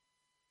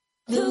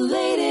The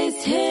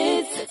latest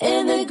hits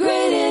and the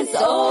greatest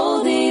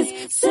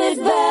oldies, Sid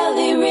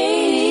Valley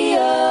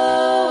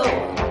Radio.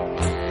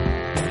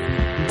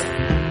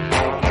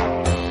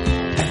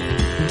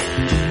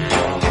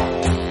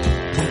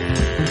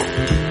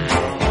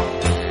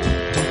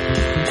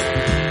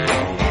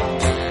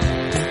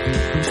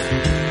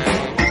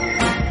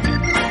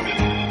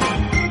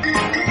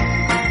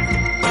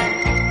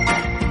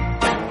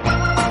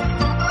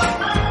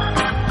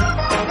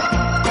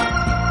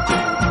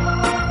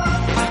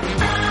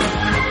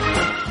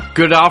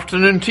 Good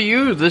afternoon to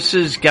you. This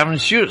is Gavin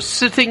Stuart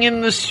sitting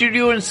in the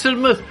studio in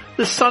Sidmouth.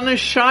 The sun is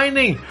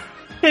shining.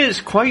 It's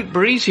quite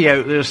breezy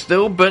out there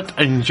still, but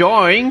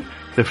enjoying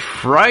the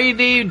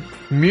Friday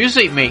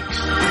music mix.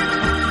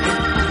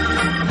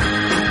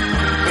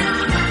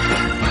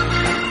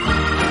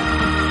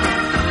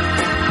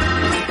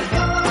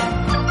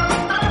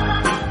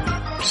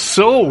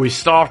 So we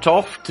start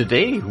off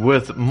today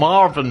with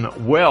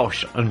Marvin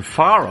Welsh and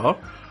Farah,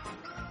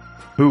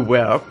 who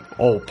were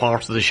all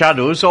part of the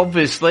Shadows,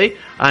 obviously,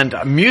 and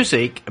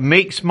music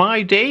makes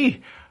my day.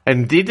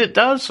 Indeed it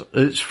does.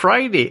 It's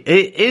Friday.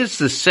 It is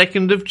the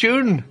 2nd of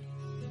June.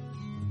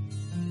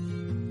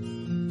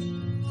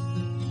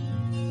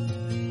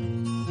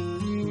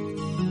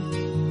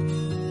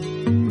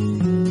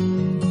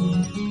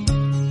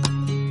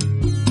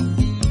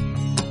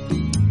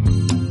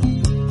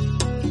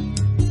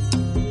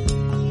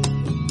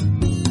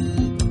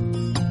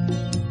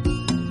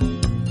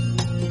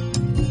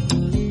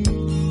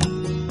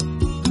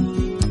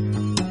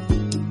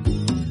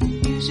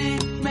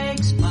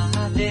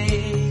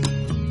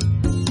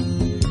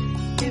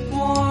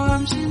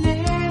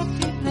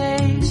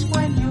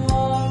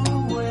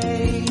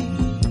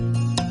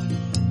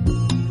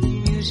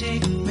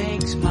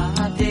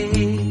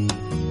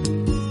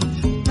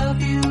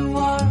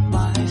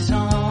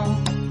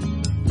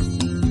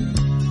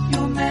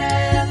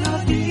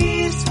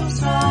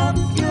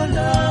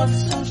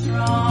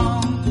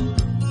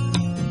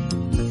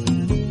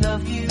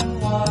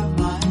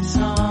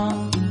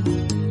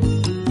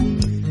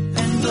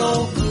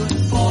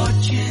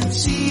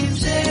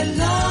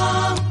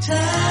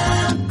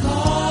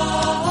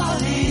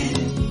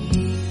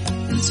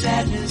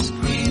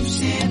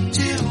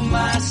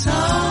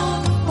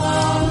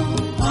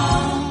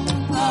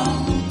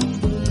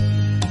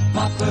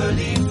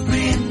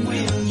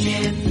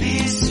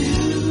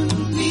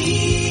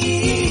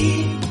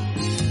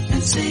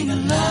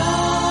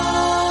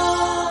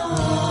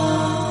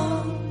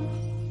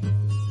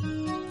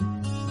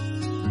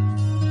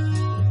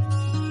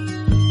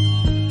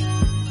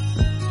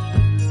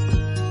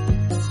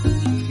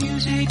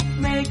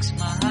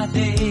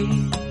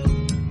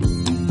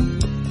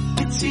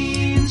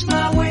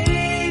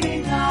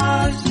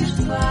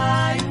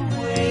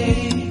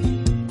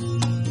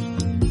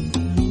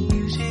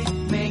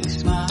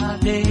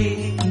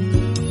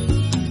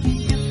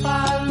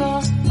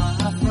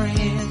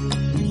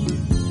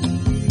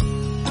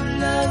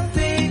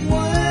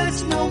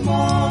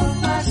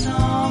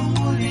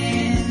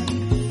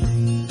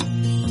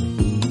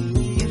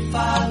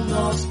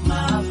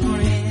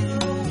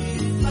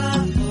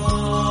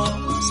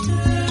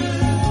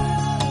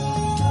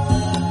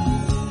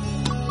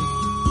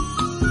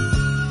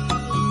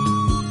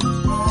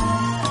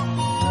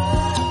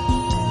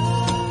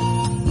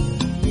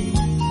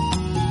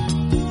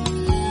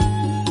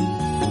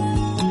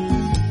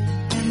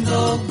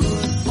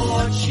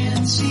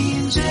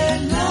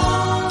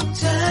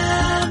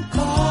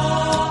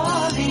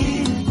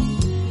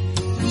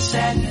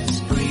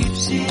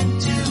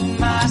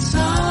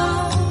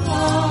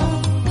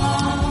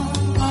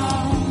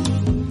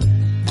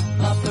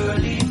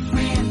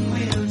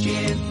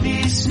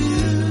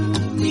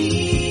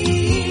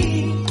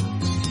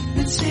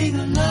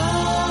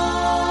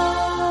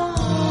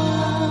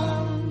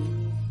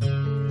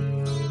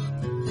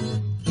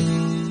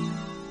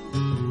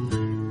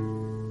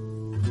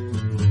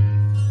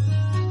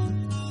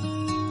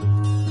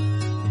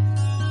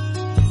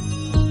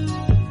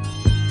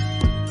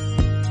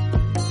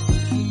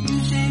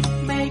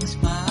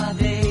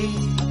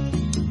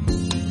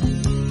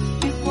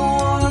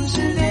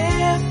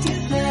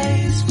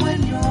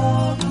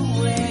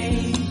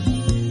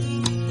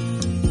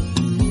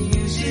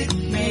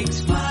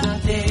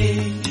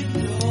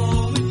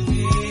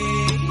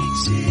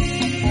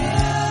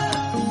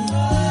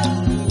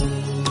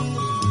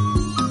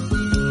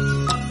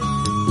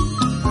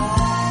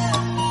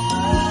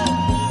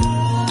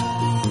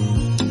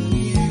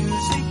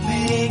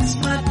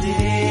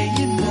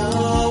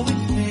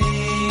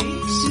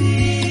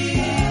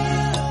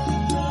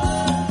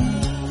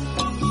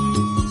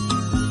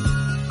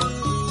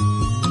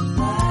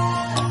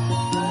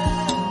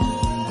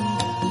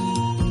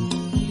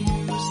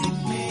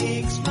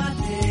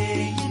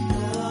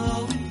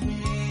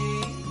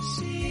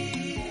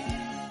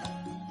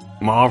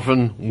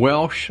 Marvin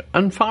Welsh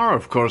and Farah,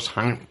 of course,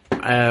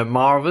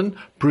 Marvin,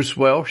 Bruce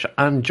Welsh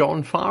and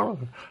John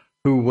Farah,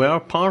 who were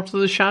part of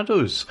the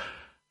Shadows.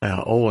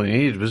 All I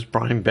needed was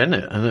Brian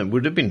Bennett, and it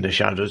would have been the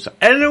Shadows.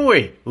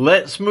 Anyway,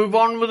 let's move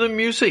on with the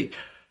music.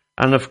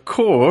 And of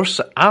course,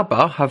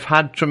 ABBA have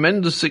had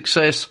tremendous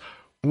success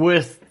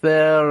with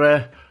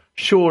their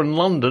show in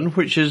London,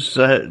 which is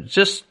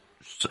just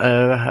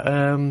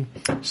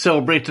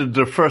celebrated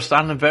their first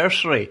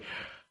anniversary.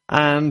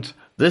 And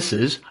this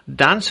is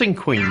Dancing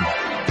Queen.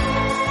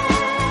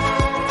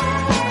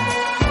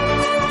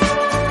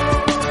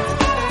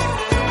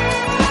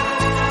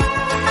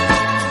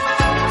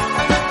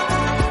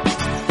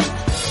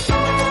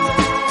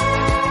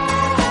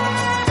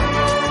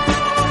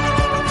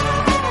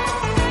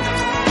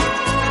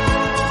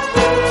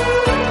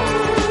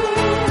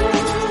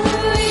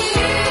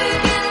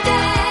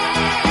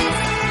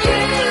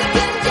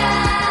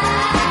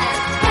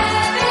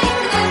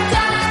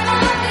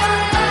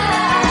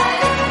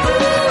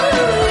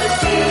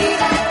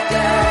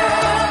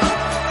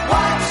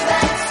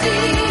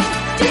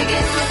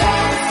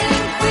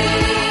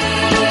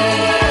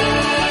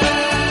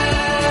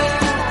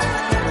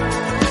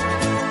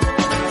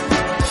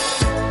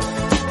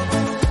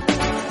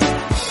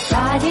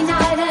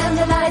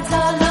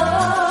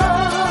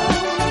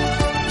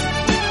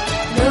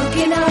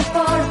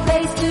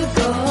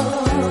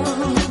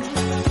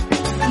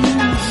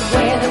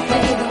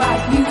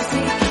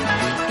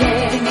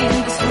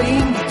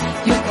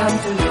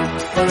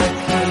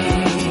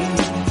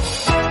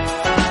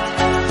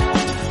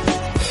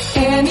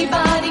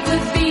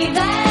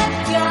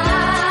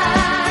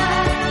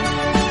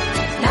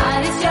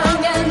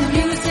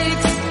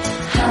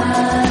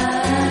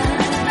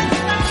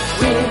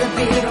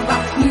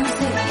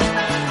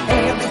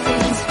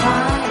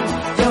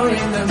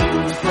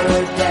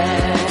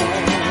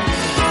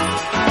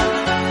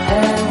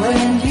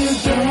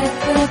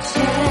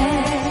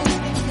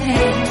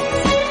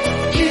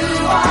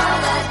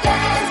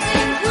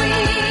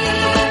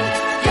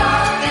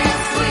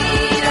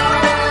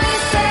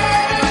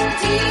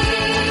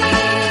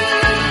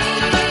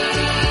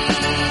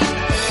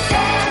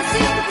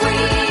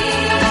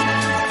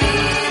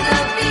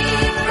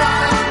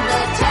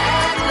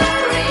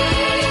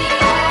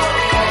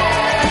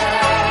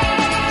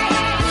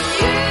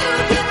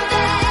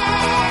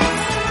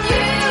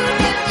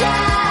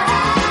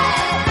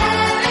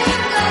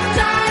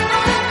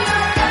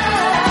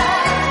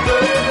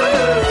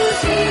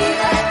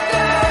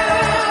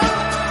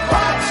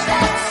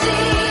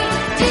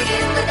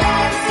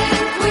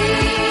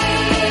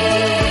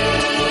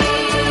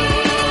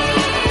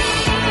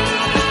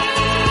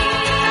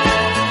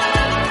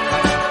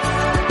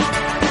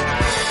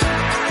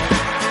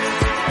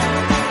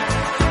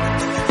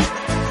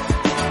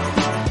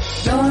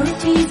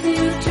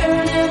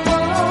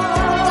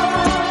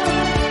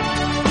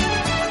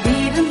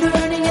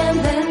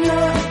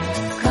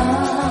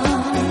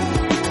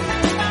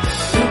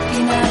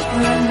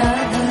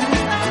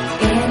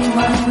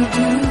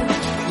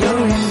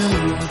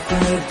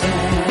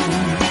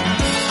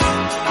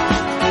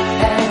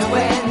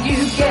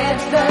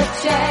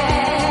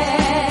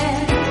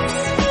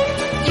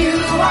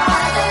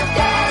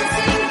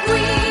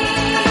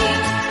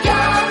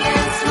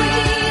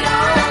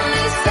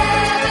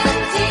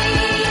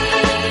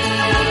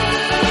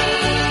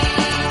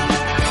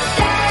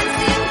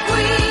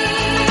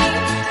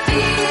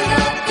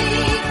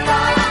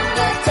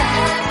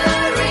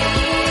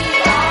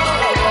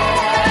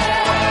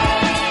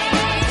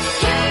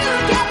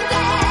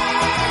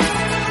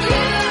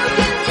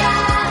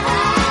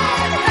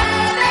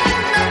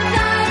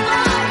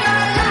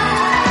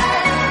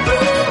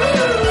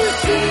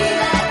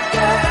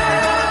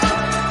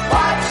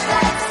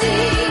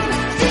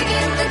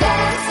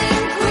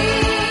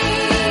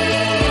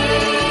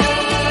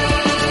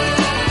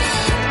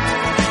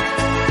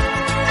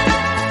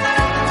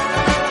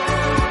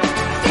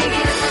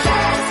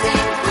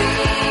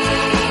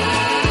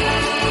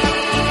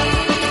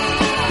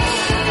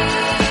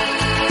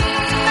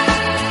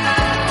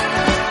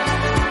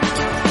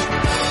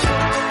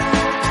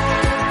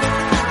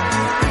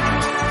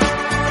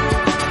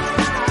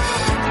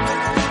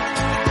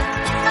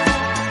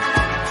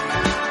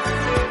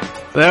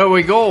 There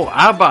we go,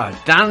 ABBA,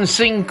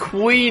 Dancing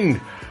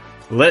Queen.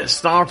 Let's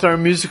start our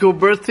musical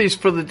birthdays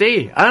for the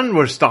day, and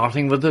we're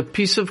starting with a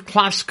piece of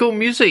classical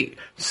music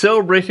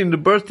celebrating the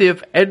birthday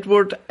of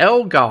Edward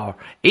Elgar,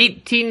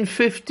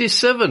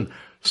 1857.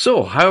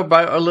 So how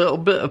about a little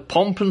bit of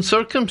pomp and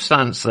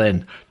circumstance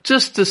then,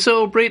 just to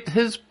celebrate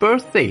his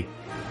birthday?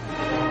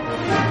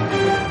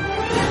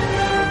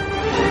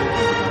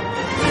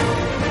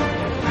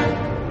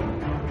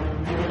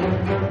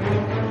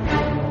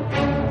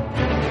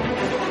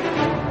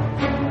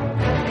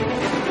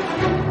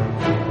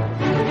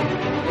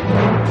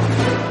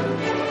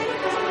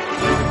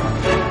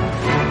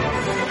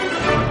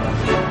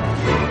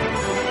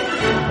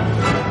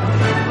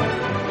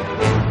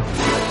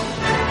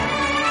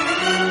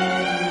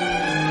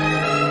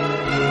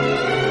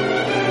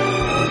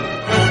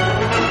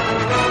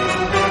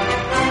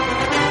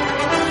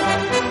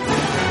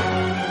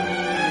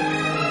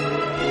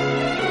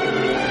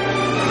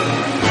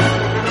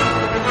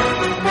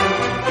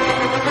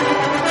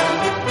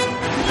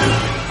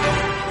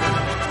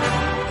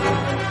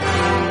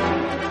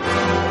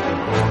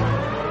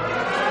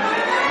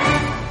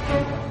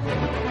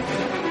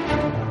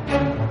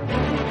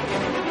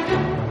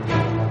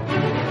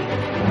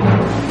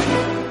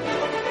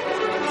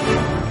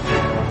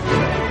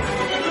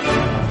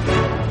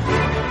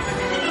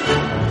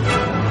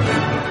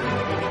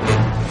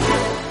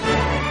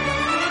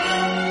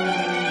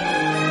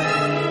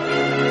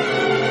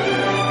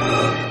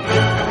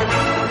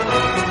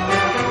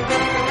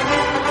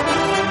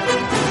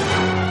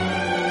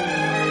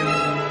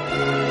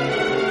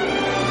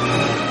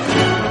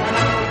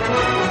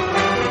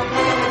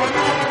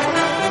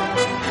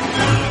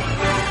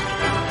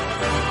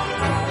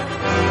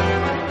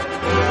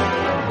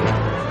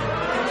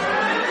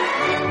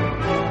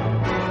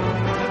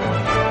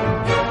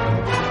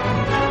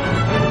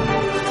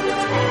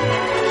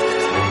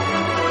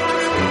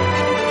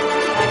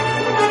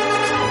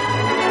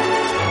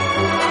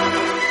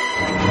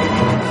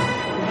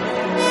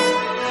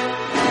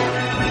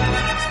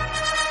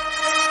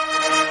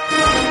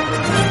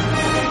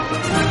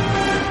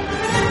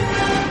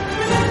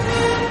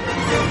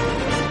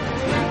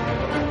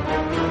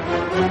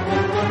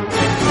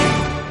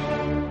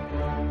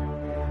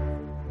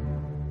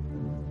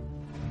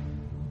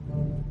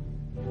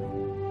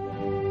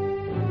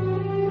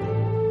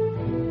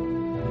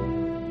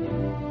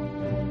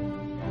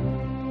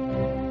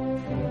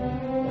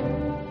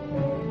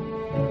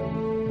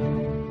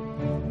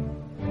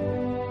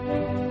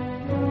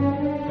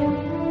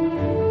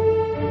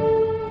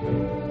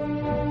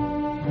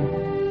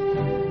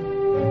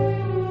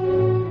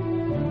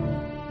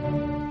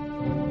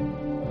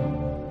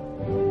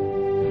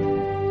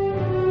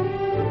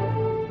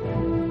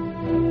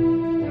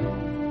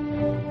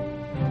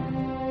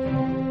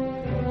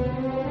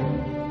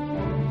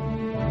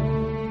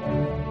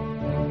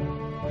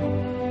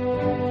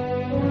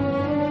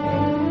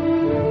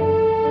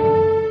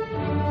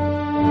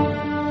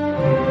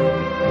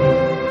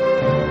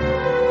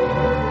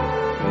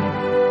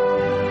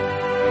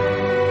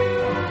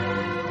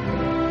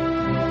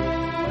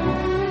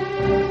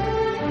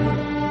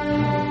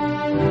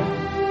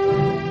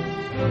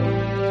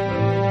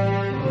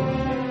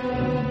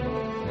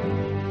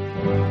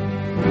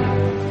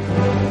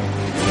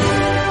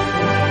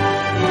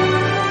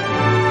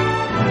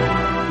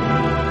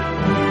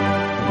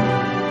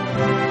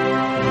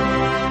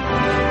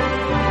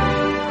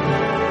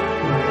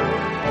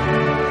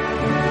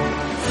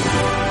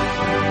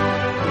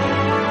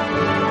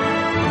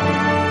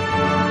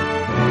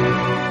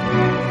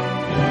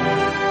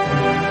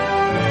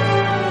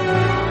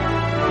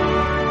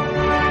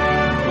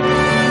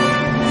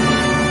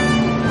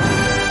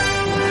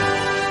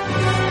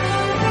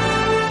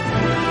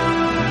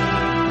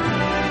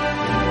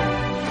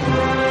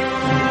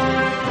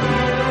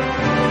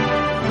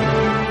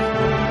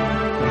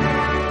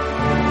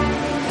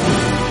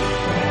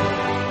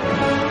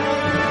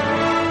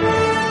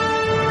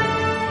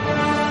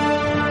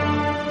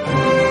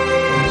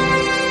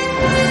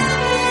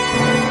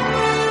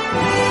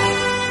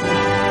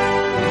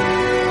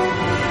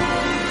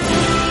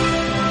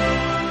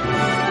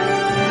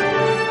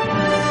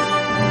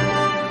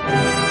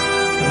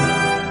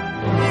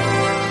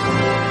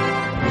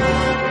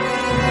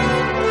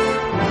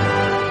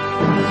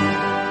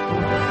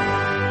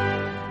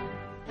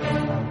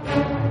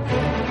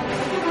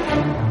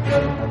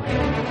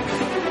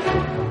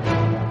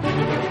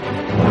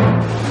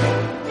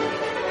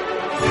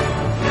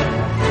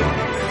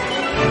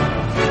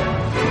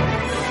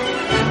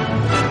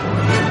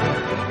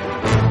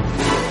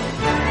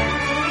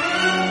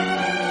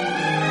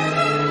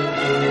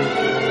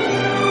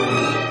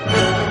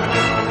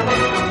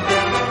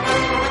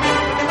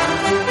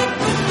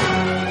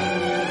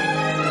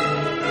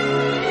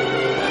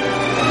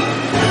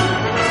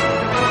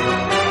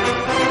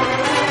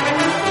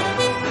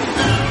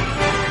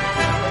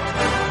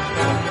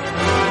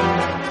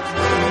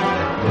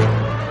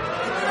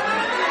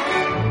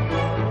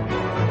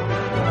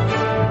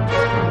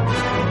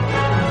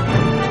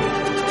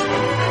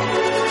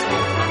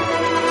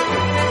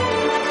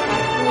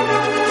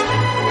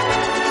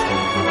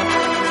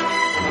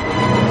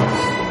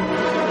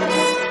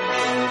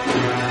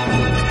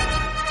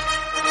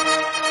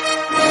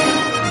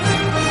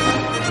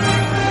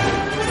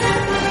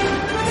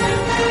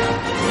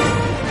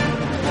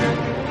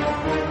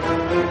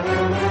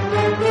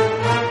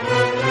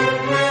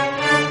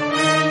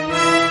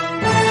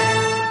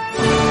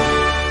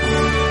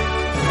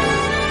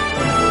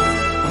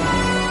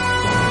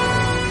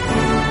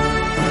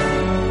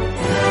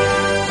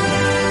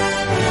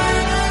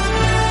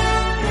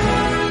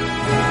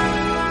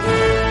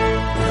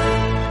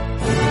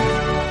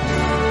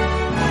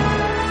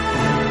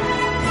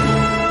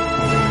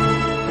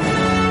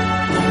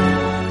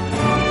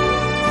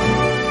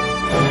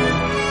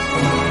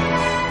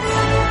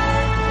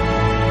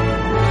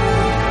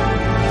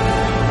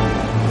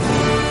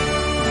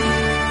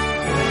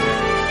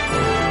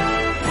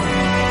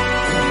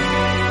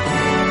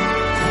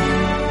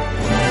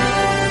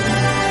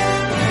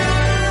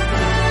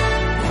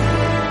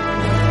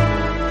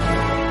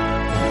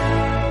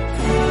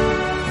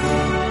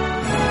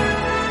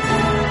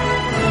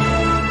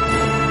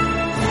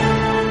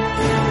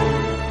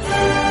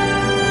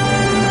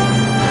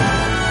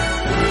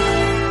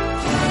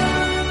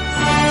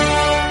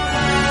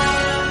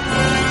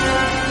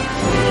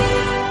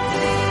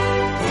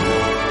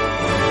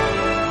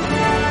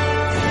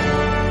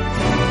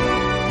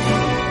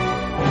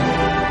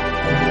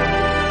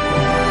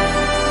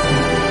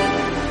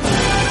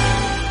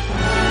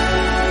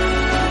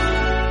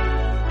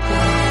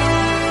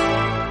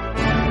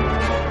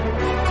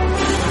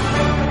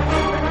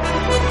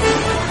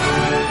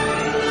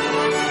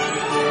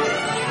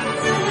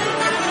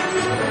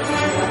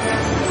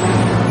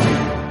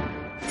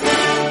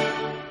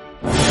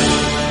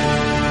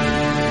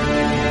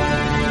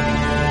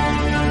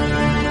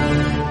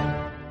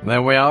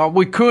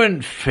 we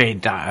couldn't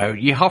fade that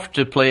out. You have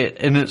to play it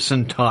in its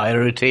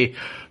entirety.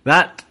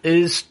 That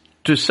is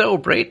to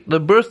celebrate the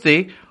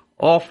birthday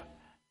of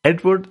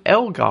Edward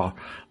Elgar.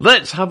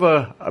 Let's have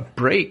a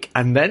break,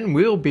 and then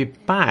we'll be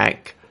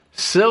back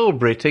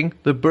celebrating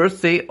the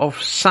birthday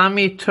of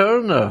Sammy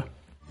Turner.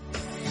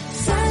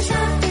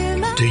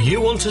 Do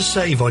you want to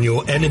save on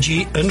your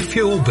energy and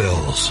fuel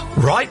bills?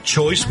 Right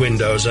Choice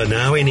Windows are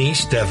now in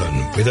East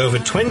Devon with over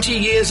 20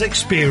 years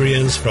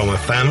experience from a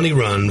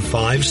family-run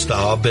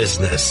 5-star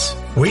business.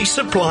 We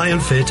supply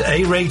and fit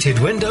A-rated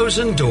windows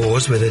and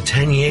doors with a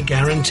 10-year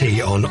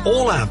guarantee on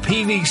all our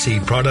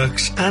PVC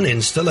products and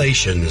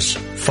installations.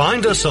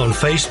 Find us on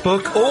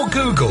Facebook or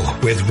Google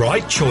with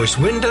Right Choice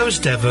Windows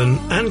Devon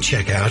and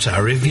check out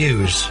our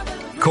reviews.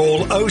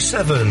 Call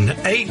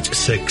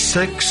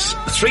 07866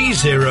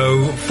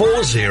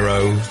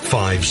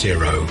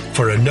 304050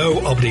 for a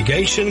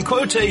no-obligation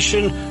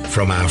quotation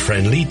from our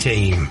friendly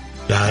team.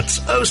 That's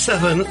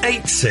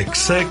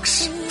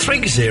 07866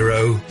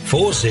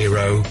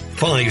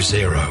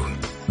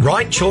 304050.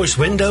 Right Choice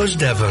Windows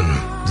Devon.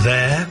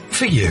 There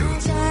for you.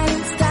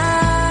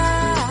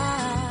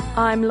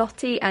 I'm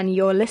Lottie and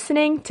you're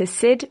listening to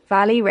Sid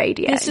Valley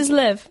Radio. This is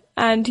Liv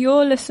and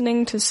you're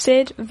listening to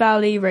Sid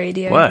Valley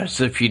Radio. Well,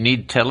 as if you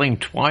need telling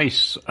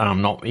twice.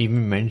 I'm not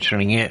even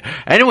mentioning it.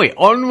 Anyway,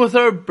 on with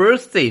our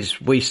birthdays.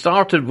 We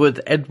started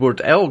with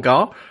Edward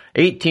Elgar,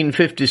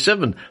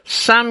 1857.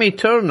 Sammy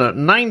Turner,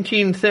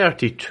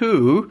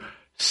 1932,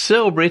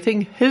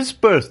 celebrating his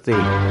birthday.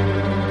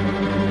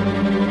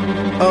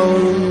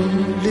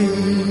 Only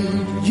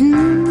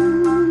you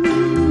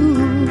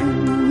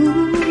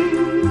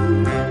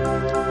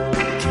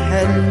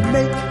can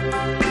make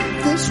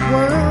this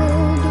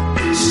world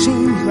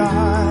seem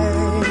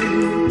right.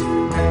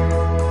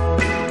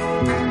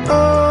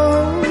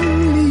 Only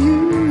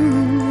you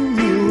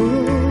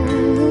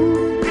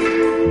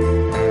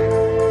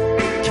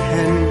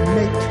can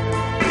make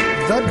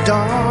the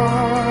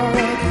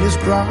darkness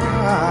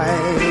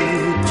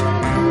bright.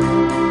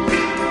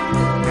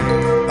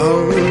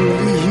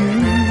 Only you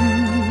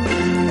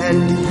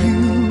and you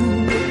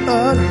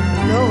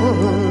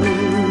alone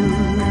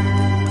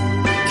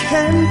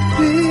can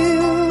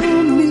fill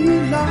me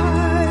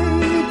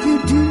like you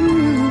do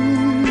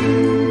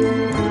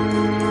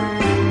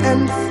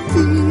and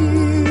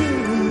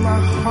fill my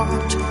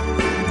heart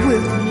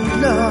with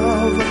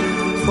love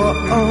for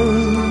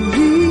only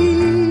you.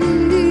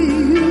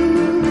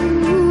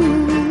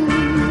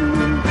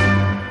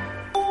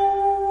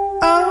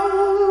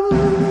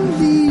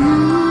 Only you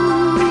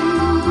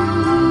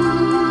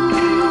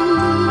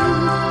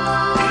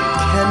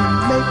can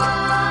make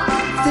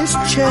this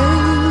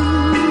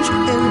change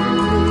in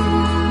me.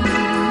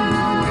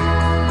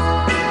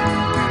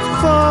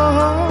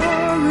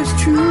 For it's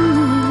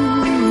true,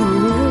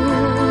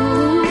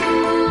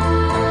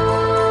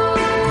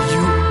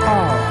 you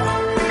are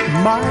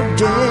my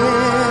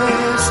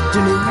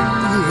destiny.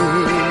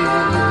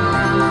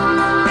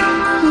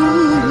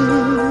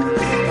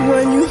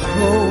 When you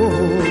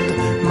hold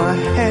my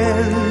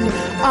hand,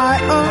 I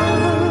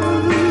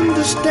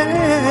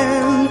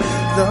understand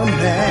the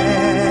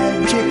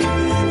magic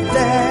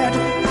that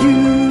you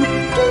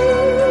do.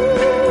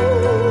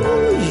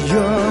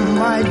 You're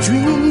my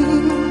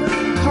dream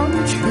come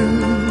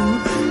true,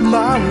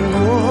 my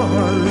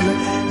one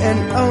and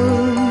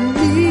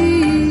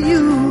only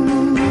you.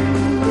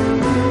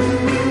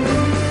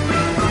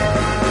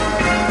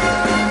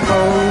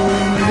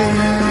 Only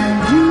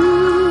you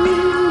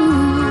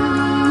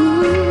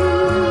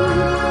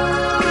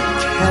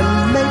can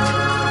make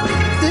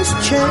this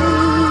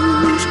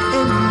change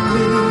in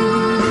me.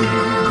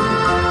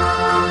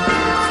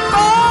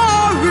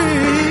 For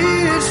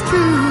it's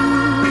true,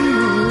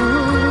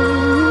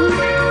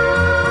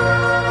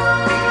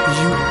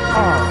 you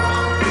are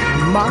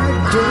my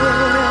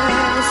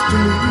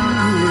destiny.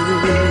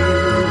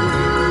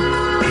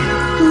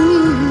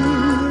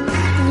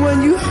 When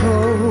you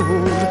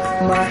hold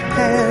my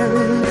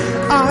hand,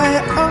 I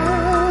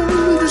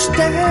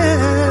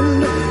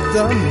understand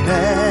the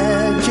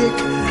magic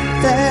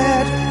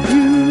that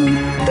you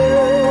do.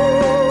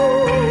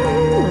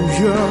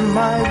 You're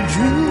my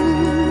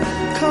dream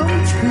come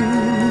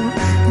true,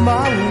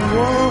 my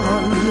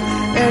one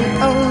and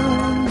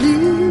only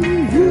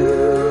you.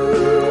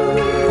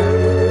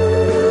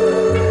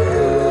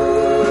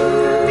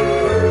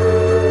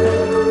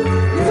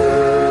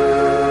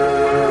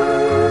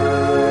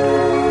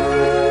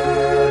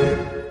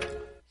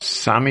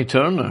 Sammy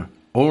Turner,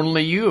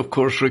 Only You, of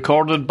course,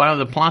 recorded by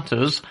the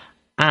Platters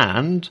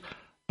and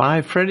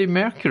by Freddie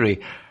Mercury.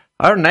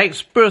 Our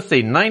next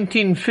birthday,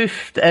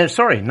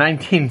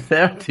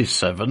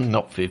 1937,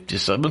 not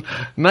 57,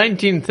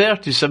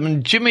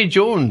 1937, Jimmy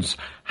Jones,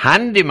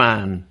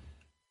 Handyman.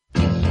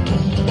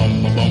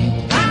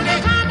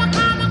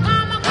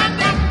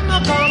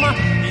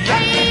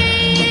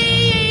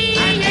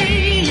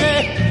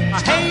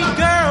 Hey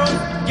girl,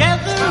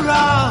 gather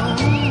round,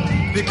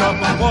 because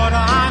of what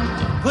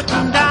I'm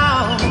putting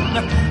down.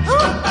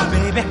 Ooh,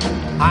 baby,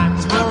 I'm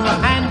still a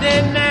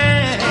handyman.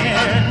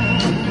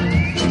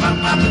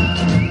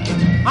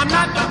 I'm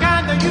not the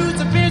kind that use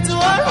a pencil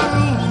or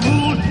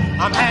rule.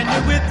 I'm handy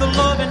with the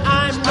love and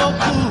I'm no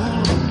fool.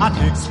 I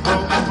fix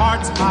broken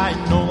hearts, I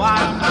know I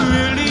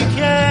really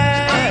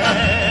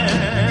can.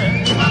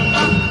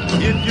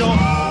 If your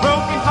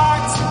broken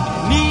hearts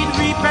need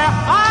repair,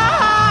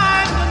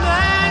 I'm the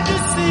man to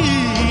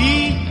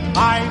see.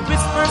 I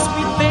whisper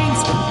sweet things,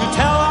 you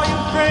tell all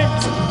your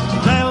friends,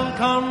 they'll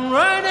come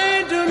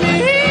running to me.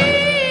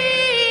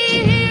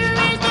 Here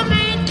is the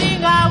main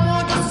thing I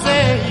want to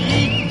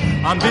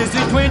say. I'm busy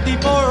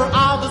 24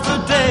 hours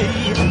a day.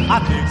 I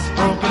fix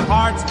broken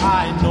hearts,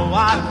 I know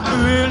I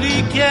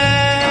really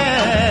can.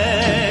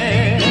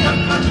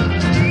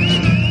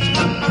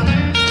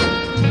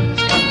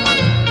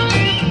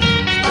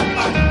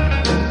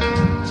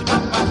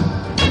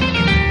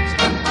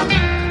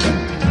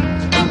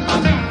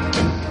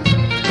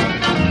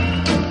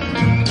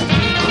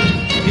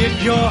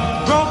 If your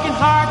broken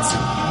hearts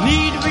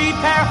need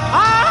repair,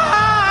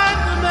 I'm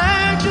the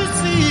man to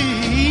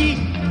see.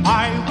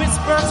 I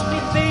whisper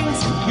sweet things,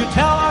 you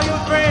tell all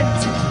your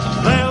friends,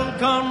 they'll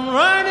come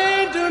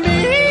running to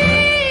me.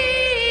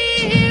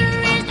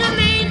 Here is the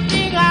main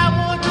thing I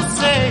want to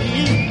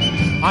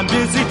say. I'm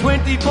busy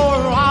 24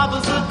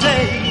 hours a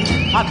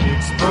day. I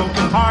fix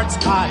broken hearts,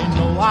 I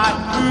know I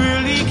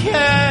really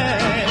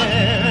can.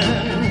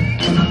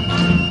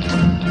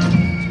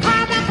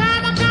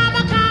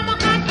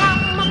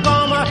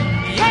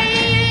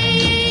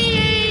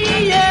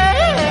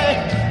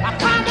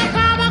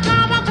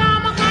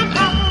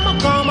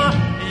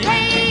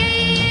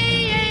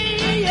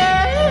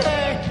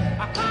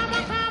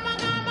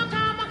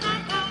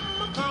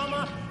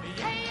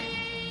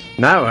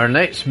 Now, our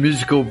next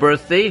musical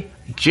birthday,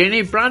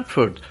 Jenny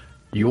Bradford.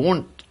 You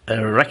won't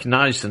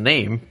recognise the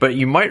name, but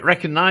you might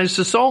recognise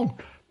the song,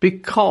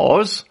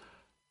 because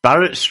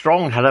Barrett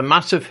Strong had a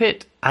massive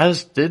hit,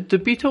 as did the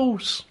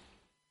Beatles.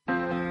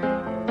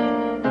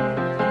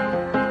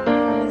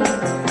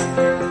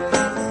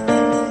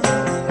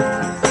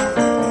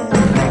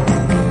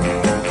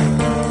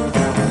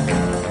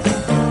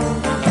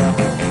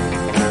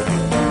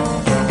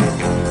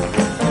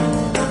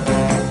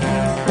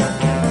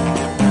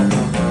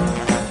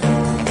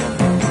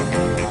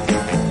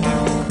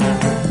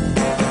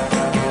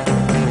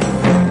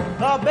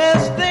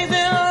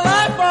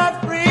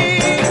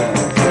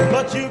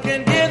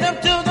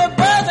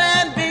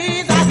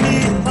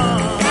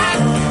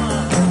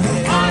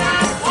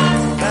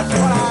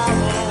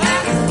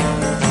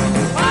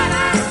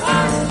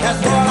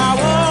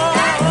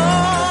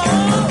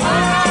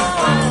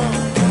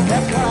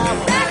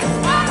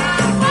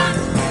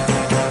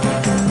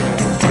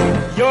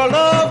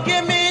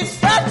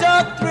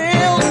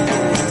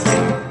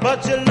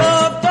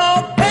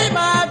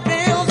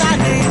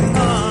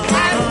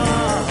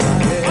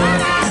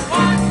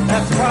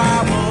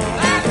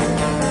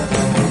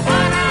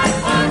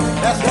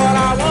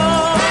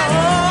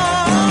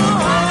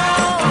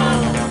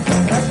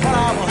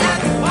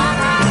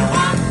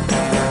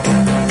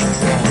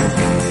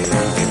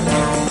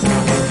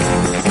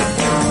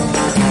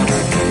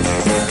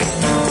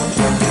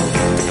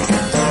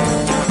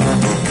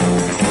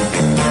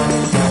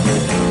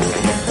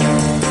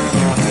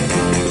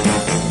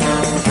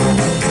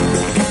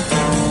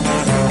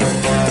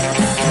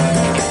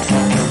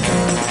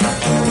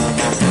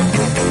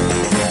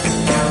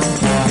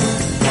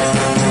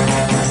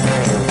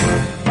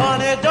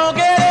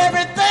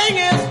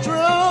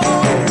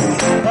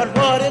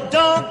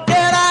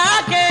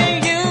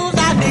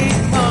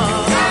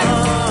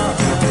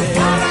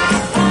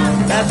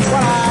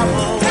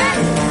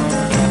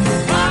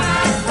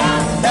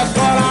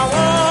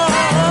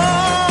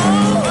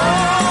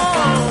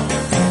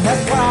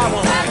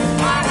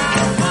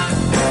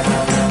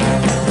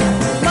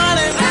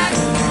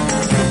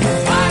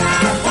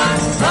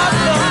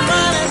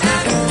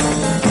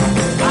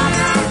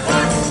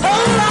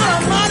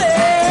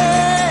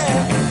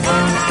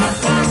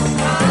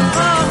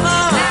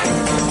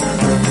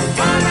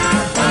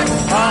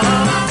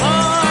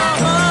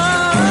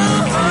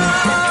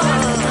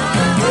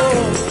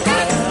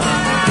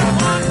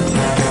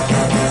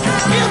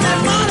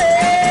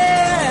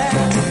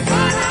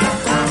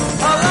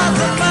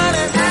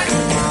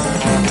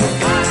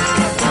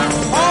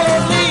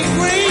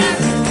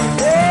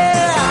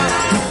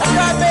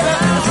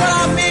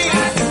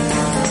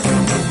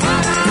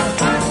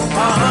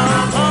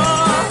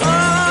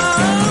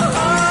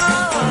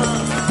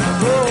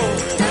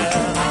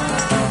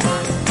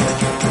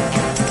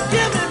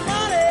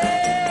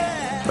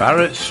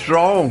 Barrett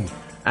Strong,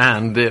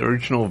 and the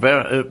original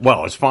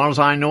well, as far as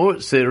I know,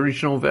 it's the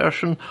original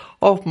version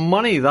of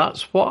Money,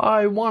 That's What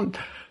I Want.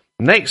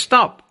 Next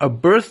up, a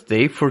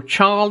birthday for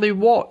Charlie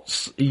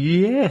Watts.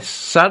 Yes,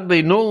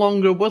 sadly no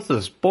longer with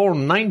us,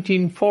 born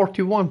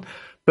 1941,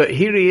 but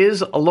here he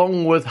is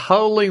along with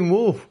Howling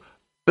Wolf,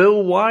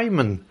 Bill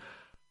Wyman,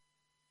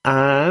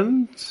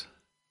 and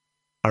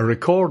a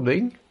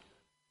recording.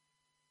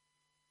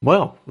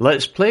 Well,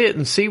 let's play it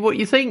and see what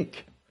you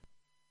think.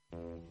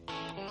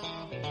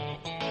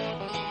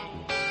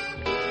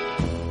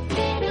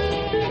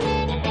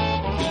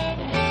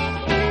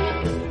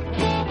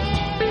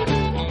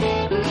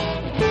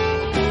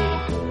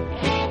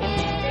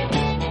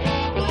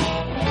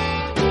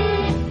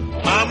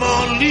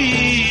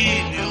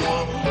 leave you,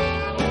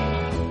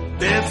 woman,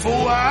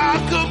 before I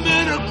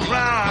commit a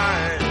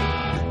crime.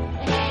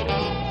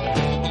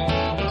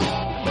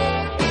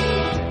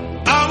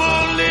 I'm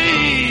gonna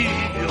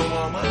leave you,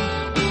 woman,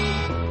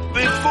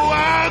 before I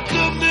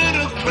commit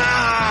a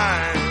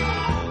crime.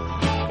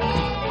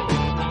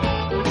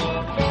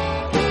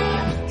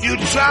 You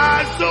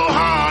tried so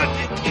hard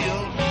to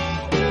kill me,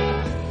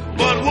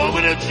 but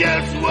woman, it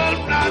just was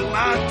not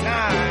my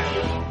time.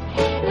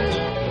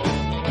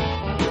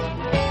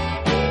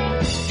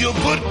 You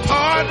put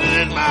pardon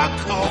in my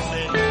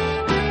coffee,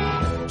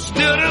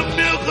 still the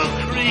milk of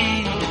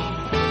cream.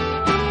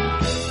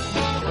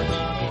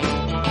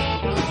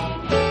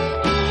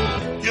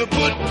 You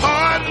put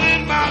pardon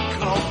in my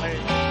coffee,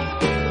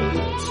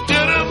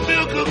 still the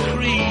milk of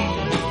cream.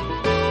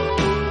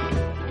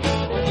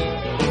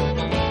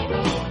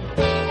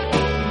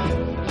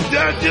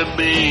 Does you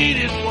mean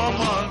it,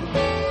 woman,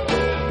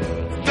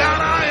 that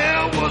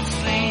I ever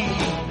seen?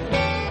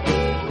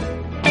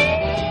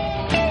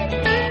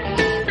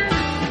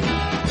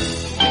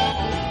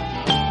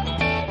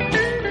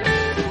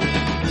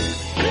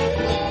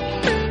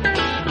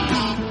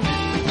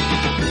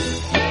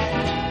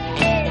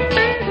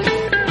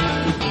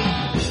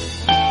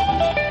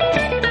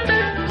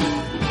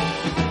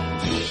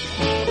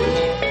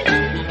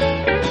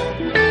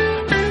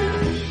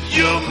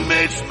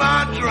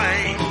 My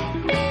drink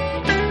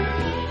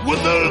with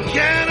a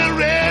can of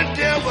red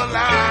devil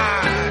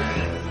eye.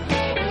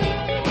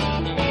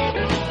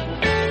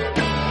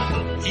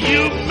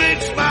 You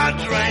mix my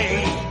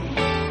drink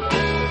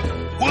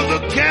with a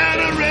can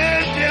of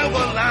red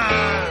devil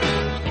eye.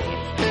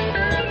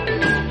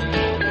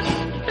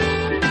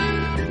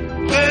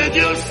 Then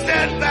you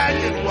sat back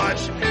and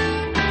watched me,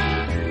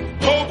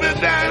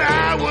 hoping that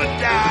I would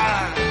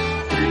die.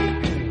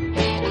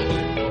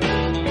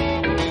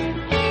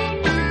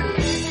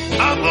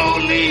 I'm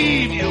gonna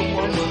leave you,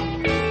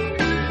 woman,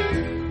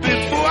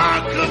 before I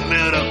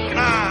commit a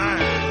crime.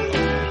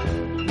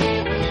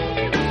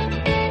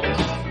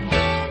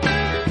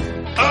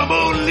 I'm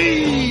gonna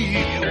leave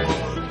you,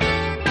 woman,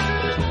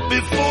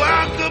 before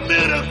I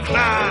commit a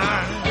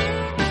crime.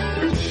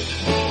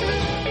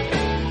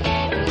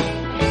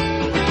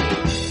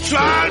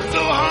 Tried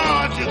so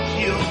hard to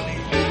kill me,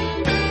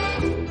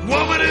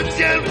 woman, it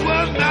just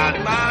was not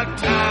my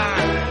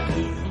time.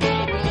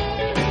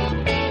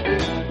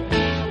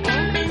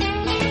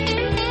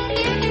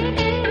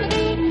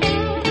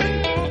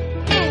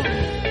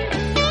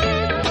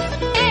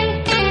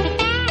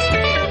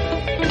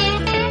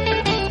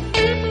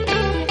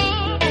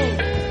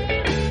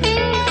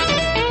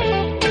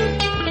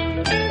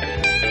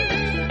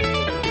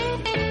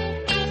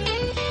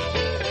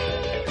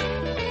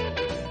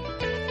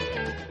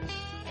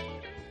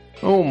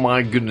 Oh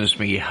my goodness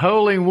me,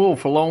 Howling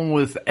Wolf along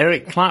with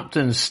Eric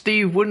Clapton,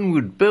 Steve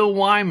Winwood, Bill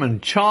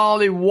Wyman,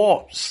 Charlie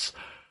Watts.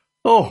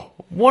 Oh,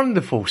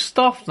 wonderful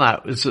stuff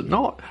now, is it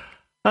not?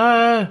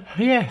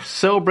 Yeah,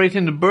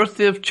 celebrating the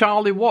birthday of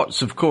Charlie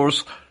Watts, of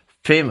course,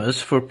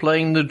 famous for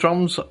playing the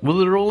drums with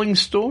the Rolling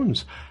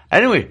Stones.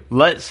 Anyway,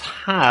 let's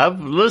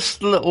have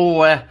this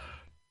little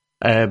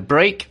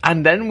break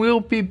and then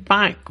we'll be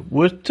back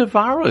with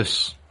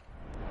Tavares.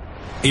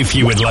 If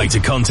you would like to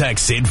contact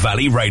Sid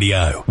Valley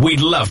Radio,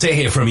 we'd love to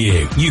hear from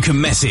you. You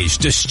can message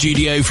the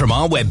studio from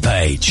our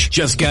webpage.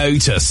 Just go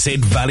to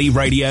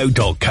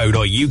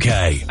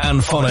sidvalleyradio.co.uk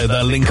and follow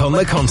the link on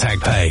the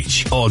contact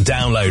page, or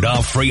download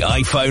our free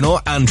iPhone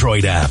or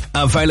Android app,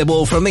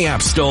 available from the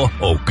App Store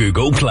or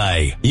Google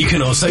Play. You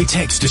can also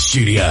text the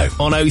studio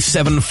on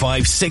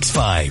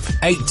 07565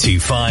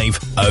 825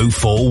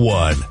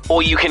 041,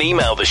 or you can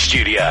email the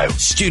studio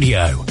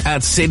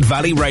at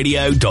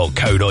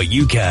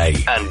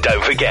sidvalleyradio.co.uk. And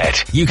don't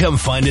forget, you can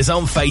find us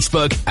on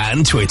Facebook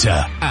and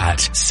Twitter at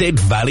Sid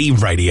Valley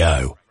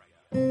Radio.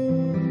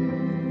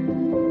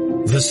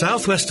 The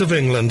southwest of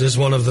England is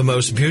one of the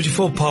most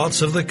beautiful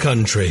parts of the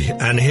country,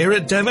 and here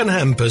at Devon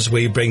Hampers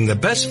we bring the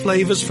best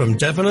flavours from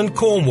Devon and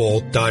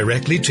Cornwall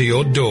directly to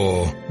your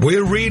door.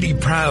 We're really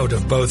proud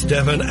of both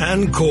Devon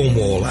and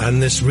Cornwall,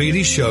 and this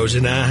really shows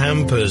in our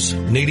hampers.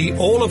 Nearly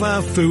all of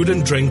our food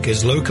and drink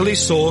is locally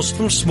sourced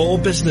from small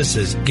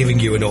businesses, giving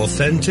you an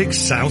authentic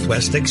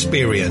southwest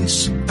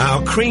experience.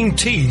 Our cream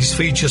teas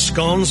feature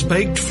scones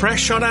baked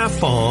fresh on our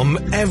farm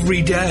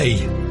every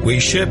day. We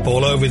ship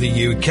all over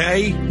the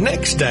UK,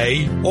 next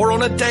day, or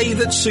on a day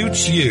that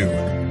suits you.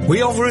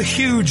 We offer a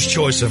huge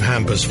choice of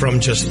hampers from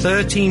just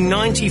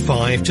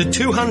 $13.95 to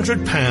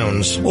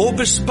 £200, or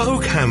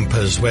bespoke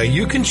hampers where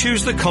you can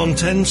choose the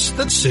contents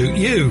that suit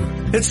you.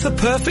 It's the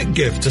perfect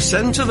gift to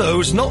send to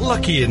those not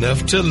lucky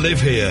enough to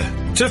live here.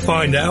 To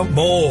find out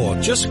more,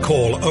 just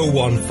call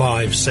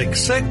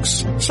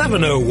 01566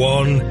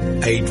 701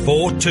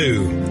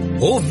 842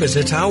 or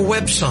visit our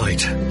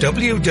website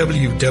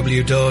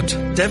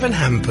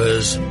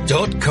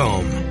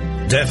www.devonhampers.com.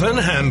 Devon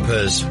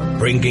Hampers,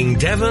 bringing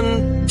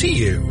Devon to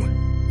you.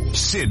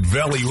 Sid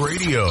Valley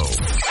Radio.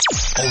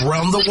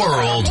 Around the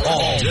world,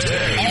 all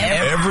day,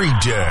 every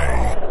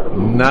day.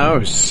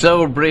 Now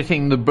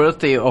celebrating the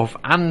birthday of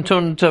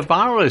Anton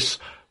Tavares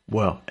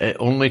Well, it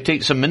only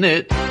takes a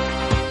minute.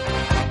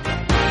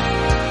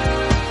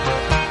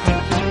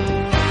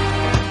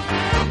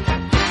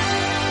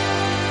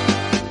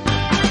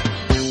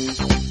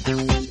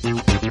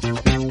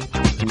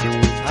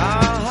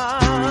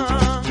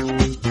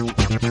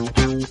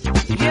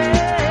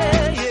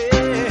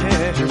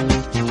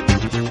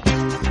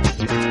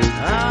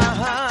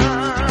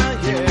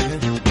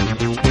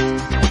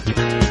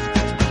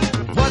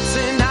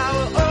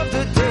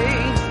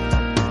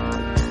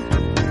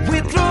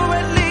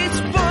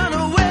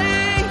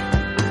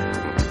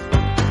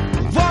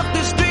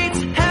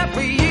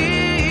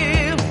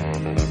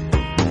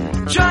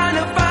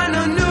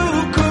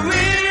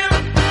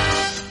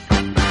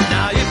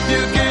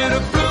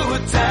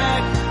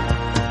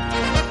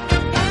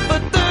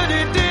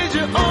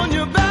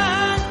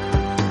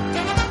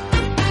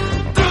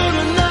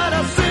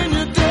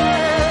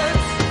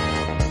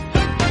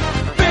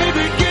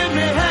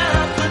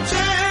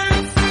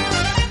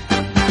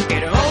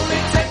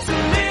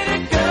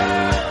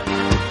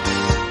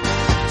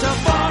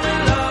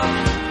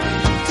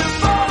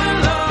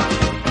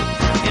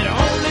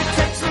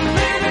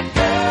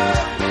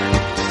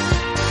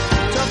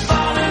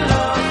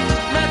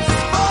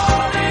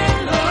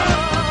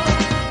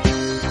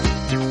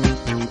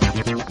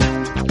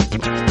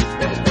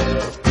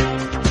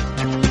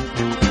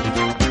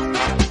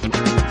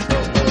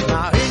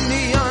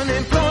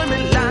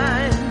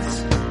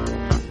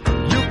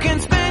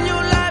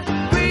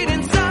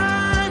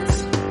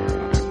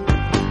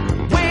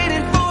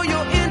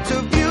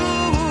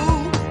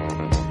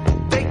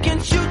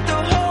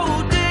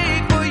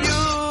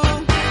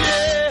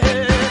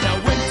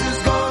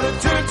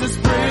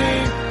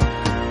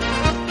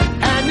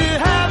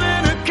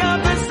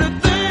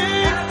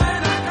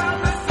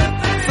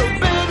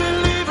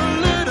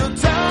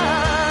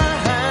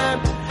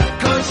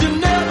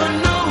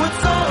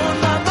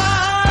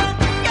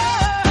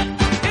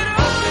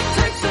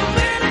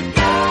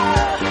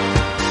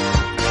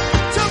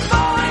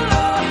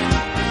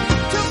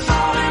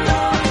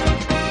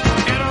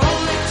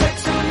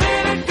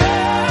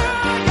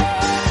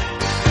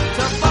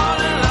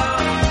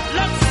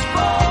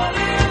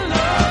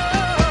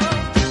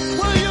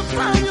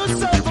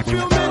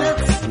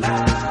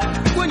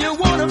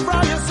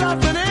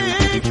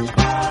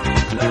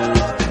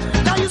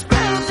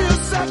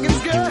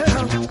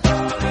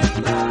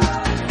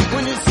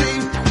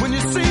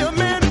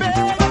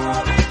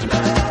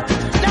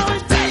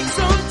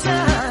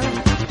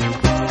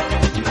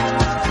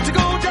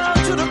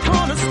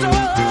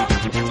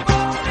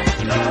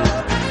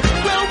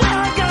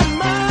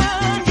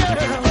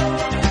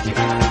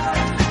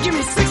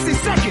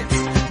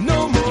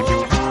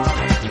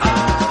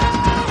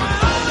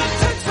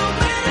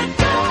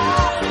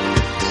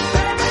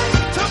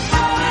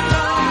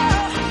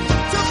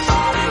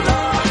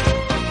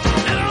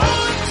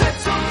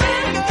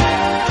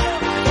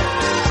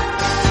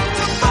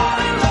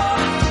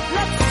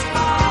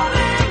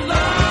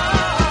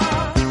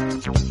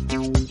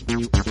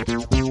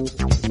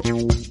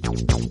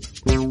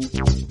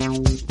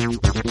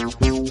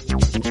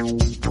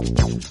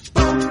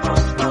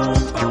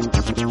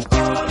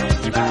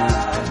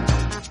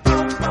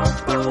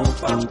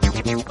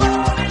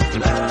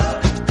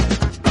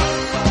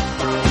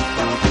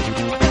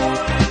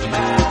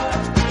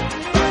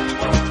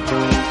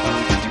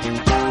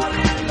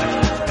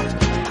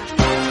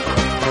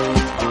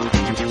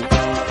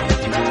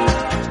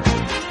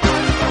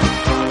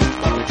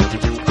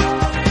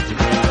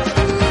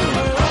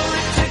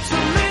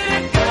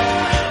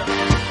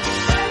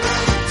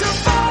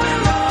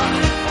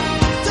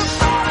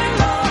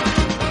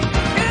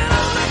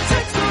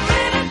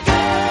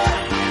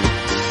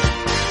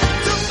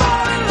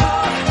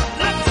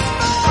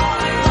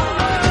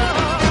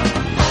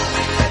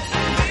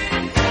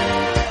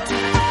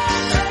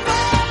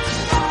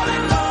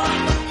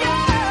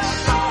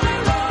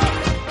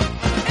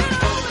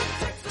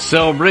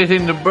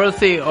 Celebrating the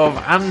birthday of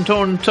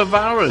Anton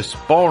Tavares,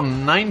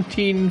 born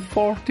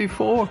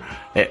 1944.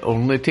 It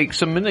only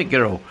takes a minute,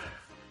 girl.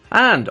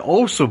 And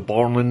also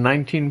born in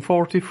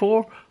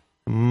 1944,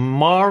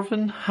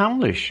 Marvin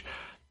Hamlish.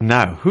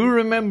 Now, who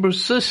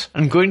remembers this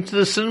and going to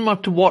the cinema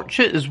to watch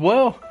it as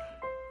well?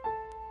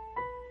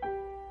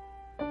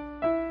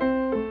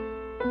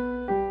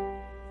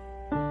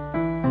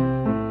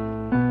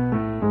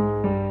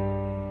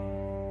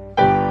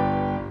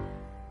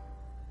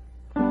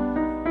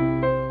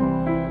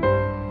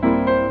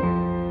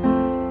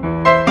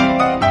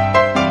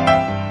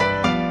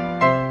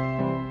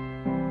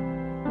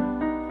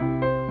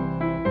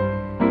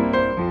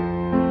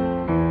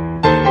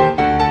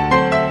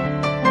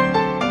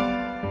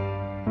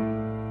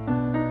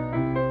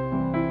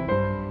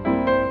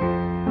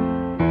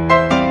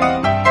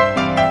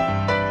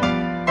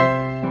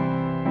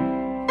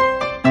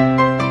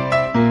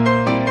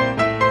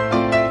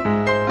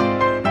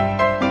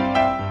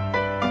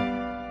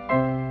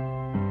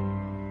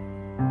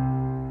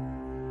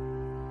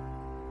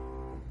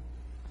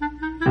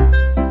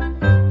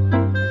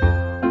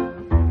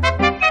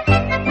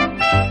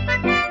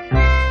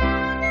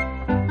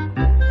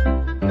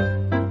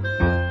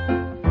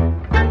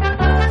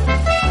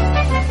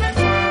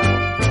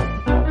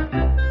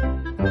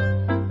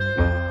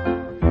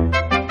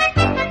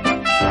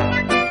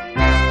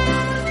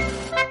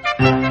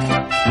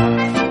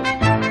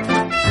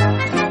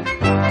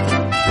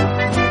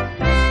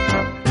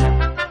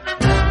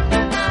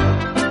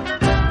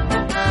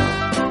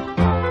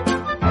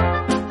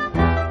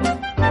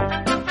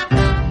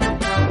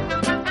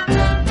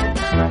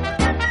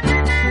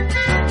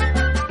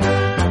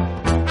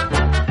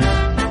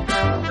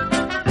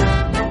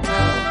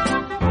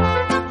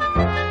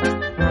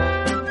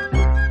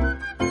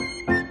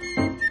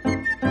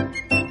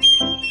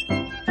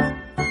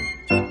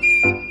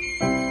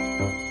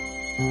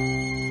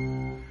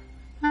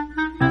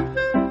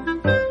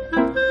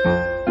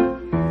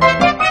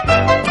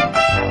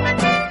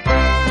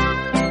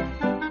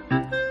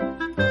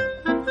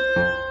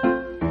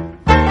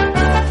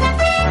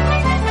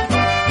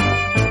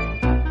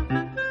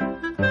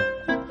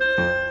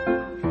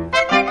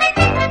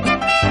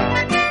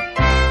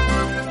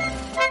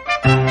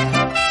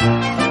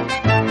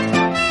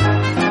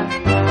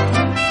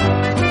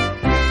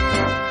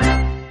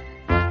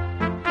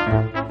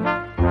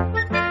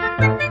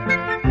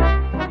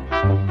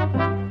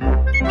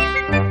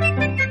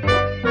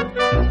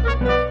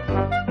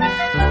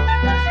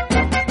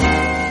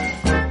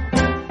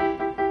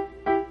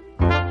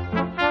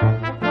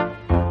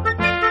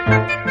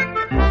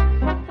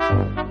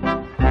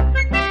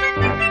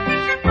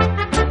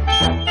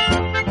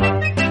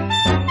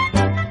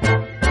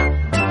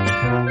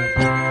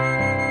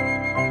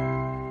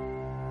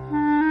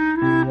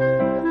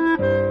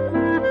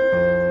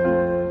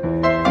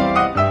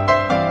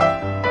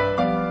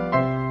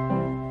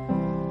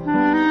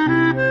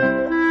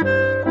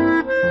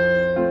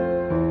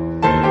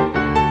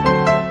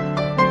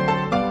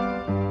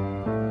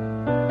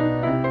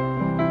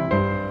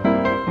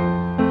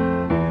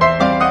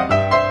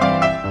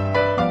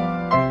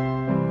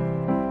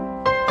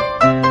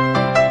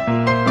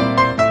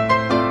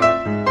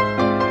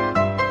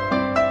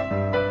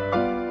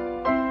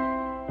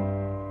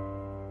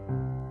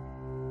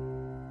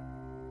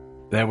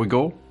 there we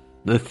go.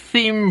 The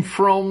theme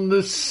from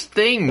The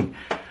Sting.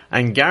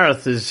 And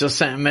Gareth has just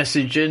sent a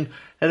message in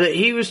that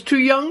he was too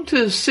young to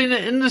have seen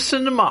it in the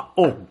cinema.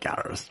 Oh,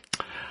 Gareth.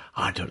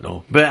 I don't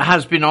know. But it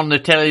has been on the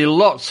telly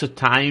lots of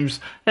times,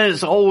 and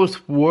it's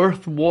always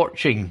worth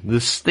watching. The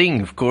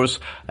Sting, of course,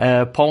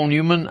 Paul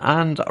Newman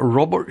and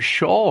Robert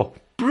Shaw.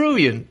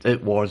 Brilliant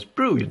it was,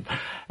 brilliant.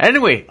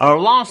 Anyway, our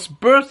last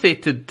birthday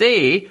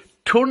today,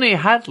 Tony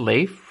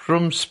Hadley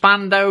from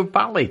Spandau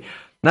Ballet.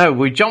 Now,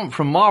 we jumped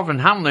from Marvin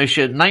Hamlish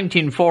at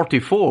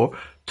 1944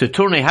 to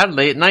Tony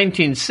Hadley at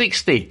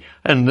 1960,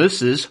 and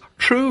this is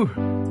True.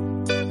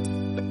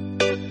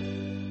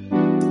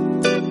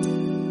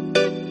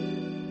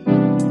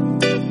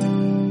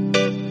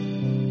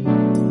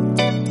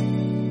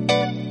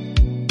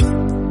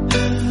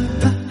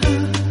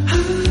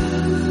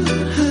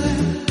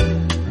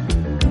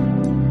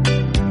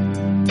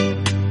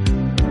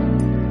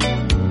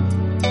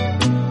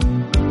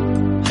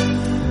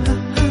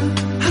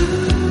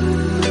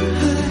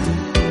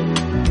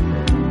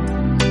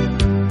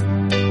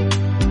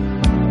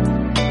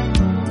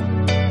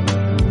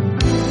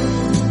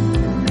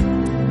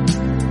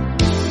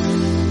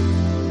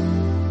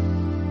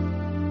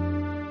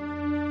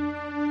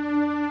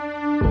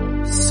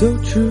 So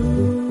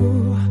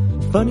true,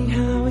 funny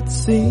how it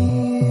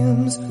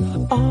seems,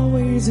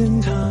 always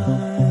in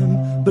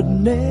time, but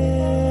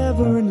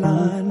never in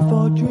line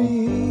for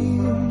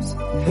dreams.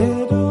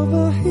 Head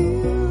over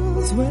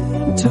heels,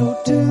 went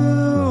toe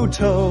to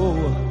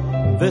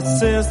toe.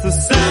 This is the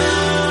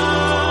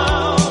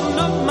sound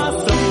of my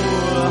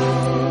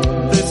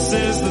soul. This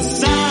is the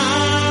sound.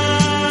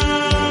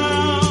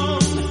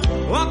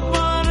 I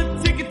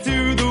wanna take it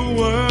to the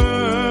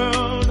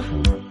world,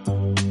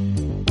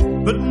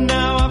 but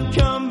now I've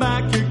come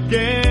back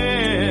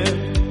again.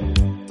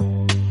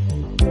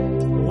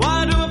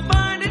 Why do I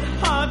find it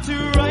hard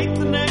to write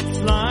the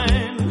next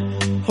line?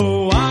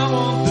 Oh, I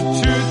want the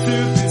truth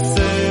to be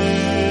said.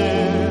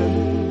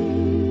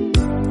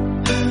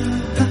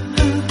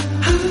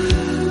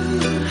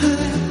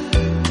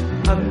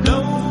 I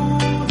know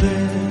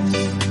this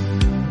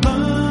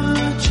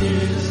much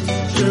is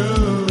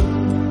true.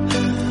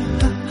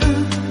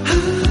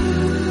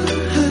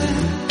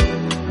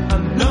 I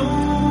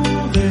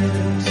know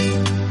this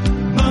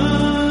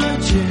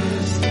much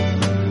is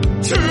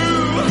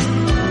true.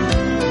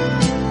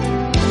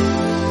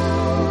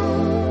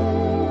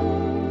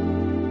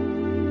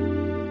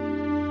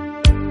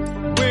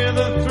 With a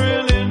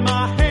thrill in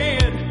my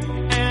head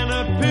and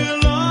a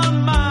pill on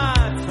my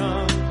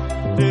tongue,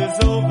 there's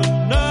all the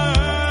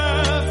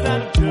nerves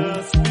that have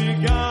just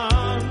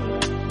begun.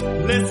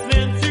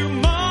 Listening to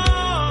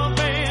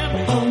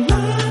Marvin all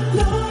night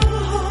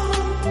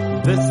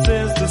long. This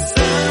is the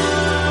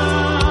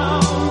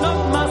sound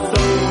of my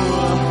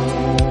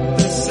soul.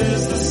 This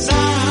is the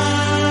sound,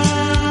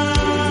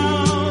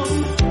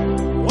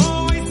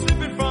 always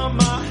slipping from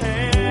my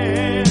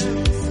hands.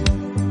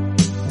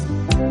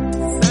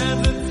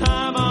 There's a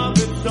time of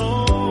its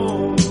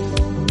own.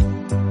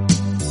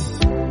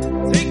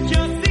 Take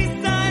your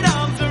seaside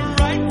arms and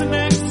write the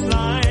next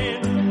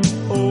line.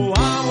 Oh,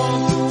 I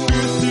want the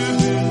truth to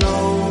be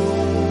known.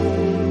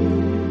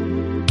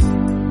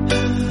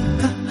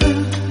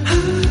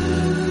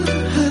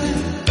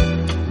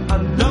 I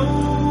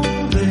know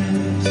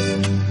this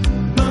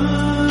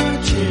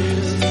much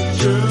is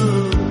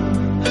true.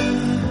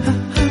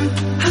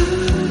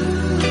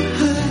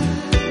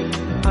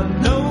 I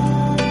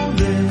know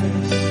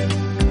this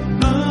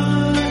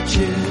much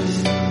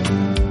is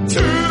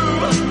true.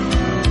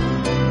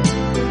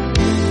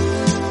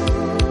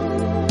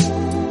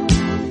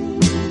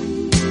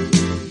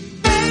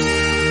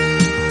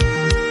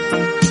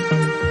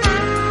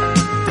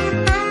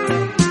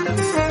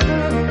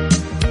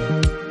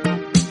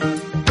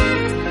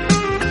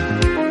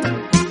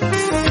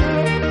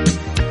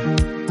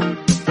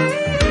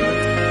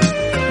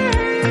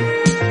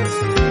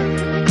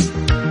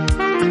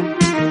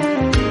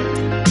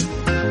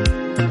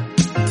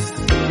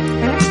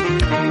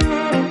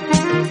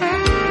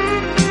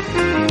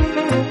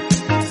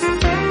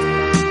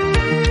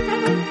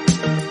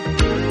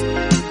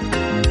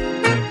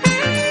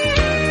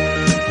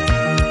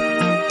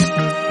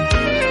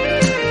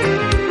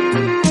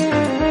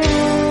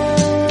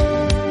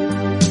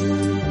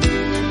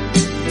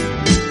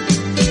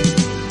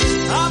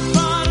 I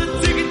bought a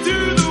ticket to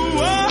the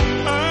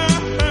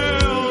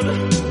world,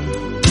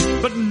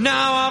 but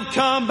now I've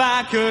come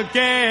back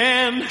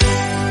again.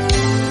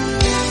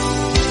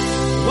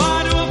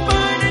 Why do I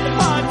find it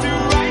hard to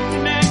write the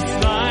next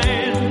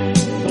line?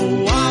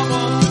 Oh, I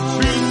want the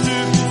truth to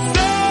be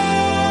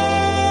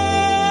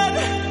said.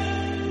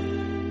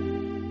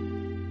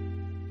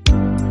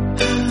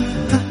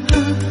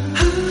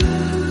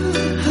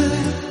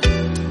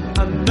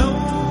 I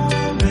know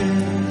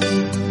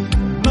this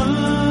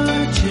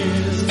much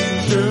is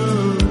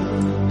true.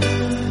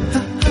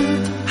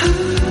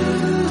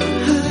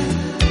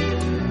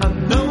 I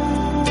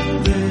know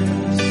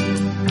this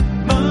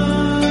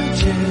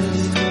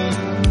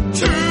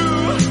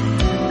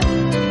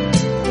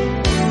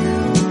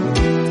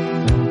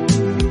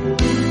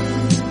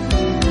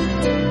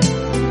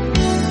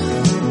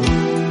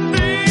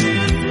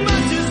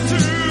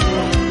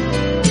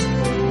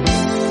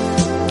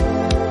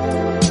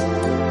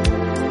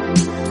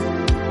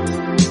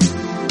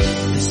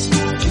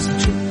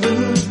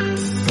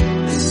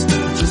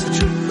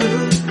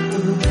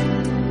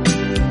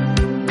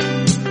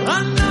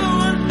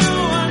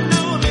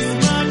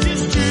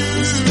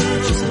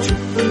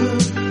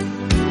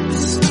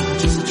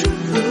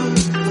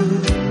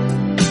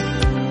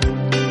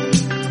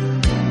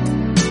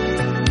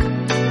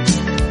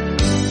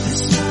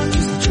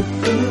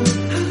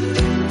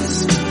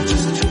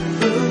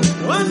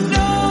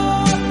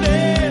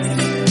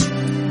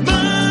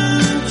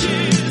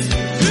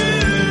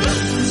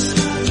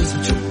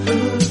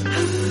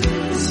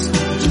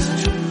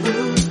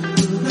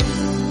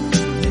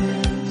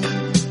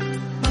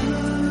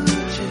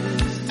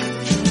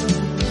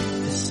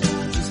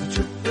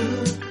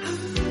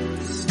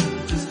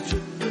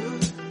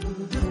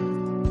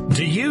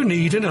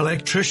need an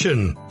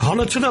electrician?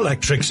 Honiton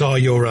Electrics are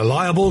your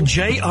reliable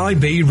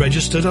JIB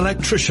registered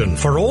electrician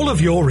for all of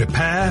your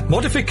repair,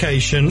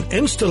 modification,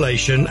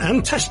 installation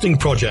and testing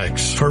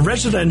projects for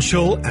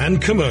residential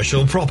and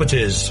commercial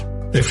properties.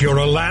 If you're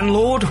a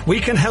landlord, we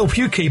can help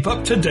you keep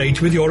up to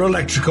date with your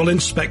electrical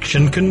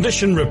inspection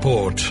condition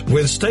report.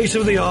 With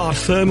state-of-the-art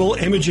thermal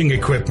imaging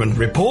equipment,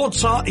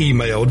 reports are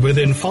emailed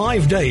within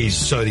 5 days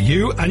so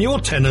you and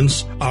your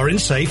tenants are in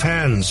safe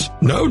hands.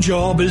 No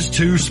job is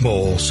too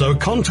small, so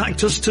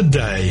contact us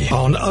today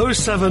on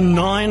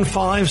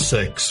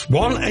 07956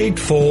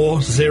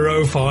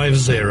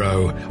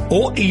 184050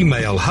 or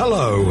email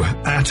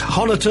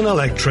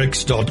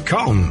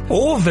hello@honitonelectrics.com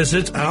or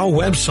visit our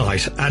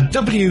website at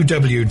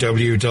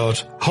www.honitonelectrics.com.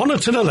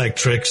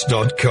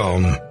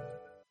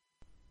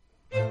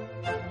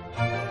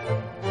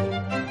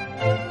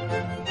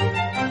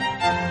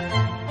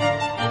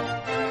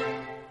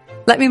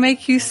 Let me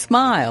make you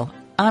smile.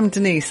 I'm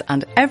Denise,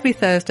 and every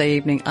Thursday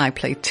evening I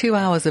play 2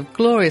 hours of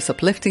glorious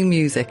uplifting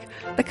music,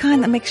 the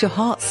kind that makes your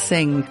heart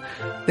sing.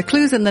 The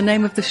clue's in the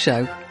name of the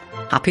show.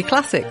 Happy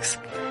Classics.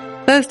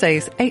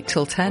 Thursdays 8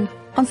 till 10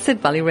 on Sid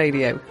Valley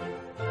Radio.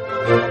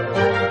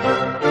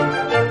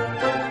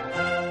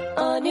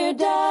 On your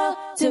dial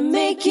to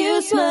make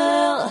you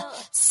smile,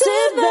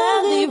 Sid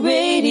Valley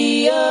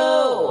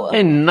Radio.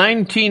 In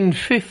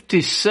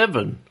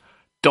 1957,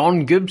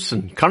 Don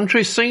Gibson,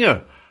 country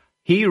singer,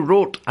 he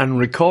wrote and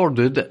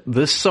recorded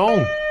this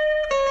song.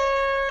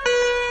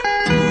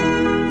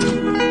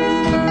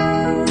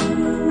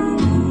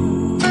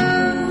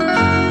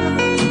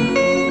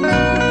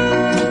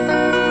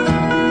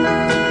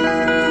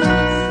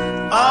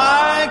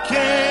 I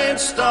can't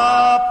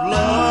stop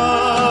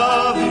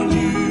loving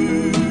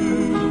you,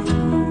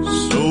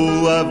 so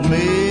I've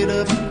made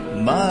up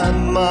my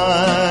mind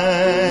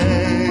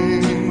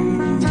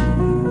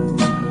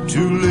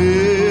to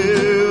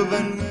live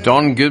and...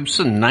 Don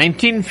Gibson,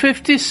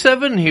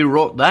 1957, he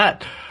wrote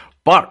that.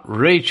 But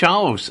Ray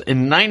Charles,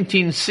 in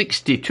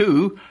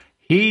 1962,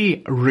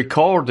 he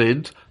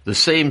recorded the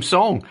same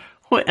song.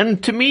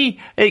 And to me,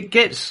 it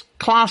gets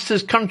classed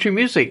as country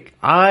music.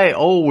 I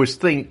always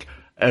think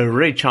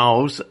Ray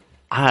Charles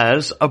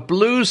as a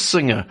blues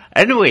singer.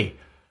 Anyway,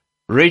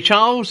 Ray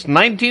Charles,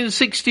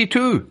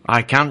 1962,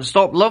 I Can't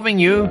Stop Loving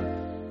You.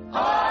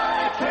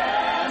 I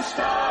can't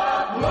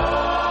stop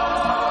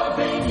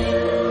loving you.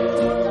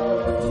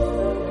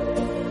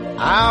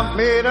 I've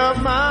made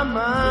up my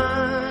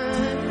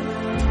mind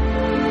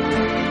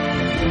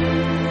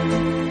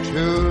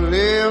to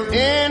live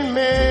in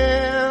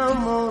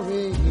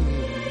memories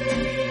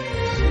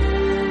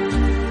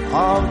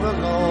of the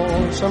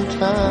lonesome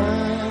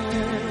time.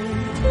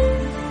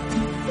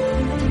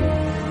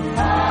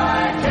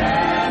 I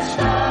can't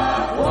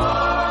stop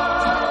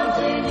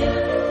wanting you.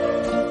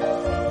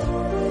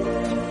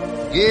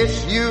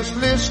 It's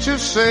useless to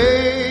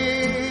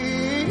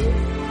say,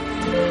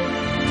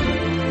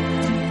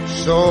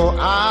 so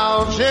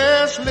I'll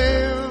just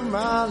live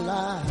my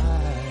life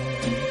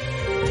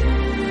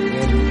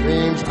in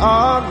dreams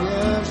of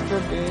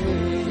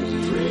yesterday.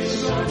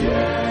 Dreams of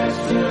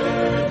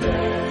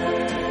yesterday.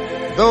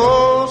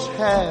 Those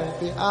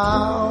happy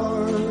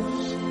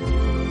hours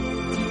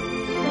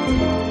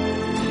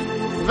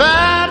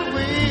that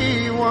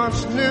we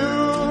once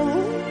knew,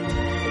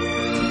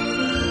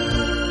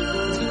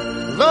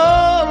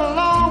 though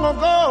long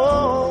ago,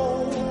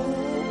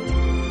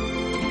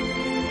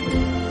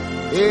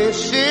 it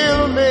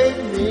still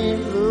made me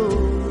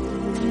blue.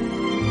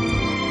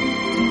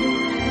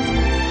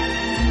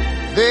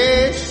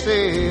 They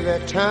say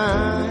that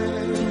time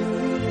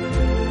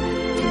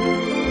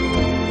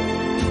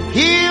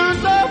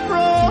heals a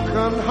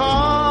broken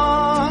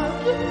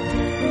heart,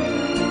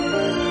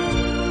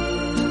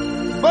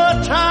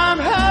 but time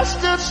has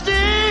stood still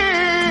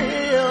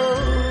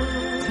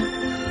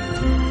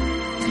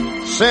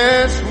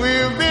since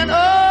we've been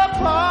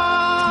apart.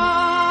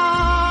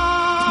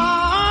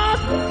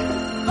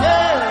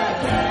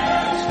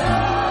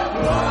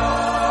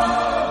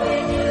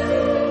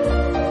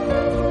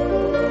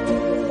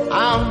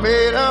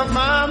 Made up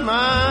my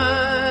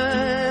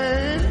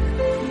mind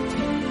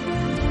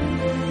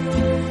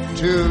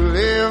to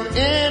live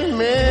in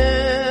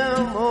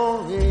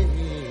memories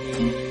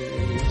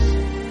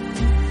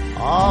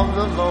of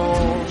the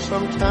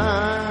lonesome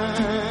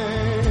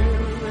time.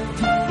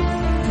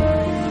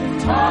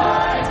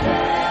 I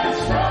can't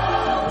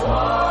stop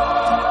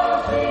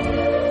wanting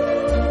you.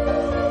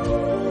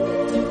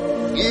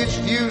 It's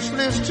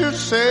useless to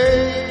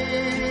say,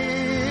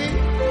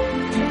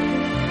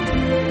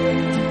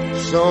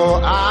 so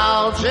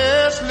I'll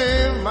just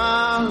live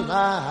my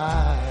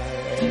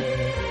life in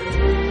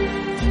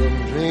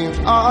dreams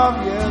of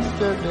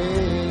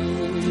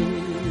yesterdays.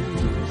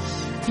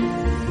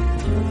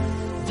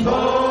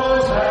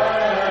 Those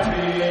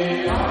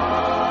happy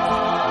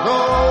hours.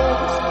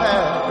 Those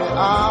happy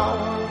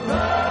hours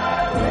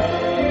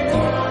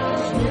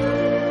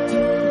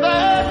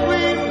That we once knew. that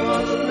we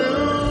once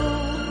knew.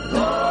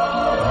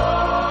 Long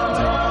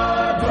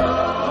ago.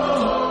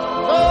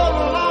 So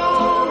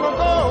long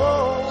ago.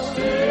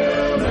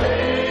 Still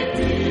make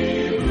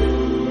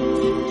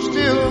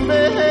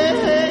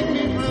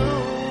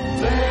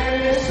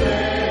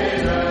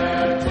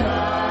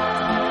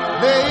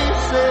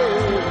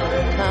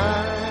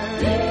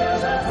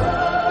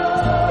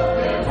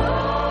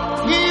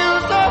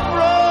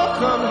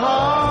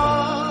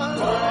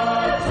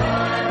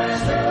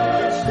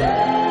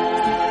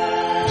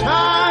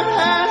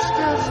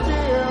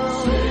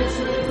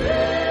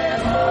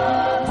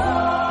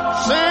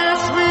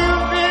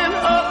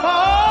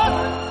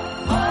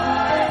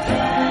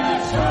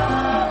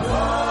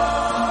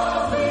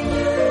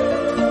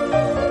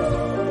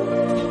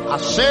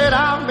said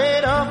I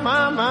made up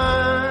my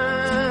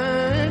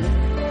mind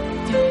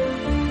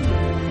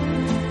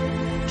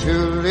to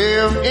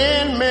live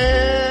in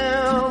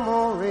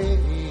memories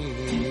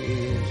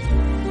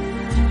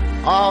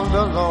of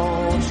the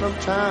lonesome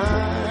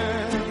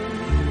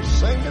time.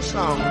 Sing the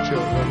song,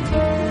 children.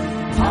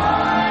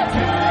 I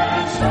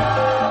can't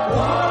stop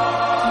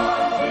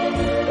wanting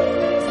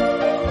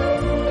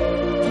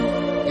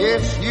you.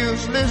 It's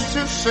useless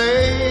to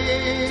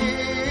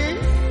say,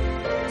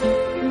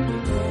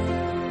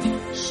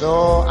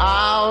 so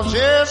I'll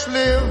just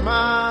live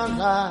my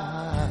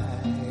life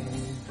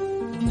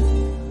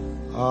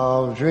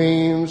of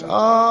dreams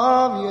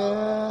of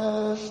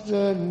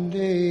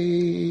yesterday.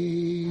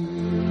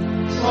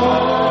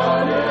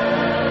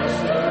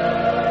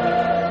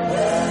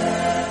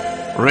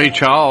 Ray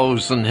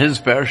Charles and his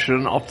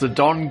version of the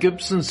Don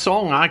Gibson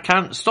song, I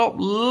Can't Stop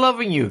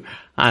Loving You.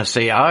 I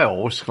say I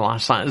always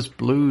class that as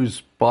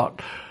blues,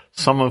 but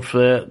some of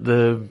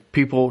the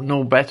people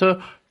know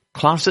better,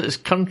 class it as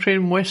country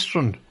and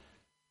western.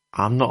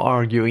 I'm not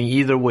arguing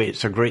either way,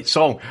 it's a great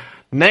song.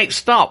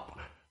 Next up,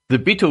 the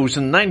Beatles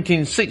in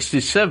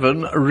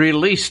 1967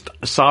 released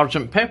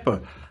Sgt.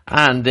 Pepper,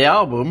 and the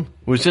album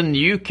was in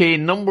the UK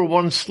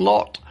 #1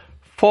 slot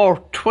for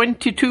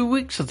 22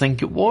 weeks, I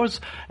think it was.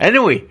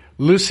 Anyway,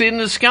 Lucy in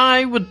the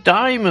Sky with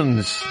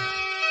Diamonds.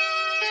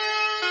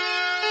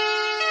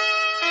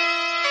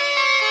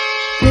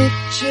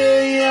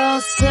 Picture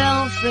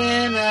yourself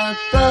in a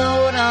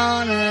boat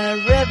on a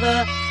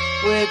river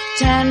with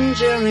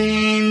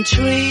tangerine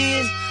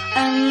trees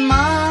and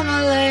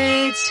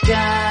marmalade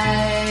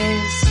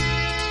skies.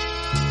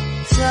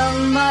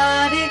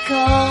 Somebody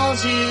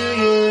calls you,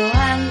 you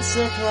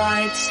answer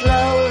quite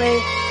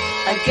slowly.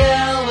 A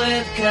girl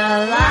with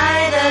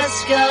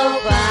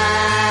kaleidoscope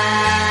eyes.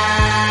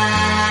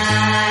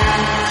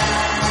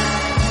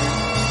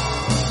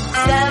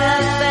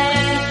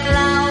 Cellophane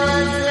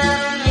flowers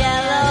of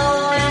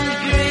yellow and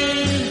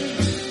green,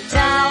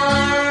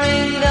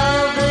 towering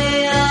over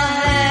your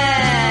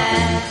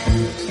head.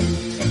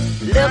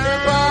 Look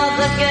for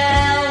the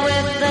girl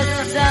with the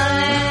sun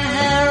in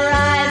her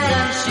eyes,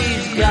 and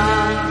she's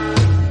gone.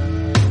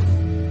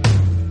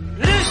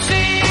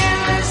 Lucy in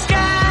the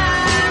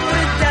sky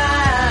with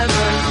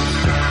diamonds.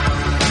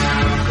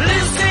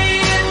 Lucy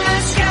in the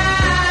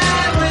sky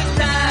with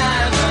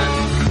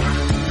diamonds.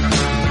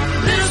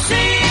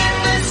 Lucy in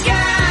the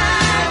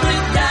sky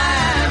with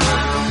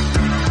diamonds.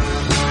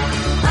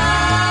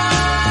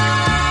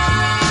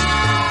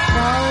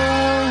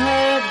 Follow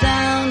her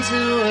down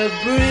to a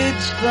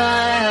bridge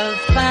by a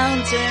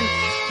fountain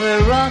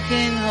where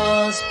rocking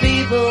horse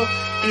people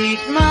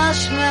eat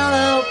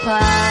marshmallow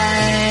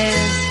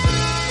pies.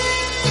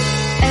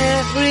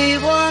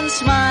 Everyone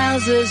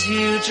smiles as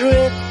you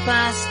drift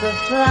past the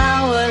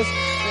flowers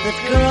that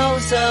grow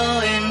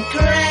so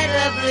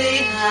incredibly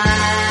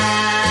high.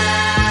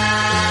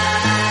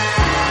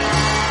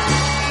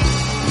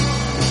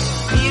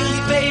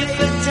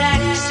 Newspaper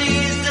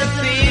taxis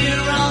appear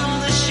on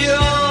the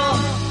shore,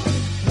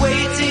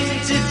 waiting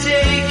to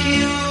take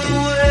you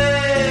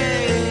away.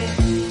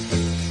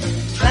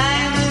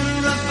 Climb in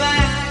the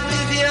back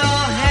with your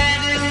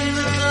head in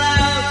the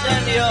clouds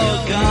and you're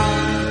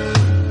gone.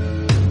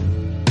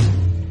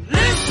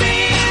 Lucy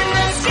in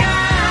the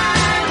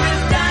sky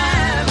with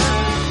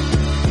diamonds.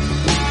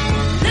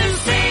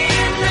 Lucy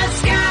in the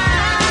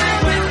sky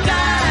with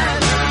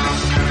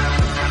diamonds.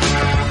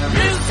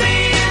 Lucy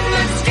in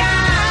the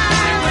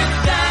sky with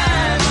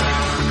diamonds.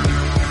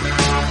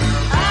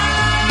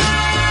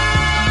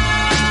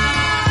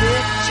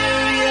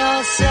 Picture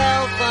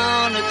yourself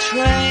on a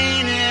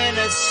train in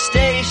a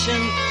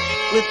station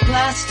with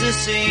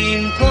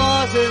plasticine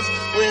pauses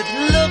with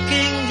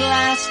looking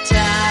glass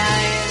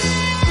ties.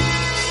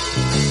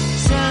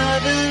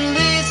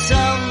 Suddenly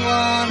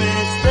someone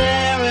is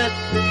there at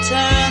the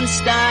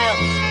turnstile,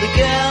 the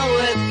girl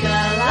with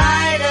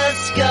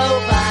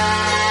kaleidoscope eyes.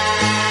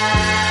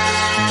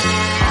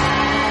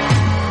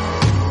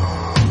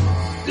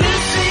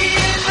 Lucy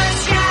in the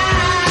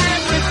sky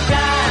with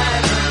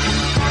diamonds.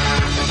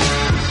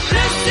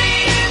 Lucy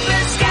in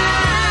the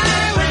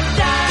sky with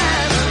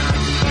diamonds.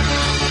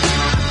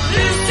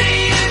 Lucy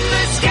in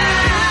the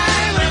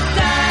sky with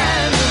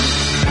diamonds.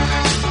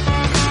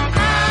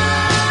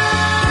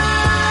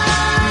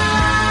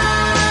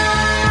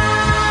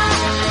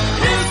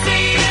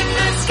 Lucy in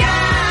the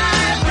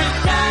sky with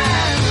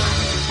diamonds.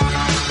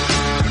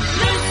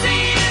 Lucy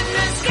in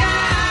the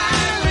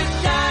sky with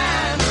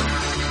diamonds.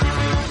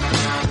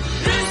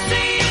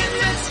 Lucy in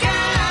the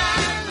sky.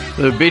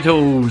 The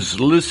Beatles,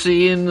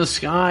 Lucy in the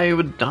Sky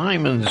with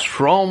Diamonds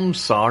from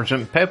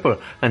Sgt. Pepper.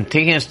 And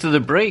taking us to the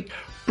break,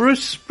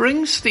 Bruce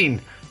Springsteen.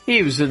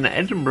 He was in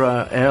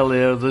Edinburgh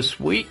earlier this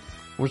week.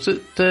 Was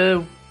it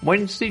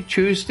Wednesday,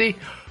 Tuesday?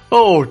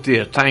 Oh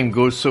dear, time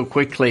goes so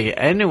quickly.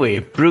 Anyway,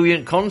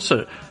 brilliant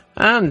concert.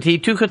 And he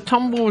took a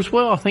tumble as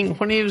well, I think,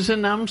 when he was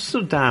in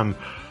Amsterdam.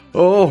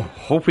 Oh,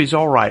 hope he's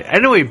alright.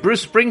 Anyway,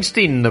 Bruce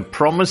Springsteen, The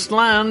Promised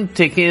Land,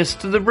 taking us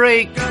to the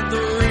break. Got the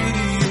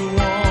radio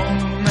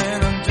on,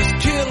 and I'm just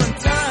killing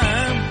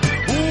time,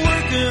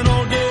 working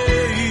all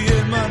day.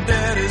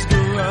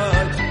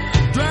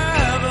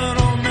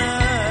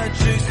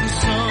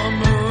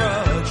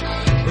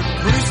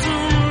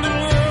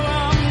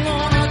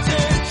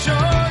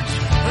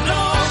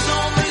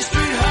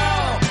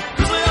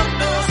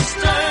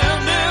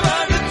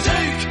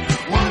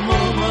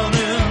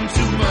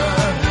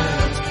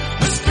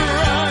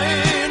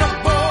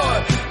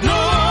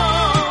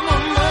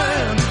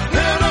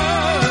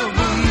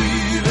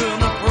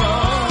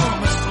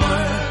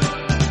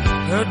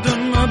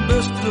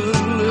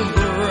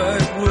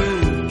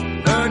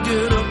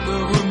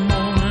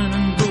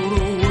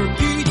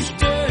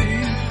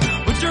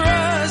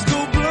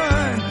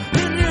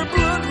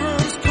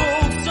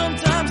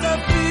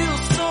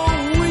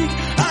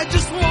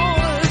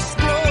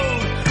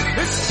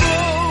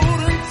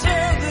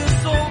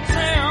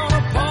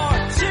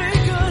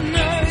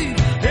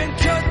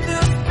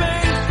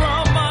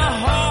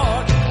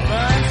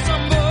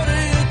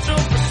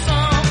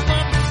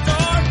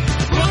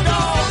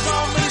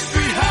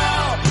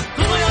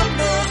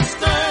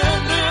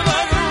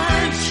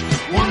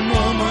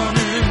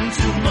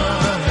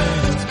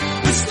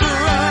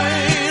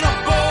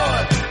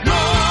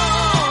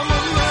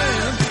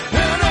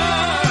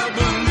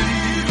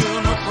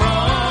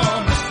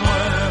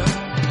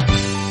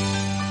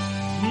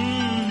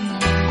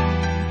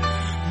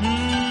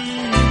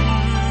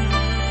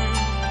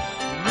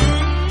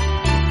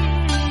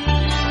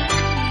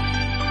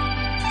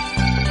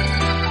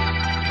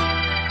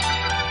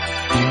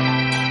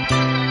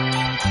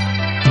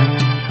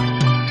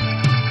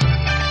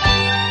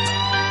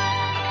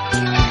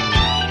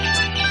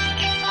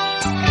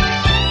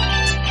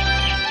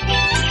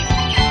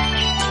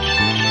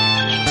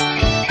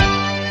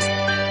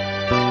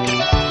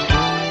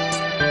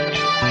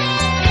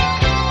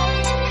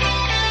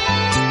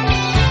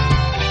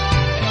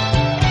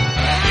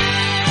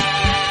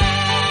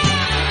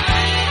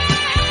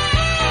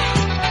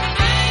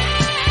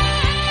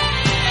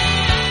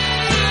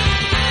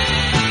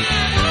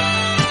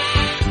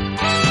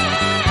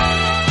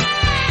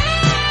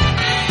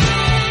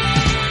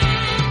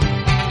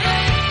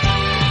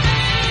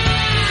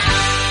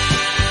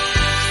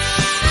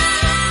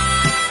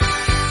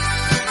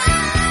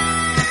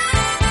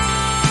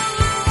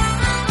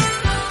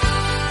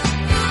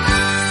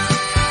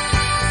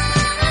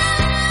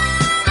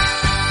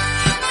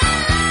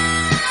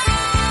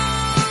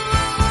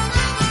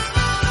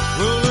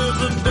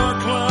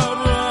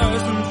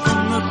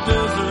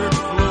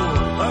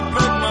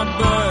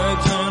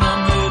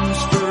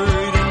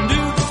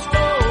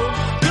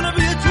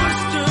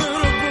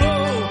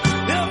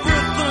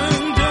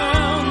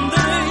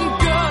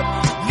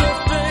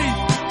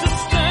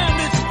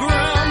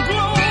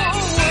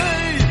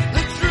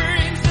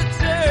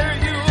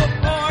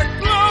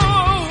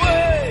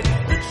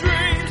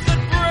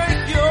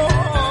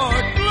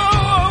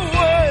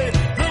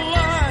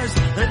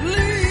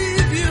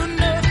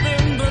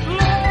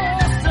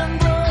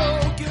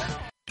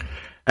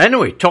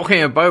 Anyway,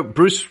 talking about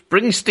Bruce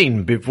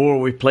Springsteen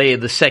before we play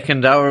the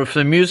second hour of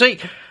the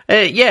music.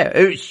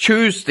 It was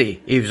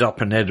Tuesday he was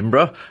up in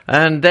Edinburgh,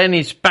 and then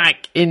he's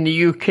back in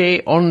the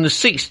UK on the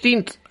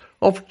 16th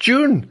of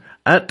June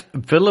at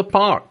Villa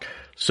Park.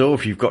 So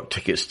if you've got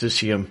tickets to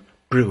see him,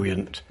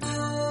 brilliant.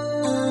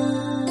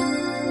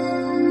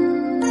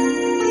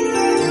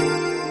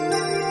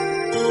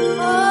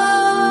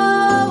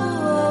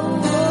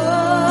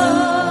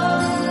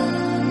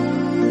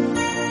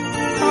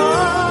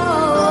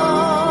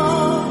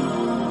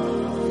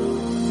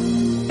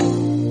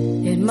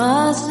 It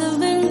must have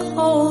been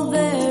cold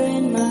there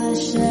in my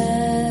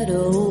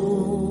shadow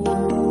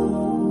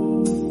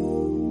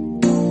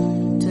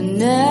to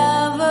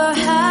never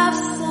have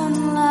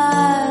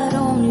sunlight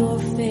on your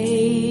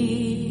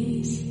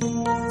face.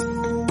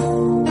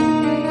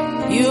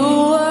 You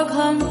were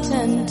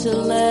content to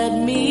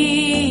let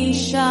me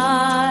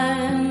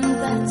shine,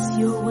 that's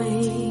your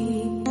way.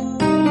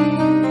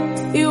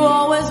 You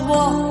always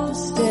walked a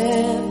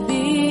step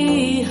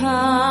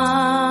behind.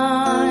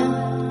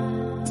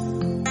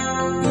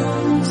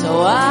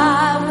 So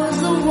I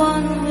was the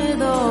one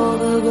with all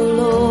the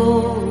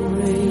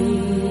glory,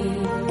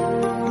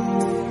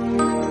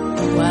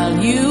 while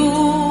you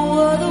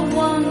were the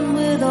one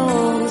with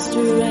all the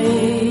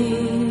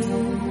strength.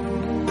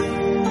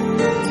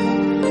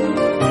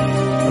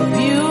 A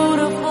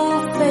beautiful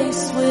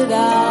face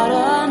without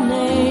a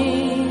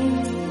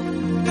name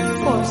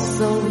for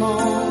so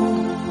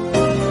long. A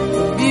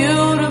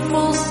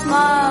beautiful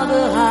smile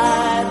to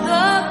hide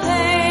the pain.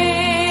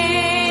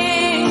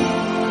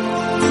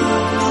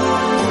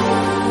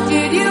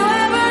 Did you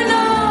ever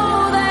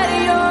know that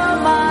you're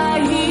my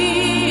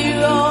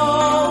hero?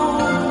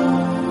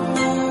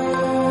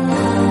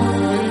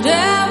 And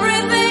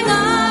everything I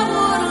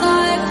would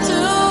like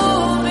to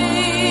be.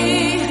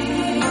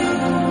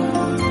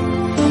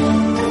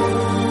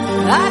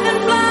 I can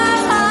fly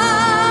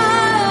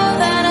higher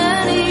than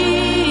an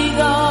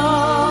eagle.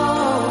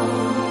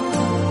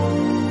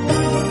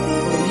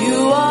 You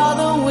are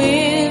the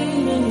wind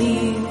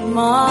beneath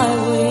my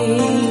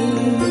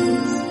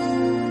wings.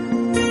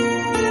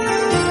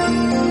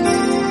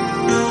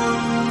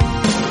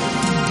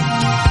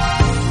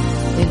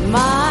 It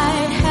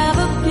might have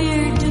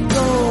appeared to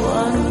go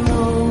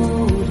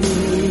unnoticed,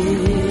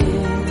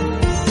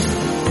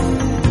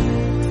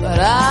 but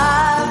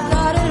I've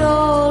got it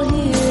all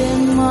here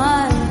in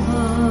my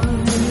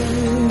heart.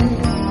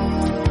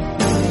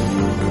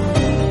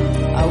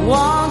 I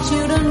want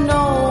you to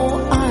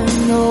know I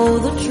know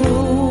the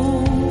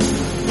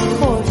truth. Of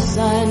course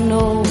I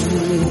know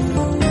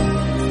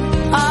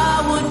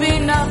I would be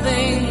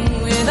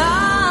nothing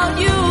without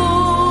you.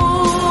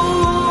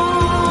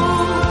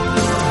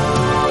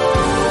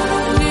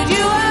 Did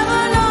you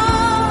ever know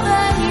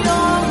that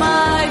you're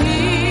my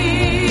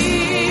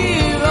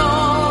hero?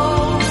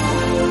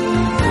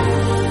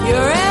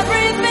 You're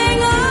everything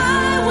I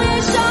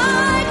wish I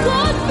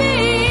could be.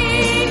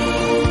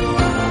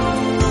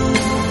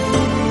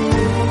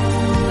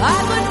 I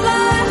could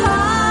fly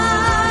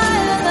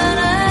higher than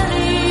an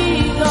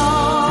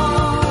eagle.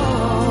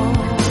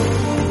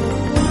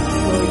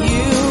 For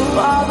you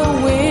are the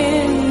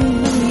wind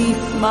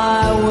beneath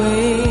my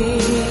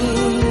wings.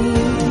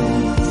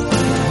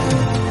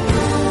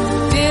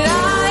 Did I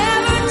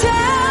ever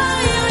tell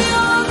you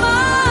you're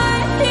my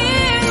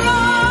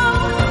hero?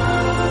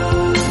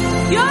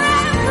 You're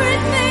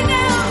everything,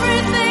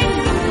 everything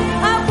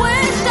I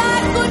wish I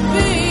could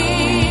be.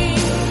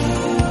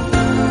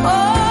 Oh,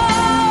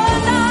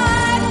 and I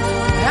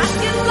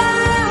can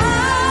fly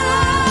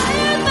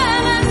higher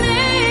than an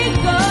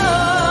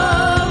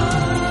eagle.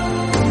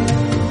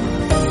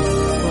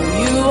 For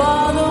you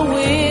are the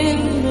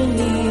wind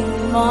beneath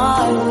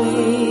my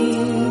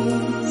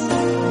wings.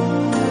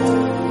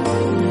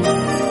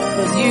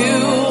 'Cause you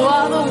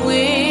are the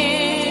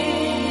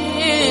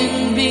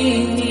wind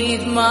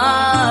beneath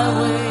my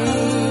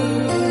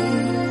wings.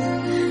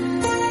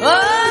 Oh,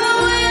 the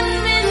wind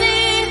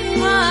beneath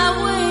my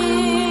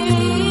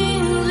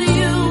wings.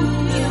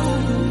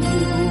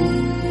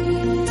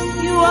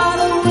 You are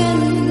the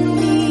wind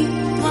beneath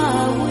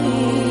my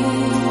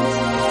wings.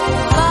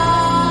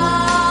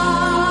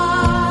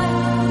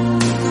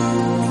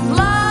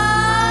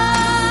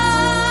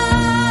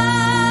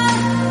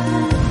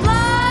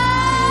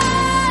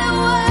 Fly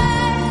away.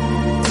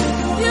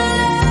 You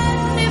let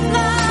me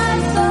fly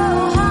so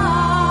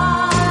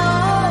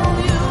high.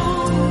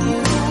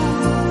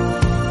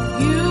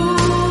 You,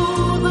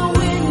 the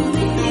wind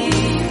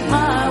beneath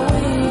my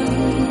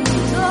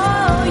wings.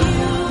 Oh,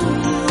 you,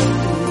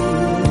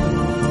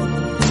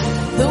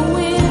 the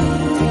wind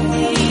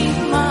beneath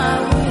my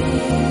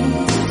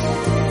wings.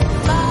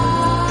 Fly.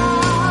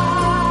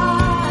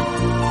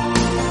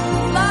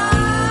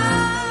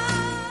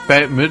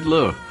 Bette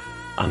Midler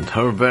and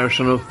her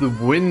version of The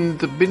Wind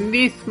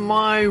Beneath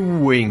My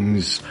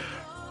Wings.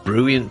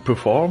 Brilliant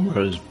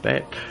performers,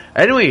 Bette.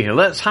 Anyway,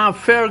 let's have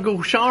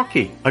Fergal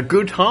Sharkey, A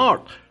Good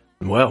Heart.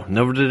 Well,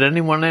 never did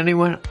anyone any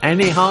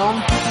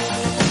harm.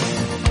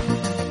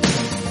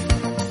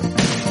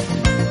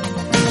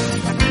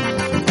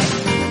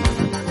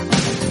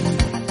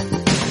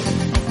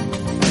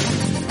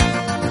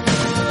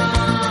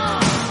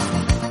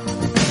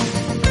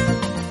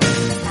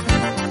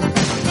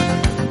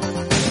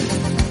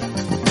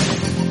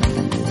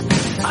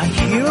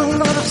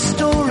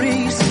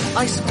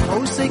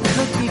 suppose they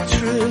could be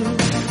true.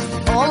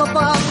 All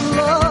about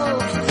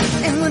love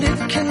and what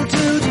it can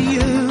do to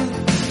you.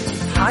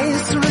 High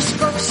is the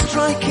risk of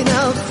striking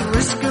out, the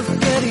risk of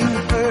getting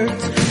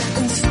hurt.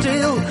 And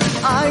still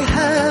I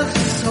have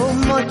so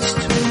much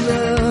to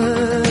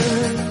learn.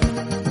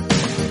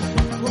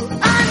 Well,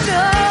 I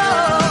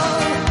know,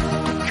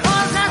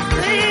 'cause I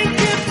think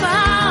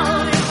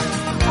about it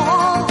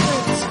all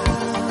the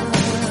time.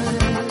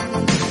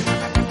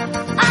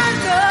 I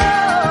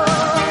know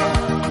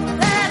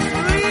that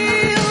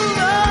real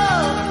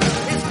love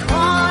is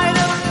quite a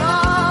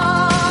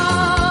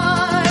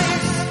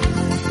price.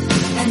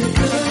 And a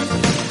good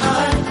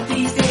heart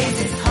these days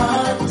is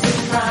hard to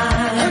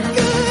find. A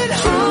good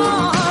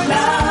heart,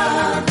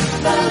 love,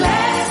 the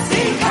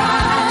lasting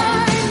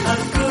kind. A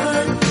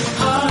good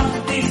heart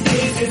these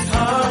days is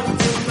hard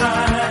to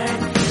find.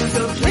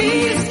 So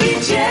please be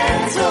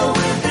gentle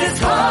with this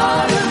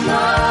heart of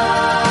mine.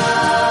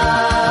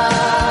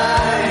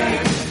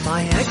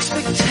 My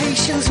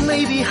expectations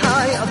may be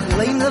high, I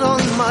blame it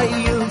on my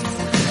youth.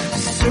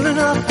 Soon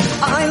enough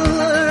I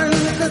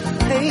learned the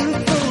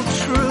painful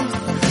truth.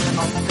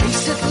 I'll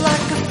face it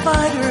like a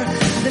fighter,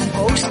 then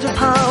boast of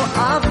how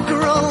I've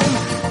grown.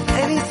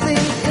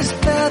 Anything is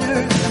better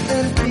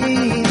than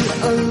being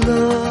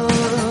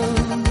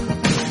alone.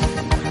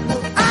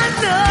 Well, I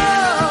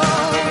know,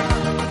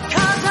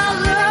 'cause I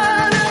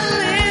learn a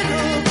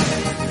little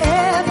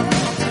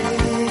every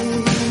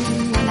day.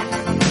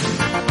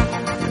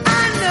 I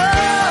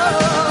know,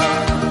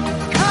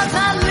 'cause I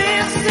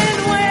listen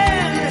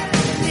when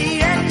the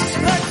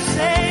experts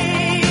say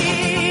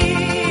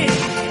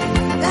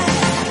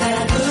that a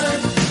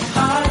good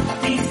heart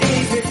these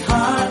days is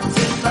hard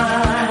to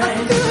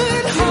find. A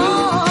good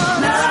heart,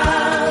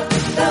 love,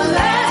 the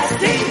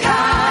lasting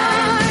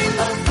kind.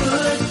 A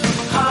good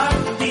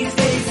heart these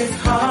days is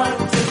hard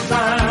to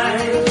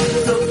find.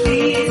 So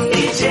please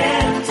be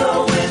gentle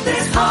with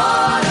this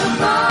heart of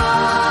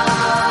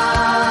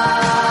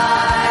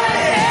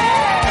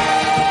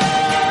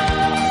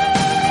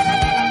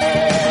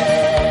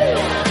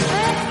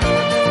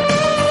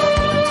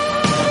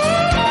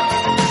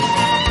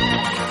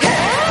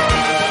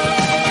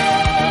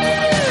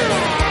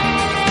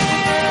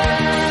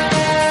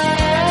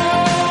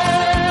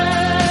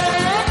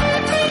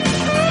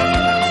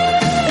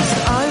As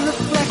I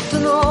reflect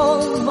on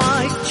all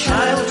my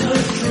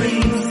childhood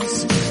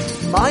dreams,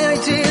 my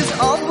ideas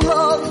of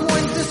love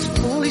weren't as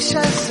foolish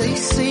as they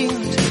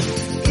seemed.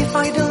 If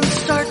I don't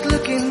start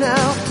looking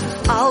now,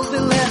 I'll be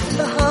left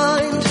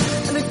behind.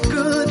 And a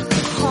good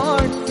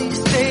heart these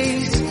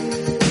days,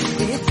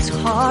 it's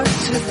hard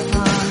to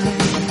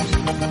find.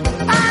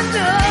 I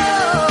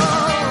know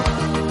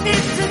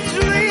it's a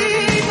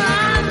dream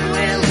I'm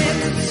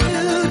willing to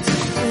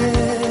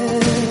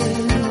defend.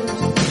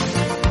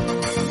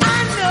 I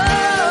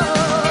know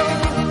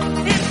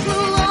it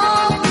will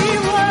all be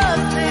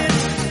worth it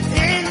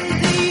in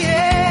the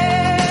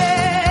end.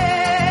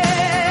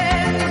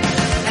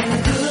 And a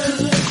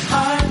good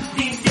heart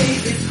these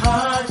days is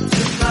hard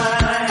to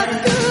find. A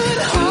good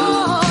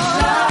heart,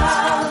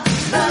 love,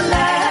 the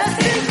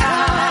lasting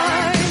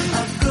kind.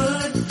 A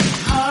good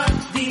heart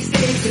these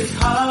days is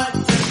hard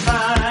to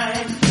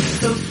find.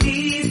 So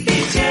please be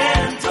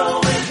gentle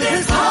with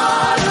this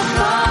heart of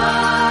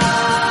mine.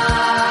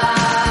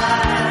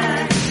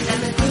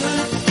 And a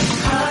good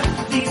heart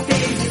these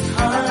days is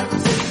hard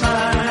to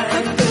find. A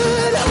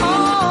good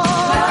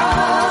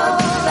heart,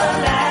 the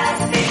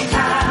lasting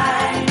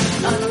kind.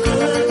 A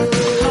good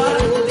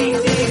heart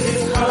these days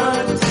is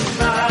hard to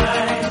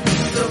find.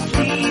 So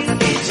please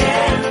be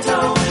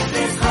gentle with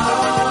this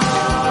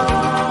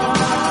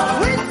heart.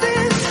 With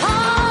this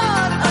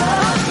heart of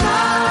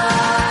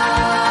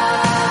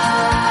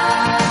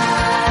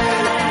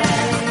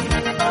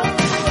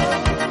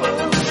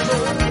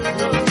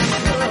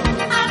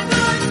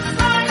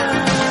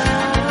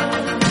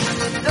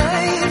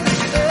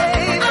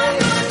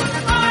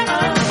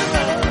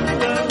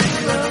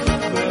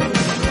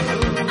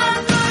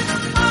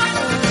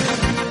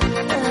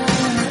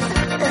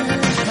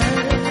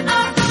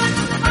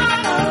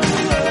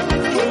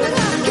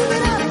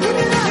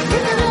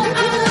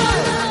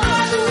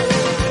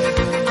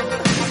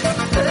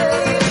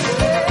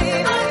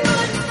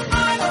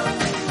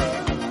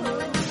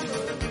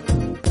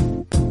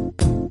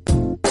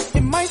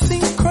It might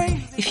seem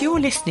crazy. If you're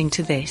listening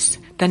to this,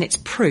 then it's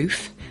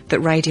proof that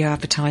radio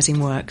advertising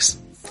works.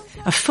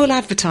 A full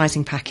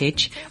advertising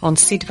package on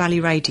Sid Valley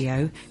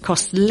Radio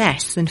costs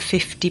less than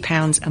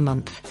 £50 a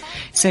month.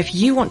 So if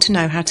you want to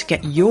know how to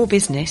get your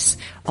business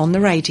on the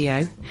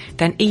radio,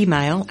 then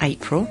email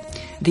April.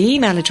 The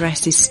email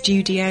address is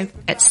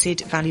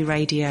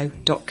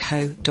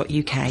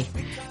studio@sidvalleyradio.co.uk.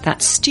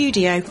 That's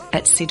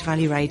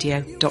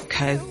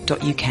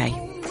studio@sidvalleyradio.co.uk.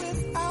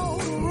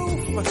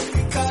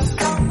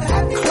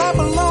 Clap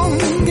along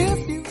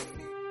if you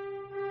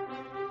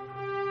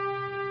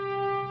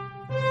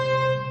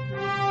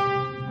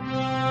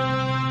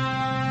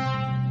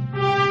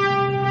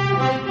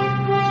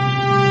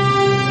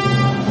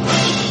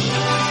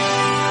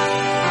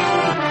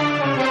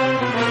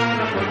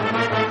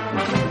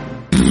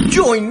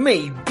Join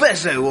me,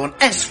 Bezzo, on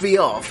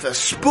SVR for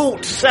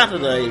Sport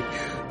Saturday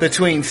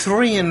between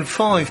 3 and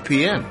 5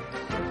 p.m.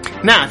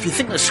 Now, if you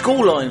think the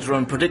scorelines are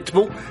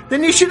unpredictable,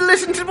 then you should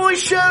listen to my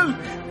show.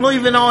 Not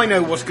even I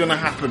know what's going to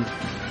happen.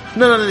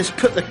 None of this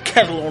put the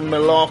kettle on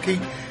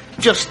malarkey.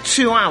 Just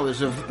 2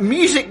 hours of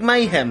music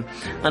mayhem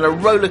and a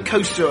roller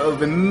coaster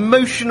of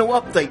emotional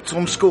updates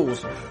on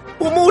scores.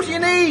 What more do you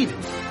need?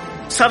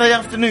 Saturday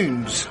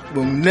afternoons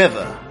will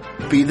never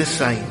be the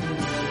same.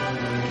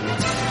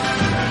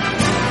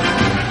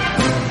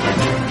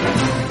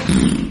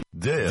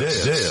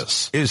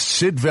 This is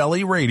Sid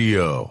Valley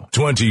Radio,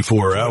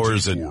 24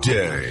 hours a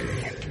day.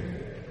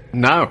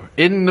 Now,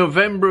 in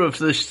November of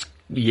this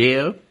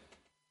year,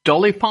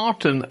 Dolly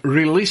Parton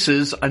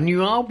releases a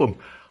new album.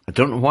 I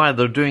don't know why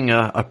they're doing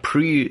a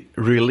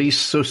pre-release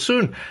so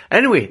soon.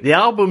 Anyway, the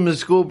album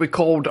is going to be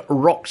called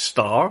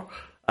Rockstar,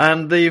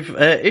 and they've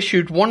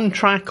issued one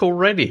track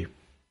already,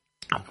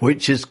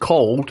 which is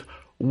called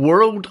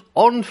World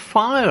on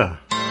Fire.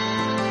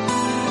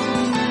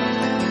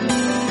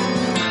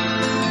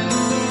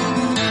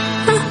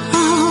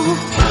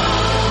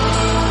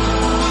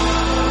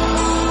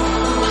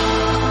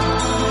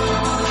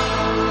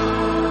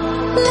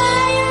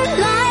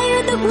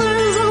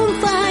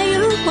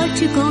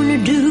 What you gonna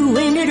do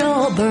when it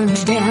all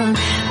burns down?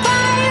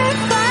 Fire,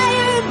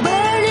 fire,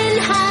 burning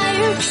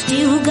higher.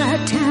 Still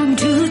got time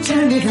to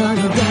turn it all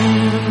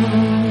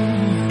around.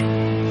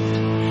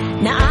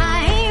 Now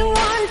I ain't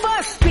one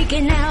for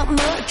speaking out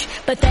much,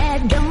 but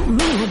that don't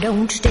mean I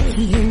don't stay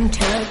in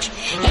touch.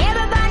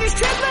 Everybody's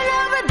tripping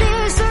over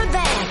this or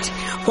that.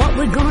 What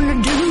we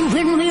gonna do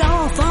when we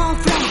all fall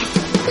flat?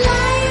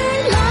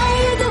 Liar,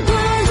 liar, the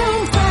world's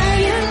on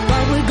fire.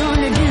 What we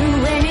gonna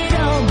do when it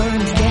all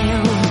burns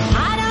down?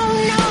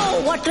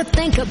 What to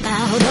think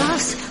about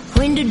us?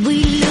 When did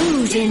we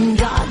lose? In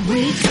God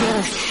we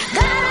trust.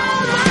 God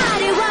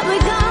Almighty, what we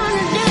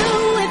gonna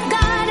do if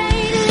God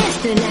ain't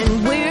listening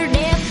and we're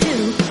deaf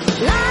too?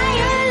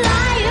 Liar,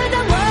 liar,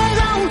 the world's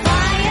on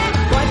fire.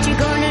 What you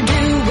gonna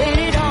do when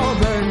it all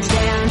burns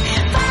down?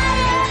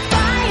 Fire,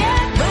 fire,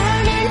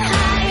 burning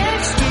higher.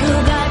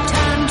 Still got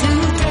time to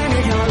turn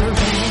it all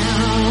around.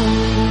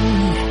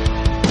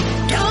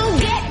 Don't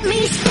get me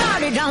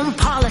started on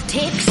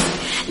politics.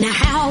 Now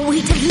how are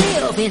we to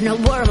live in a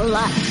world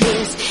like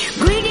this?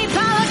 Greedy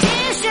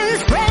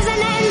politicians,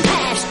 present and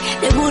past,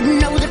 they wouldn't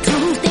know the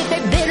truth if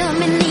it bit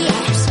them in the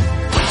ass.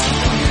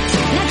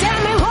 Now tell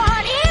me,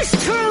 what is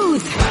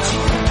truth?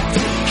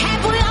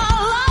 Have we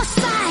all lost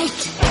sight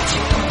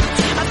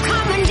of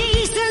common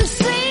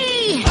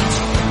decency,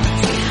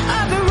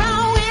 of the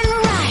wrong and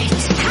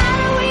right? How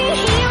do we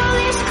heal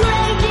this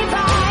great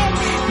divide?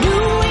 Do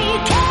we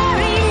care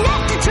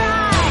enough to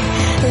try?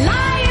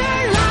 Liar,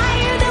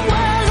 liar, the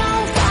world's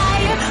on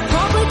fire.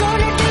 What we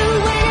gonna do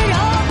when it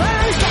all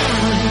burns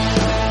down?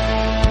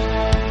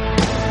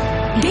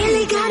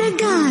 Billy got a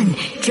gun,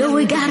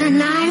 Joey got a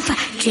knife,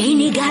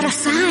 Janie got a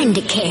sign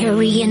to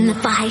carry in the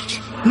fight.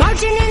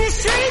 Marching in the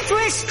streets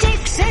with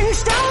sticks and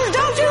stones.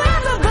 Don't you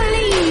ever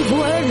believe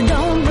words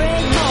don't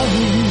break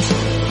bones.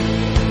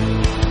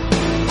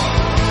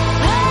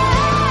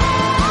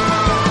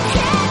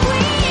 Can't we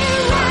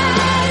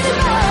rise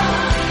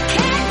above?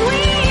 Can't we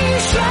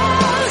show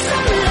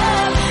some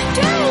love?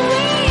 Do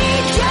we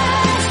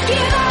just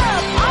give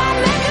up or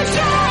make a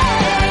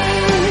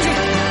change?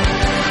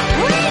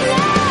 We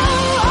know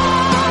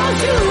all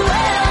too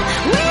well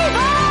we've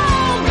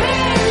all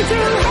been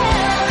through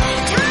hell.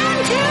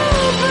 Time to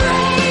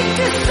break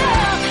the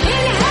spell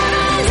in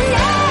heaven's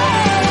name.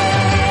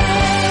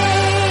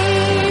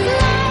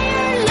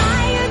 Liar,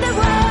 liar, the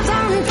world's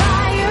on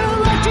fire.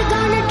 What you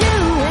gonna do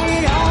when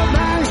it all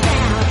burns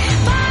down?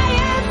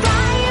 Fire,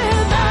 fire,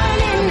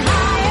 burning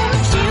higher.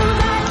 Still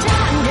got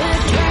time to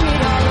turn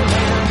it all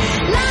around.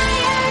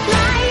 Liar,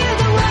 liar,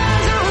 the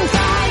world's on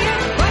fire.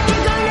 What you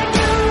gonna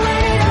do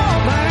when it all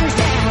burns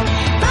down?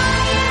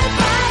 Fire,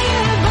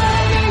 fire,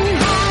 burning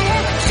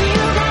higher.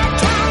 Still got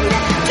time to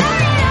turn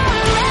it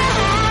all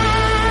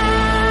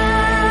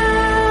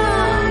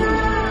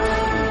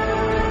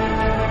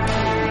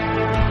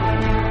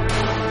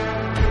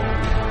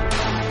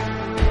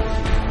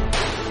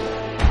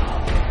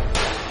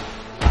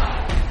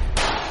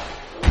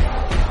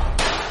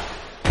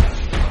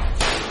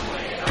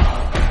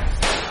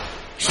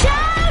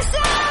Show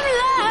some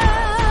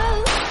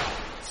love.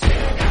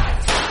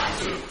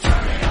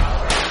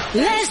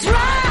 Let's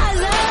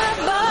rise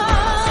above.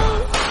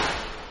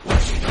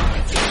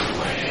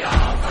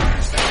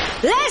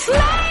 Let's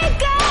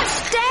make a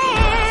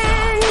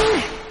stand.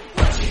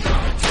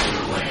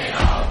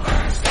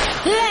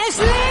 Let's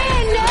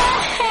lend a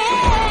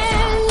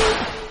hand.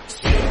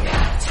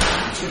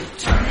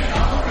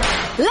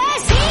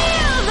 Let's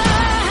heal the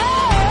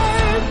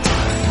hurt.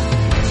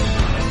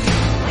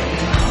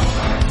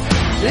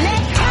 Let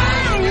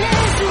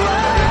kindness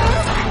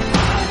work.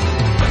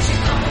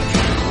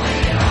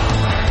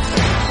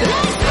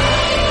 Let's be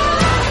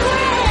a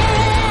friend.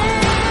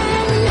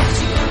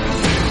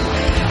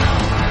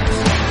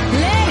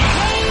 Let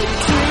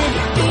hatred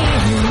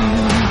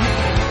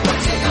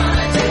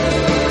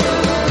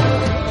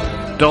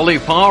Dolly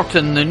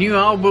Parton. The new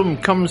album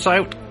comes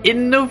out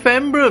in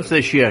November of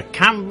this year.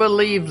 Can't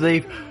believe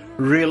they've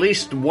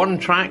released one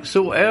track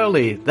so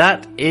early.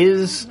 That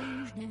is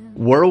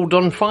World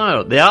on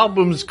Fire. The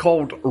album's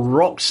called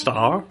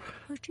Rockstar,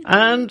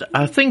 and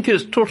I think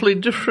it's totally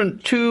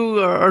different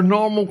to our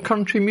normal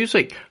country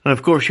music. And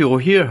of course you'll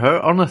hear her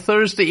on a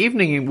Thursday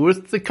evening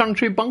with the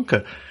Country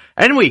Bunker.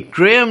 Anyway,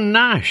 Graham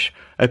Nash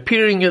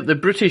appearing at the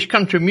British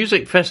Country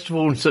Music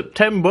Festival in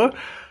September,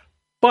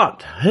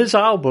 but his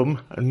album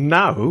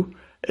now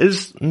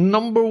is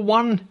number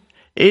 1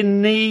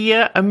 in the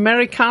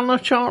Americana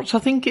charts, I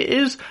think it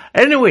is.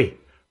 Anyway,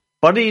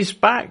 Buddy's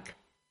back.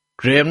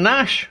 Graham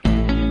Nash.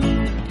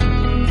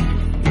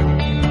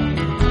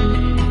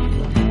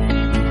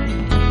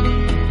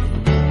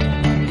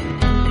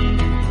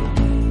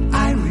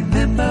 I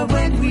remember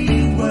when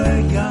we were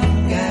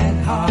young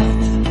at heart,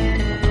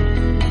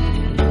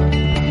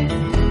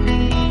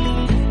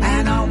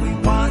 and all we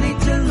wanted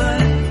to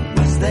learn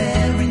was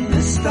there in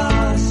the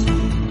stars.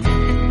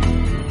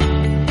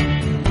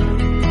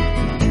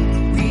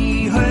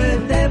 We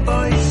heard their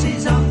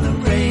voices on the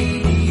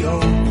radio.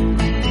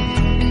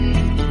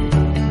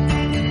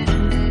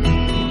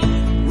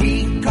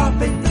 We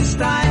copied the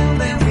style,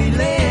 then we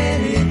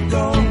let it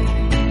go.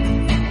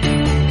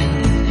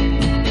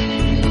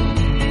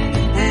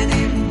 And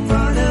in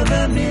front of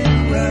a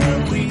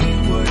mirror we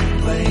would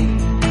play,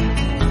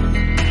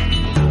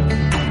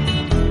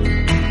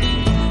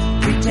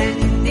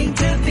 pretending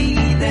to be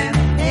them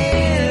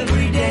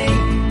every day.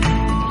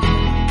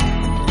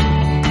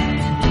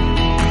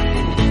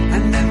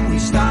 And then we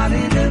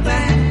started a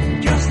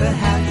band just to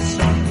have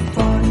some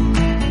fun.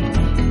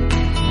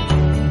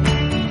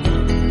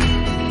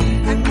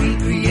 And we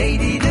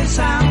created a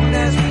sound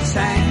as we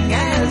sang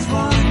as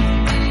one.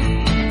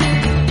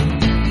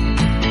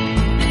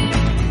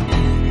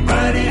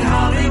 Buddy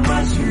Holly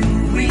was who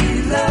we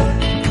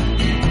loved,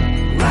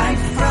 right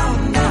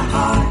from the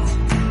heart.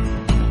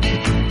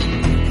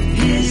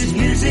 His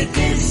music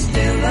is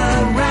still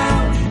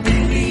around,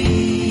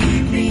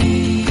 believe me.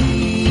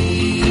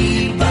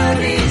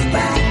 Buddy's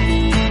back.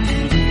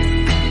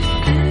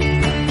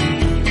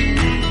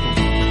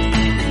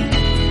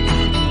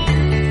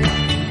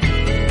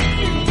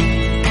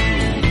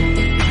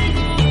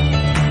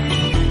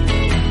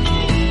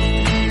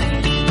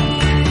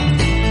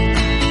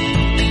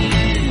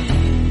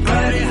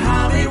 Buddy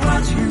Holly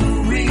was who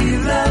we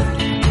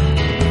loved,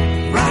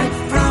 right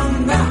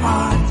from the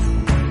heart.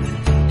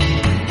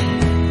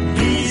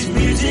 His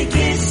music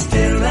is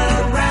still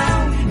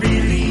around,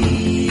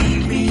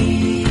 believe me.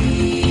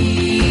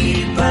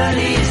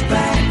 Buddy's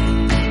back.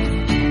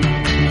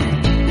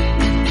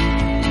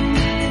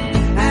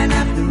 And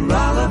after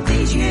all of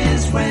these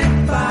years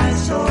went by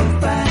so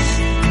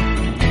fast,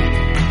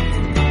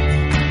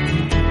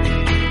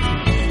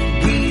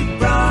 we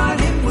brought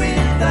him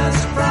with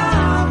us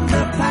from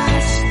the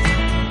past.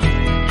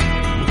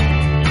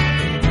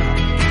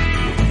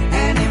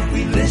 And if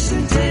we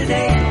listen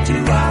today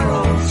to our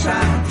old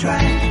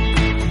soundtrack,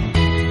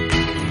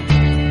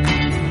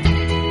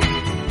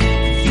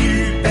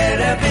 you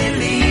better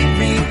believe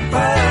me,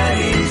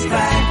 Buddy's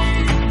back.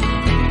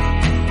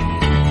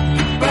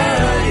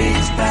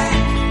 Buddy's back.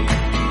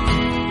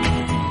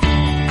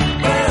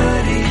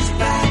 Buddy's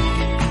back.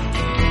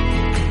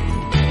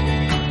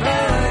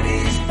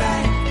 Buddy's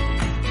back.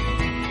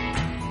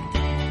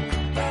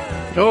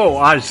 Oh,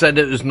 I said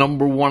it was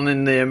number 1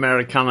 in the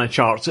Americana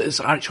charts. It's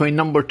actually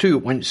number 2.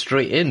 It went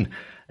straight in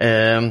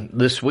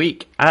this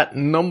week at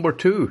number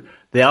 2.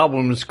 The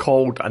album's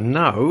called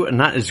Now, and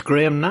that is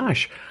Graham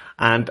Nash.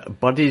 And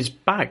Buddy's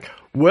back.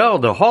 Well,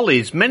 the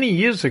Hollies, many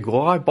years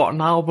ago, I bought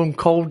an album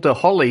called The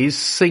Hollies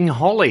Sing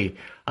Holly.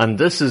 And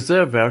this is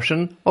their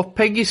version of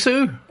Peggy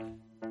Sue.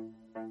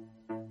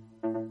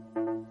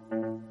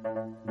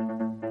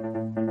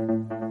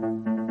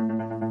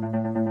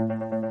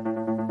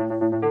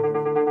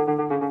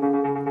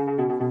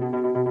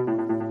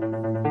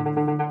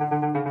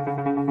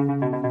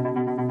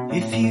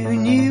 If you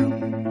knew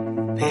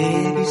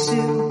Peggy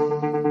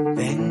Sue,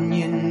 then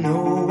you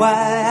know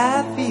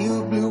why I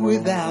feel blue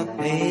without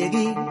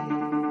Peggy.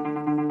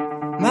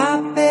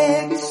 My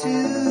Peggy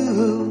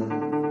Sue.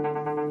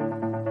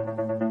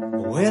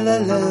 Well, I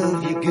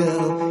love you,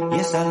 girl.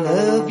 Yes, I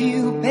love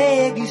you,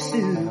 Peggy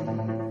Sue.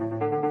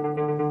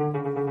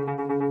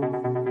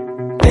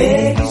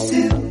 Peggy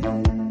Sue,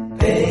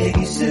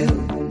 Peggy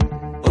Sue.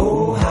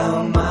 Oh,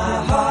 how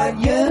my heart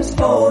yearns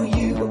for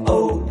you,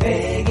 oh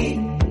Peggy.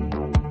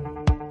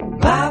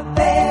 My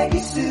Peggy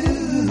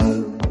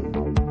Sue.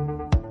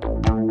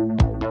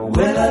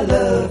 Well, I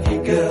love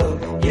you, girl.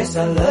 Yes,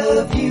 I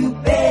love you,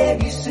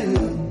 Peggy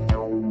Sue.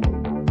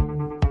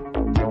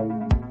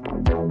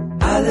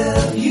 I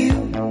love you,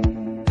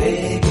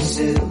 Peggy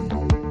Sue,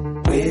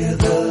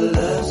 with a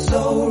love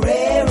so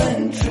rare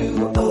and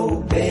true,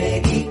 oh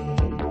Peggy.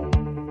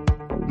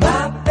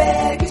 My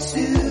Peggy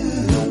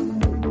Sue.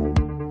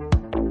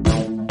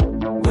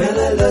 Well,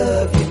 I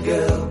love you,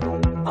 girl.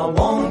 I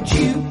want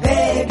you,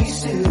 Peggy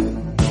Sue.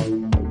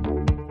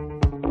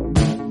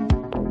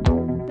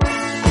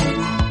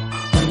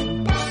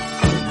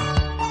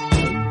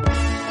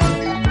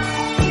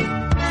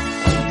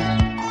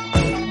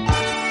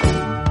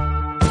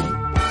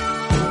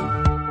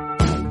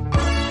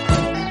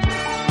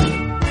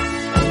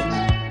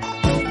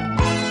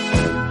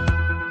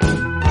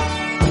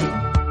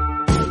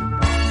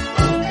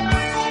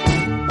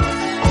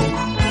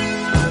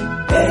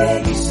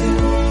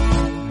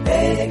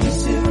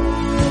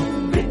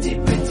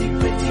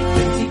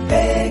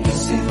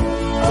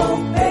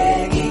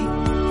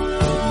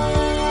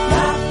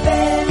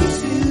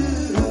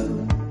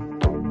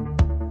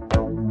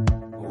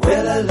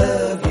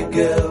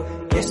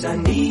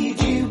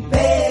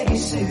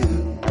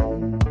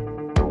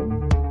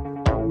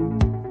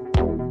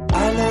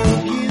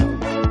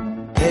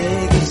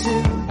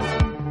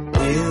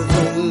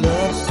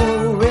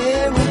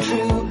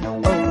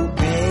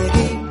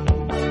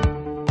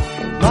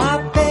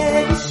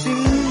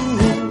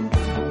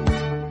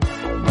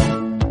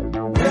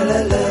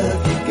 I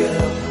love you,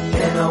 girl,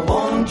 and I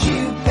want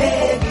you,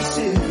 Peggy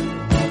Sue.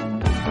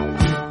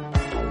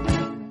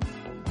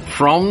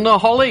 From the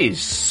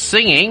Hollies,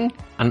 singing,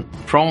 and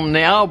from the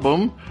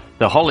album,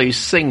 the Hollies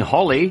Sing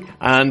Holly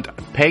and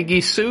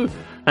Peggy Sue.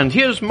 And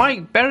here's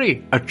Mike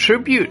Berry, a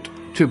tribute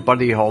to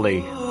Buddy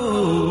Holly.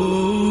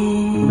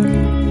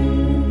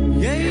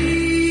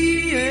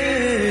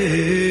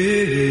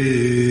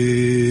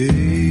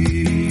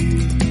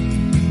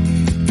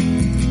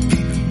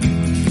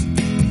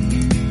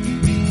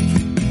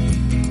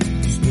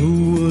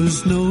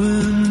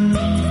 Snowing,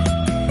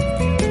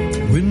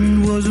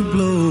 wind was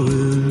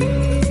a-blowing,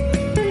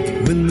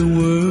 when the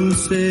world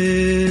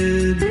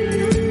said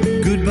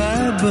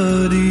goodbye,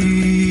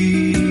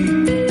 buddy.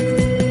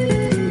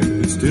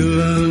 But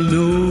still I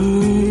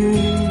know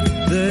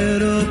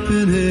that up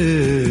in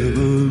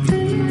heaven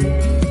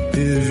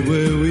is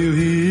where we'll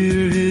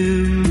hear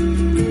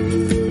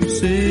him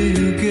sing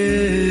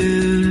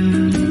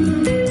again.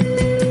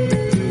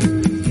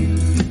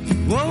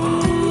 Whoa.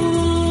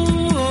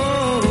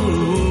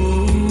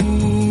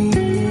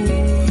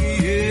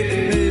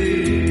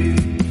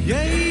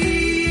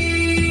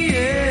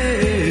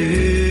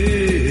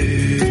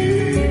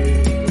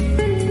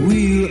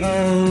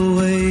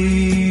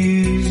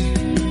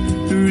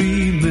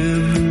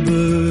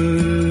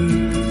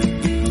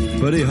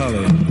 Buddy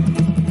Holly.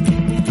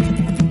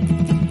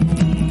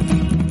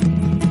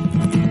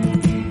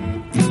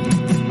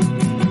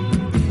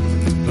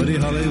 Buddy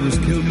Holly was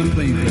killed in a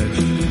plane crash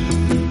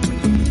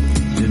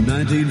in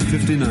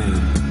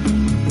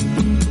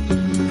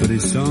 1959. But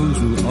his songs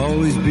will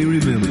always be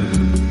remembered.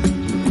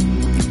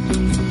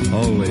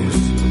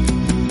 Always.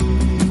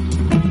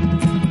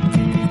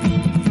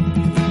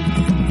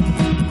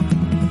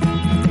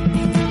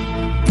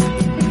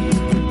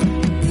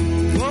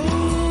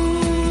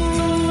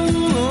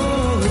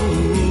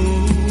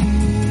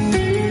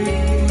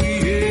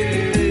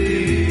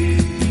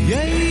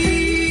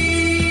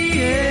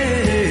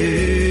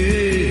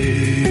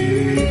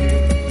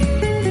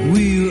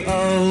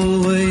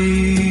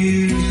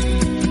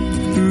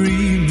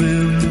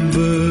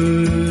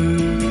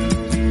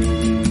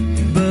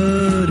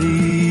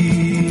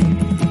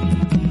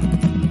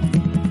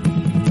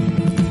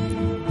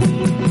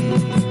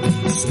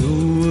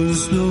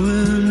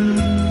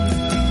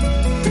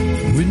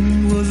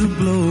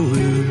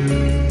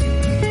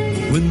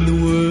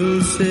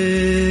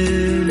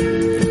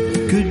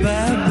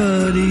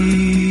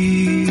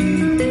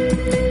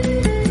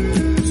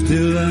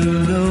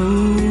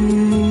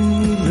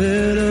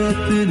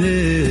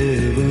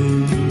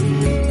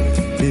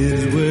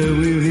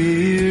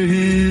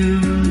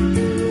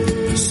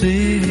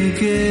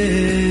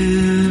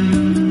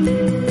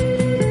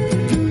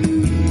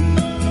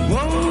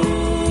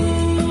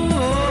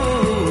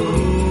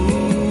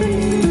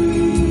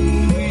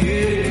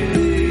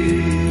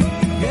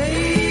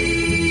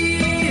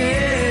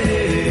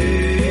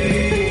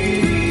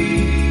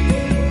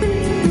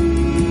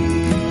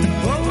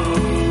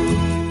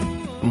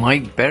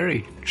 Mike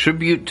Berry,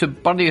 tribute to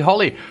Buddy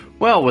Holly.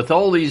 Well, with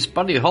all these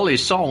Buddy Holly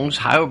songs,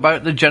 how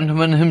about the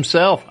gentleman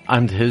himself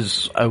and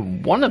his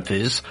one of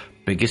his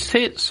biggest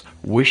hits,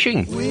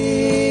 Wishing.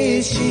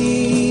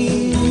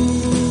 Wishing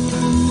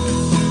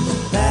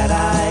that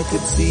I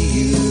could see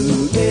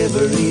you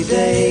every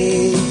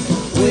day.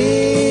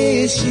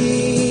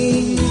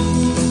 Wishing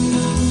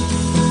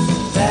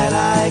that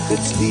I could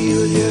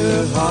steal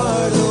your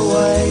heart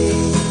away.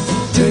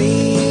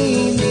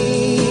 Dreaming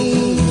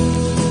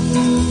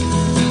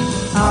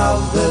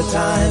of the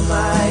time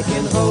I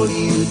can hold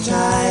you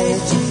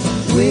tight.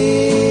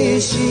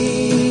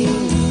 Wishing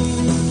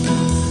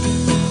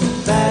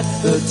that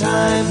the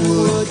time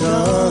would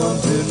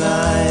come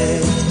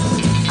tonight.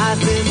 I've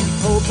been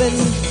hoping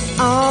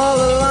all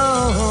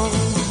along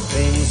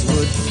things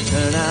would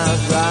turn out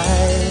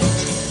right.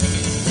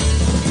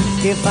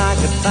 If I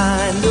could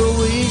find a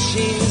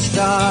wishing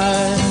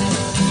star,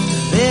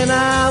 then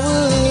I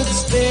would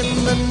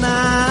spend the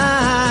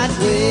night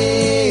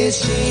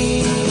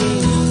wishing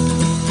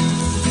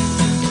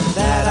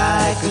that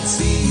I could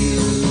see you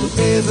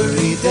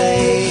every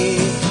day.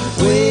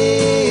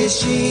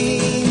 Wishing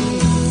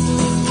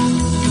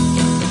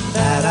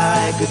that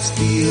I could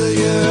steal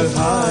your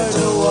heart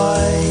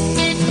away.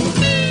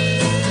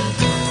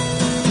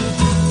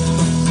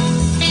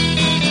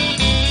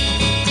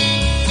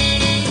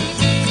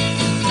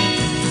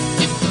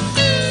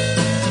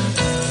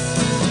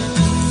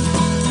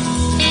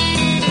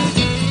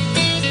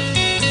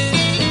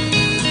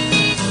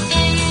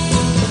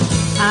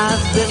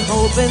 I've been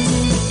hoping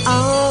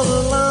all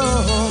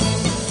along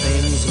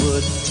things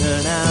would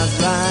turn out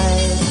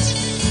right.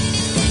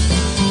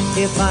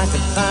 If I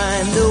could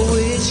find a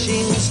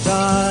wishing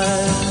star,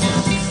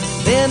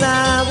 then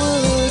I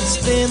would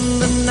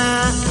spend the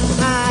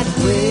night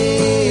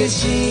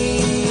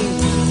wishing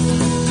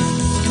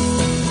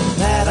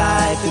that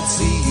I could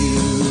see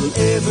you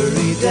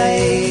every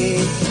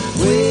day.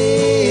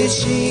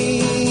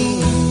 Wishing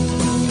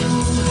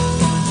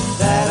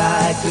that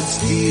I could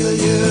steal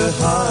your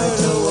heart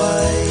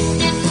away.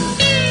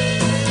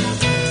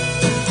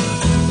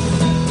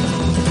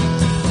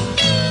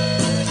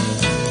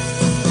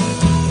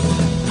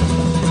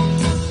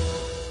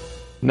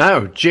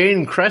 Now,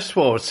 Jane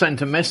Cresswell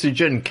sent a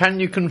message in. Can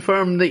you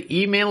confirm the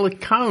email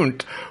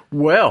account?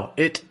 Well,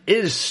 it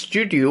is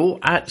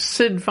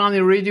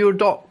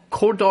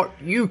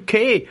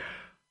studio@sidvalleyradio.co.uk.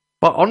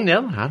 But on the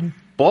other hand,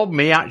 Bob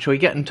may actually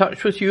get in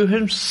touch with you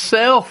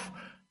himself,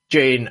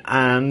 Jane,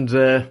 and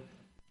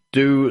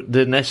do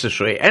the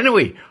necessary.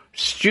 Anyway,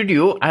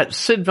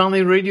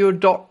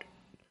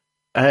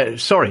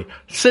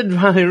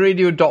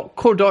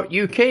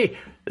 sidvalleyradio.co.uk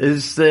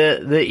is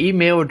the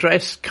email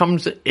address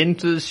comes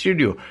into the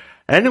studio.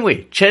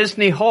 Anyway,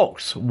 Chesney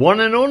Hawkes, one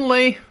and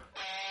only.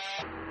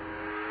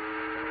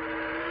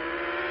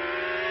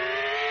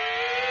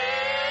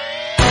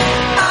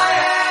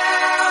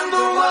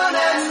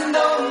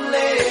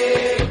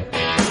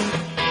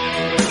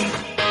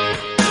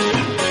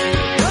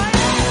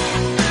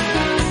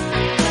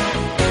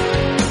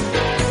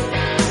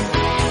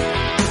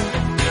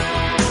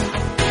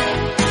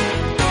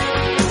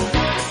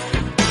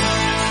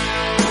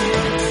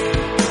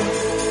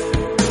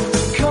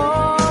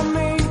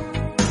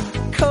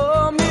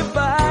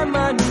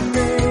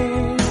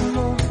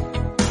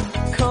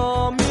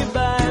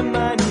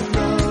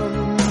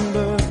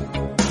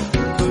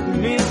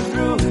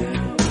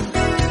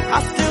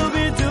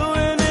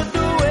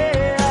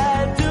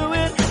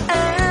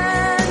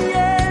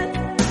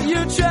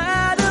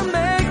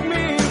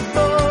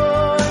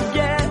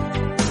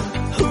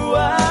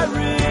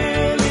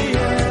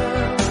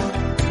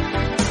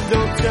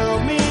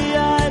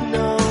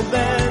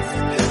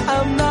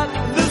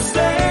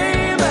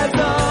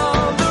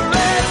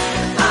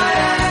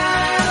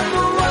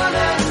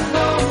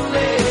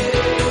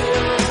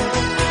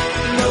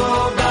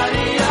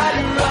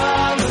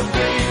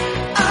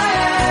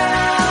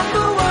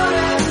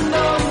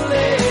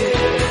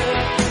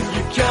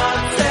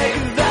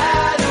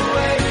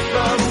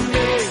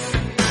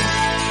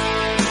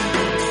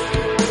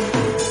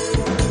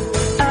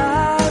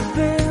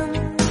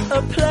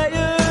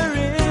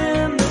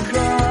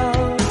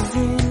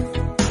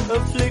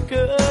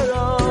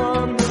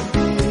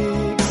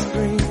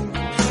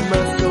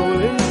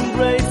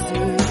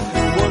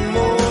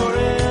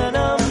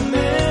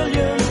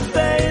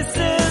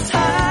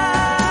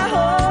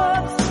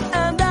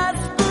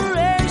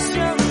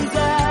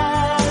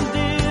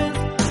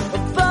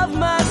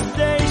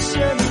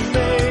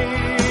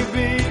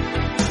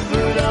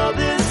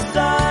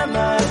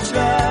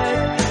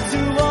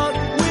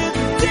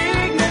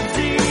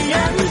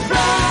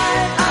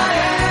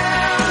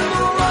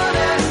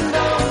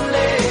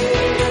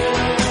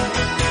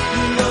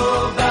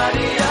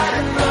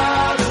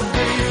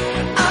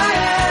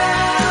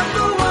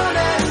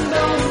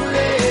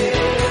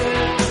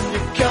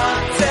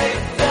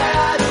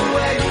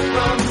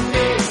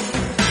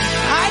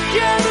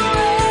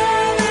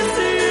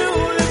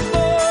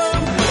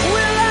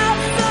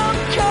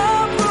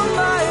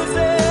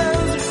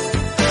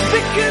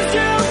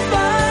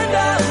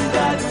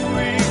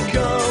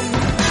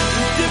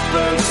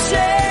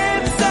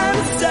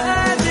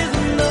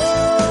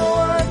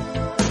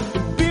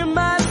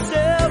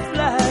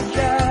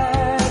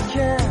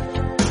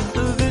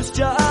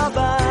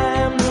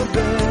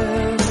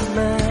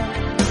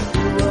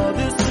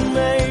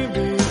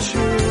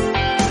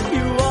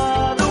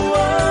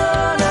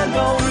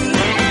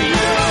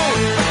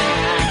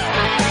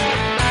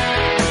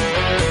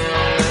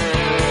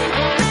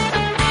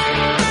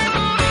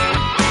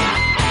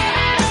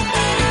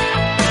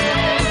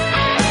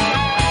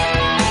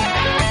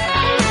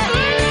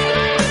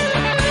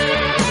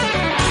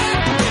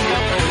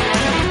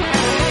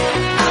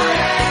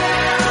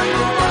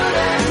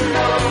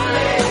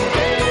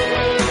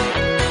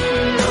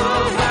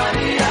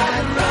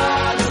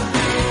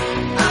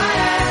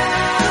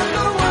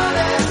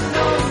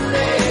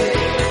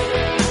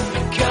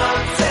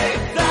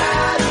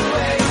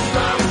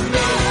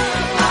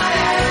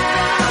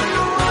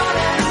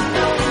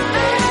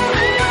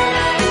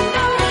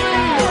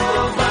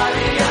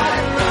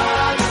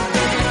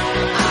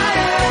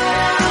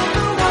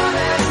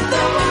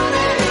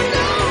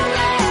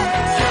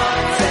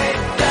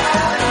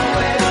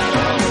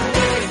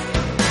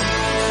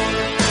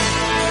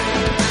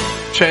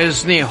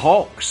 Chesney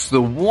Hawkes,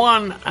 the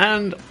one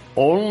and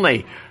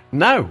only.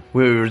 Now,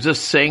 we were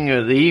just saying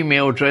the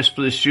email address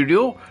for the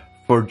studio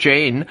for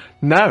Jane.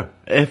 Now,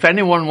 if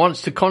anyone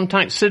wants to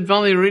contact Sid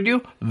Valley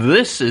Radio,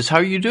 this is how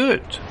you do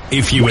it.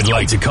 If you would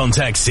like to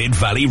contact Sid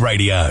Valley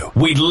Radio,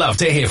 we'd love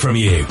to hear from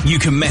you. You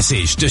can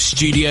message the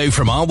studio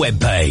from our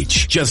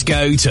webpage. Just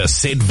go to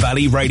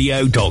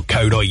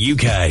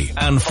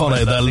sidvalleyradio.co.uk and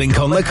follow the link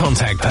on the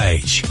contact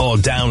page, or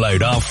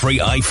download our free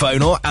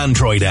iPhone or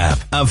Android app,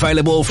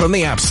 available from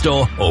the App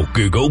Store or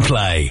Google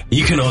Play.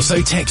 You can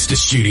also text the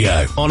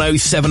studio on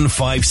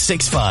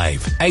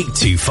 07565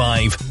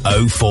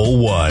 825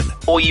 041,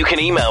 or you can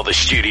email the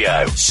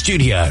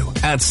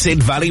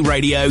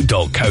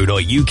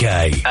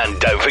studio@sidvalleyradio.co.uk. And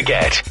don't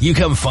forget, you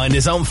can find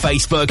us on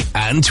Facebook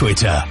and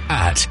Twitter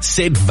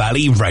 @Sid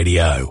Valley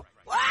Radio.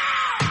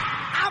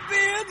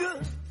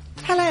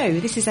 Hello,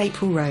 this is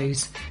April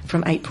Rose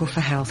from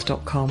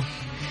aprilforhealth.com.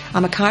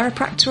 I'm a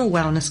chiropractor, a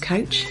wellness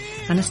coach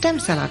and a stem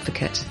cell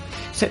advocate.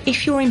 So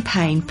if you're in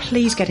pain,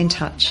 please get in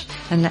touch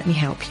and let me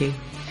help you.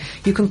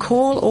 You can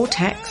call or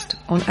text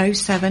on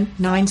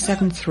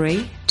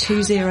 07973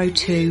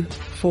 202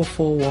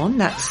 441.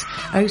 That's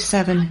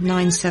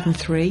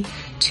 07973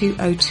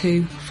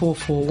 202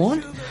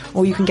 441.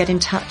 Or you can get in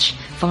touch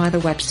via the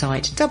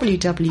website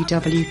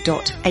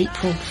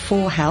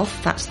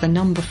www.april4health, that's the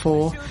number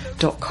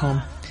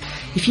 4.com.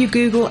 If you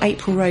Google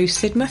April Rose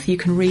Sidmouth, you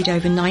can read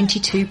over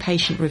 92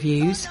 patient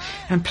reviews.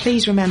 And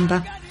please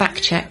remember,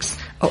 back checks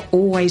are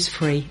always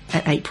free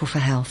at April for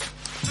Health.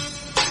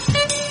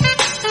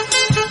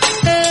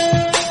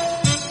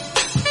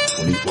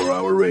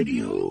 24-hour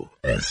radio,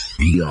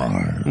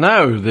 SBR.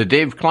 Now, the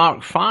Dave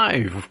Clark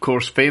 5, of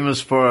course famous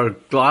for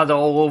Glad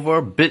All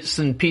Over, Bits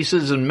and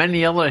Pieces and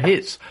many other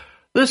hits.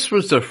 This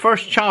was their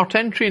first chart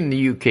entry in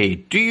the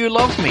UK, Do You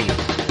Love Me?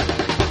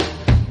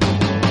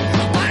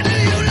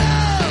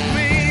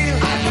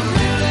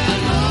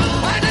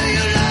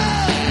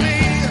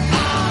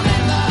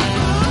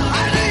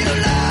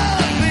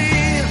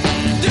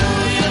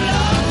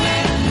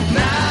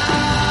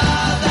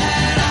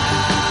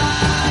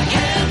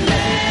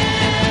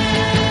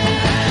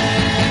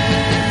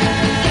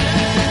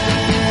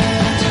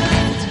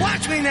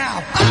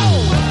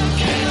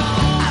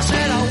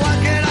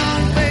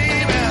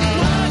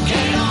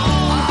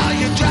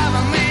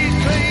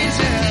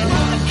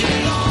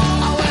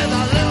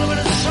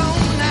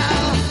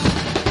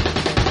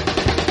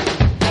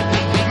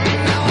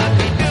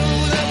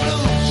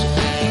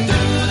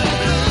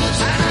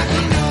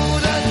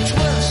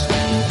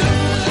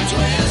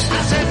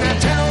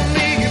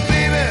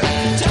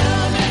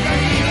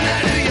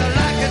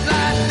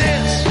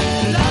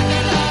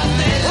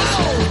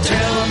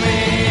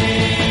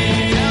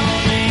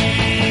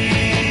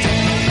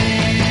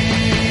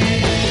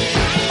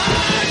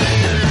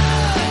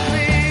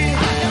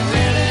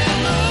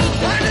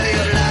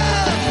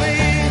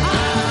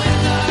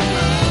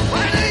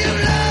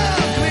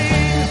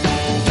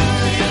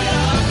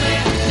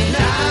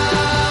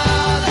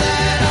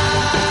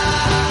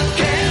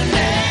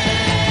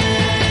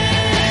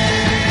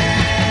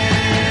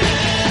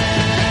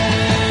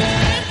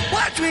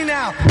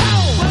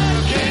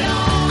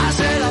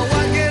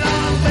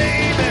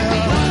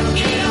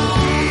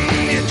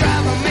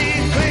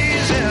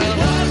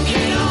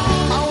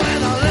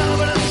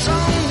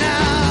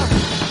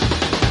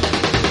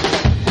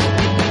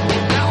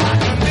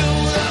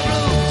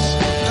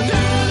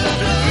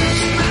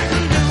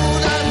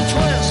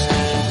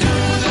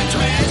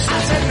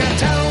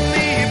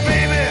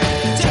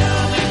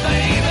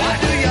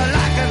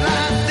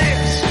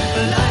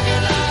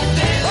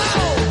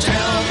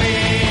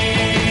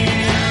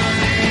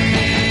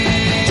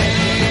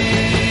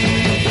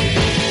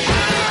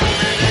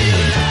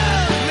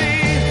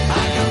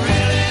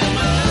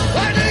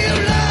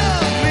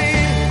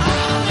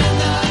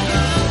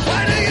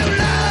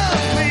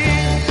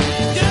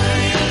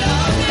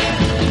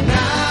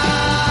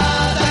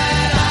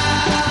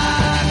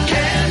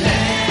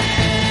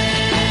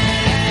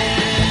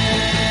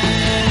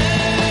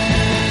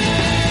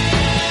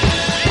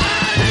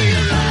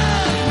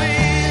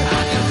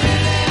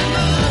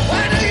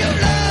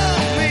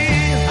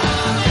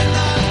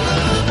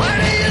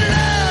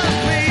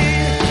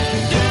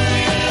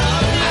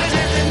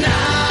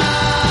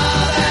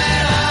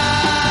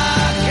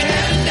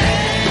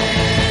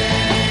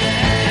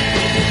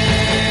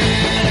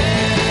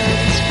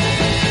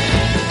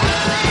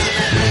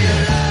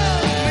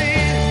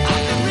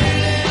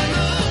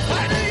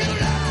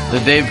 The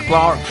Dave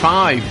Clark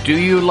 5, Do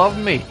You Love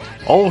Me?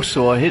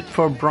 Also a hit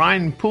for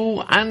Brian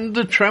Poole and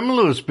the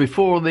Tremolos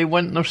before they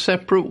went their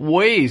separate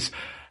ways.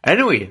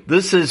 Anyway,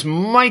 this is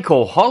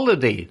Michael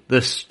Holiday,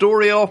 The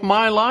Story of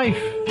My Life.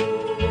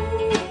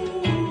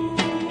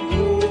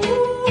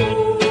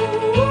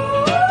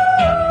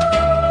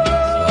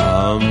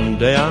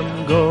 Someday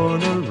I'm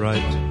gonna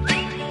write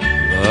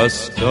the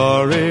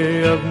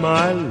story of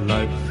my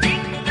life.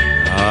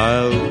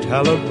 I'll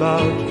tell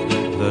about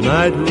the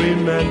night we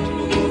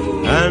met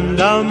and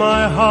how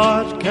my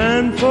heart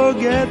can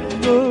forget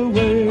the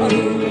way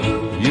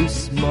you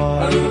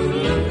smiled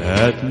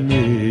at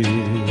me.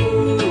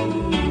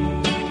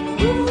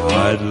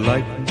 I'd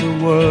like the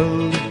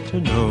world to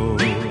know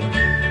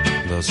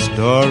the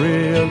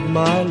story of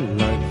my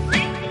life.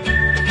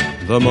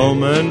 The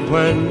moment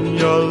when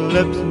your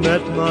lips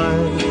met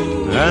mine,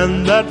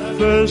 and that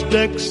first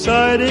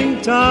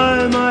exciting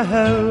time I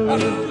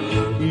held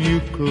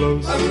you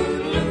close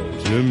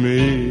to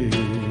me.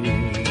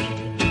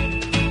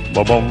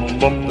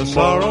 The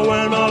sorrow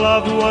when our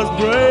love was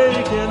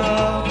breaking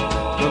up,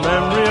 the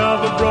memory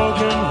of a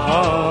broken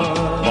heart,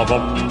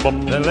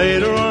 then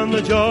later on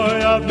the joy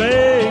of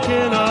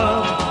making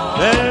up,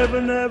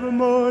 never, never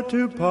more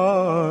to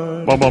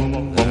part.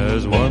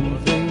 There's one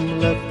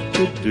thing left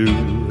to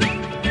do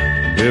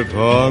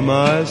before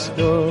my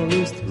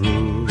story's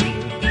through.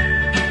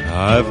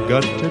 I've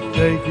got to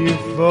take you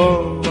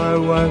for my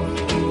wife,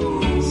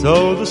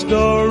 so the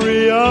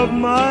story of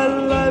my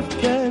life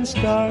can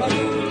start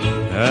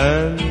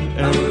and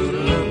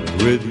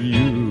end with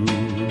you.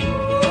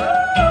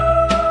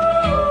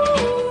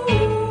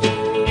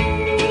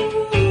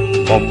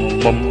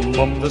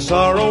 The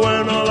sorrow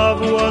when our love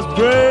was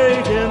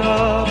breaking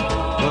up,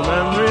 the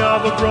memory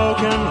of a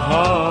broken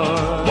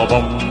heart,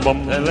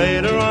 and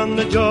later on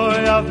the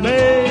joy of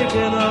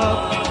making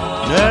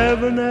up,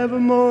 never, never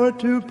more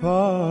to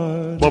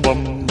part.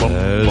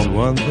 There's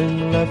one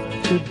thing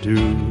left to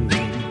do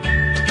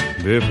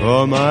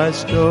before my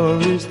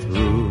story's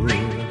through.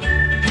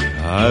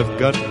 I've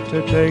got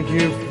to take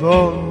you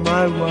for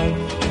my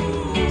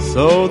wife,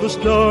 so the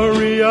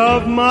story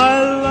of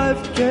my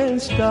life can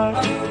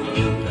start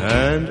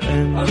and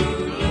end,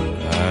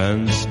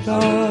 and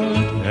start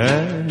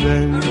and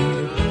end,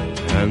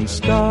 and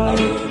start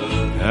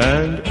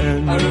and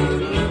end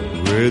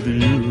with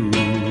you.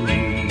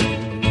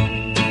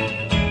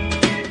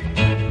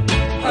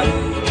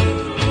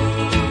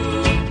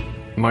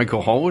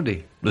 Michael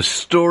Holiday, the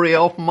story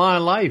of my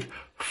life,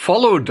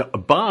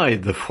 followed by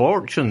The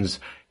Fortunes.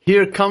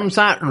 Here comes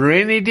that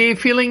rainy day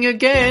feeling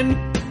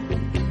again.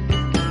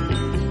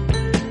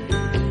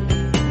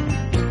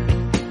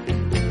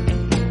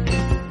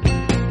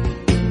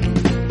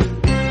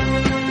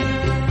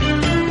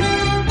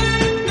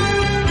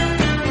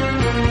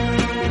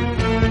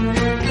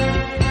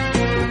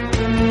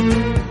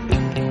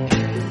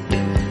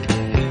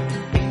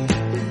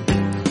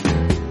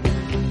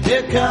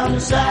 Here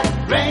comes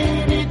that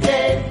rainy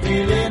day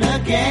feeling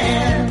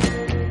again,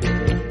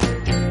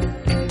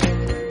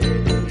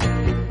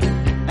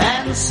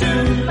 and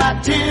soon my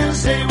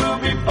tears, they will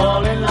be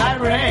falling like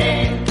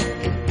rain.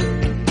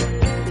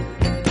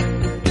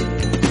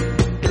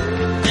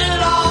 It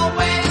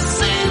always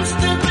seems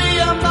to be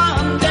a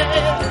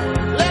Monday,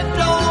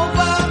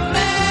 leftover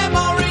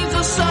memories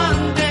of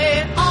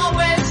Sunday,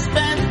 always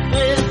spent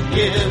with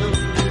you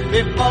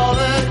before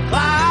the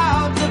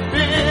clouds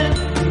appeared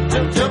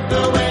and took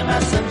away my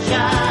sunshine.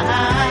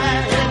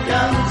 Here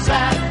comes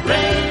that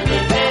rainy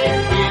day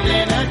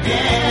feeling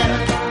again,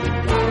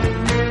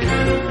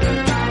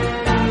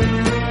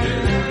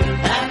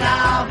 and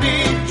I'll be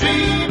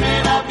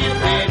dreaming of you,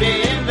 baby,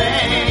 in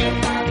vain.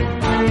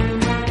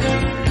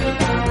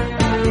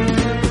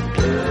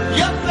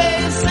 Your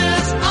face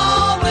is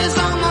always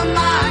on my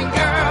mind,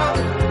 girl.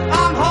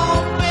 I'm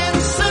hoping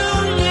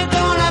soon you're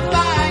gonna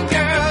find,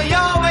 girl,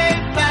 your way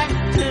back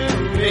to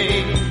me.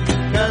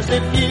 'Cause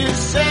if you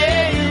say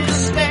you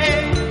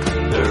stay,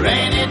 the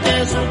rainy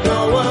days will go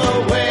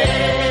away.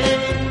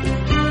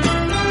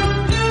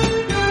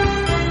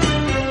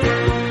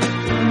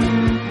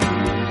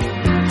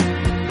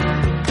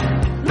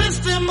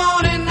 Misty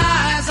morning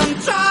eyes, I'm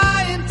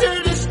trying to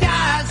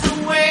disguise the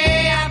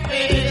way I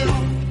feel,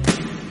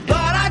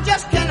 but I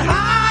just can't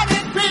hide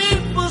it.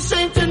 People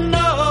seem to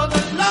know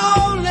the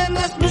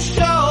loneliness must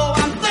show.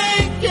 I'm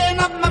thinking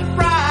of my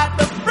pride,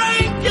 but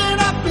breaking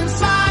up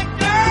inside,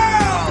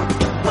 girl.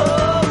 Oh,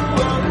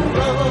 oh,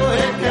 oh,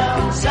 here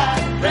comes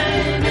that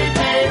rainy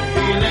day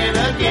feeling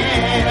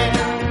again,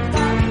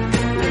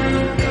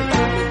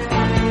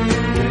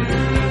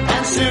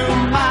 and soon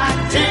my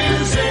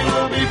tears, they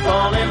will be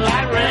falling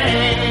like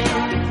rain.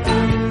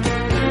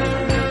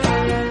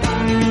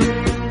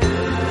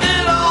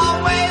 It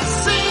always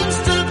seems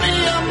to be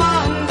a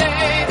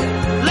Monday,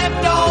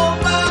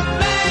 leftover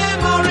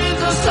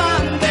memories of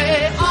Sunday,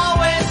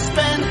 always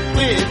spent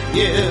with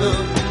you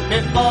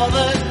before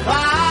the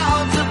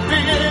clouds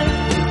appear,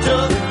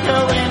 took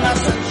away my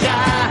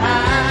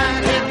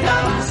sunshine. Here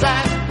comes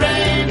that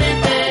rainy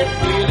day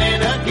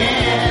feeling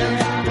again,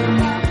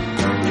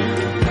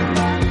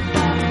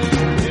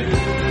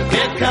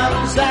 here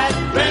comes that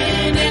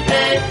rainy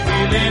day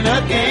feeling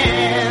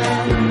again,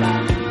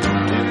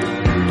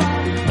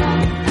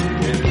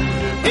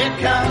 here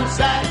comes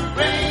that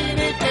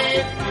rainy day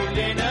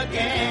feeling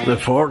again. The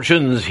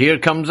Fortunes, here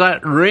comes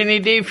that rainy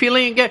day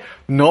feeling again.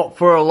 Not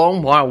for a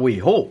long while, we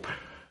hope.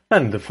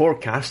 And the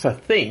forecast, I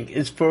think,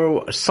 is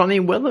for sunny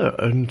weather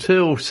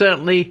until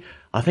certainly,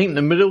 I think,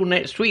 the middle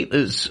next week.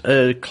 It's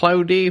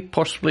cloudy,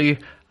 possibly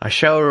a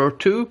shower or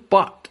two.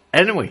 But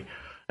anyway,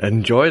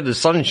 enjoy the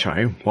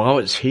sunshine while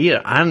it's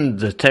here and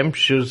the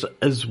temperatures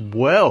as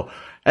well.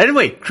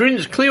 Anyway,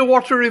 Creedence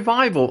Clearwater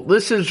Revival.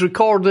 This is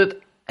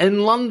recorded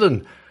in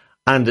London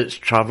and it's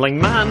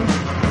Travelling Man.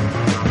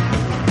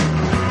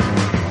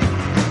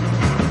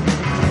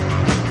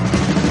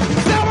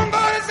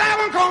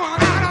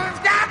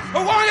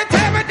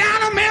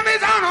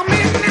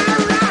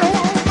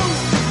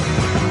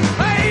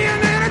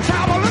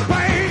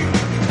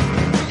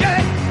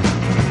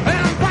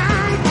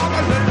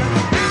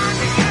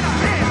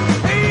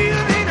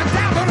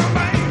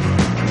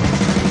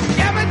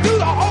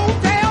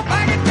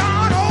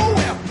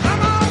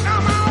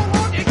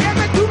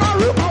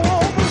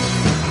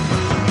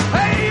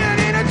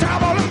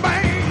 Trouble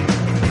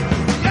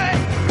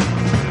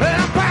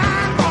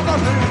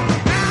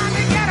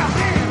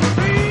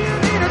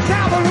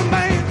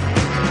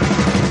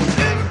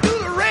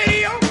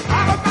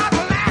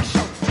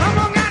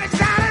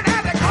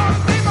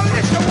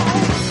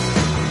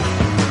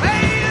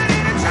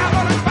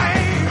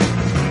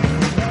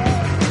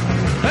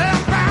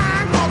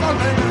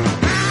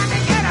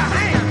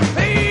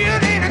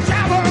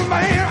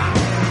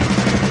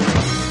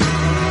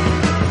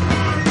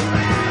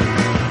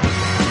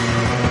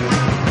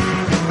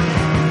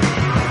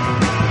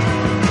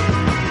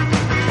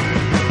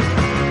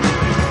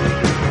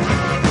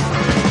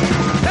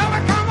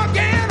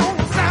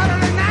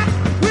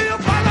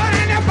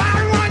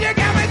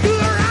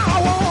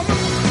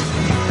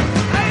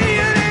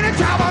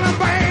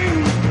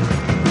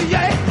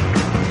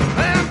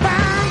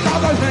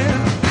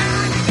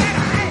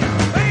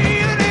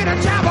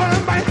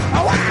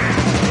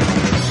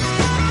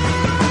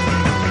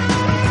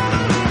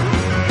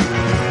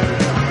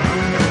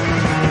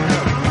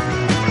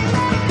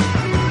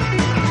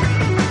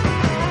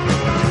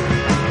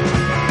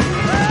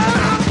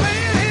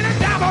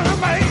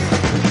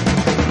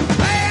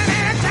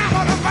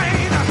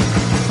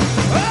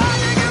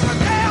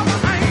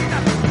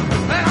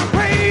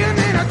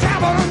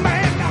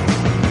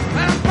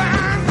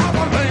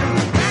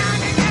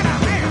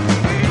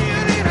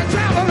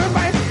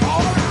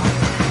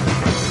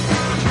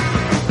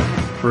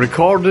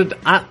recorded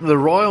at the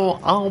Royal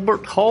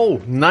Albert Hall,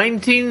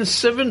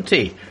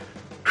 1970.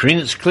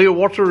 Creedence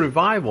Clearwater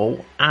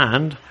Revival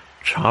and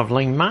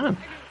Travelling Man.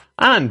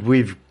 And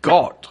we've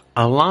got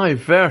a live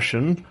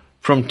version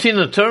from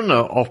Tina Turner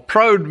of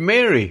Proud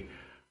Mary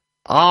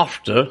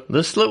after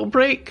this little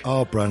break.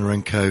 R.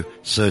 Branner & Co.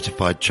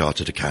 Certified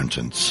Chartered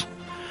Accountants.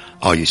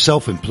 Are you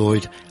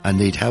self-employed and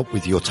need help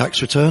with your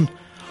tax return?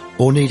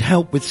 Or need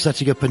help with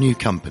setting up a new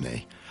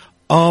company?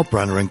 R.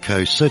 Branner &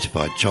 Co.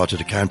 Certified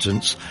Chartered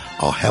Accountants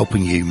are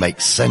helping you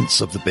make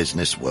sense of the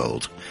business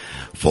world.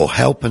 For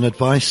help and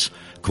advice,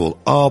 call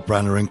R.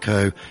 Branner &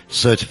 Co.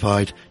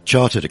 Certified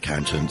Chartered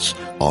Accountants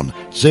on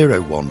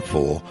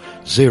 014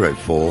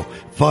 04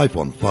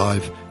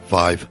 515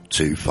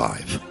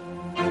 525.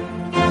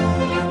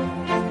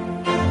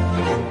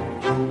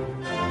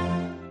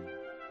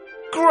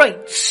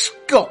 Great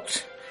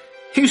Scott!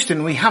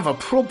 Houston, we have a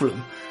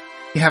problem.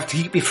 You have to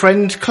keep your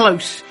friends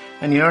close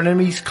and your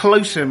enemies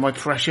closer, my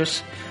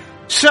precious.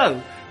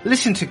 So,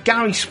 listen to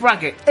Gary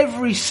Spraggett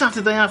every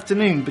Saturday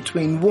afternoon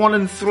between 1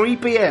 and 3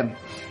 p.m.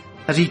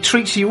 as he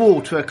treats you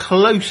all to a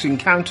close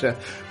encounter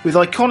with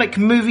iconic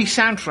movie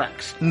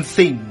soundtracks and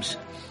themes.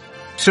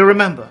 So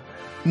remember,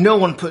 no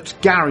one puts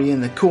Gary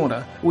in the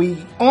corner.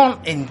 We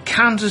aren't in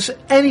Kansas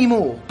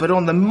anymore, but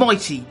on the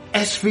mighty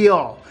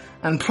SVR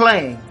and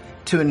playing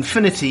to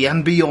infinity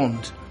and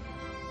beyond.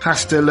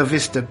 Hasta la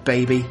vista,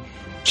 baby.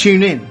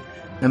 Tune in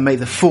and may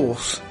the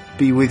Force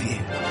be with you.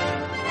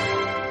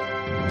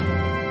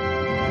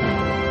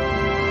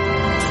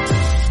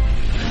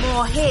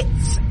 More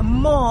hits,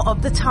 more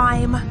of the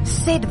time.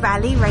 Sid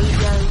Valley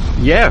Radio.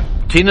 Yeah,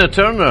 Tina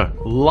Turner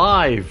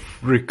live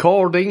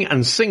recording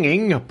and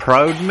singing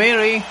Proud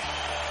Mary.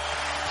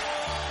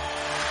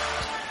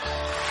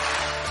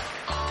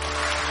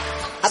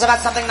 How's about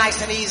something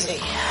nice and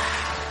easy?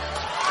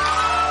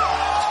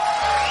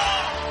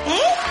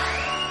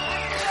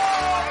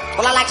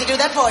 Well, I'd like to do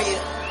that for you.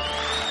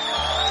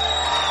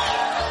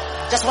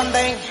 Just one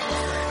thing.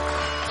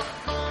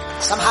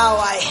 Somehow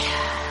I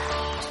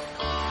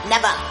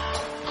never,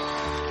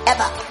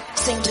 ever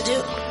seem to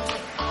do.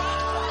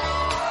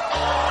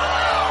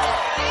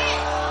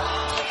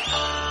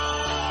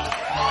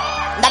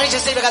 That is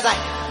just see because I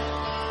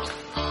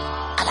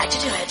like to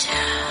do it.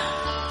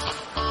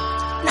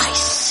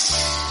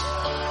 Nice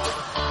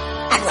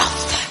and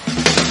rough.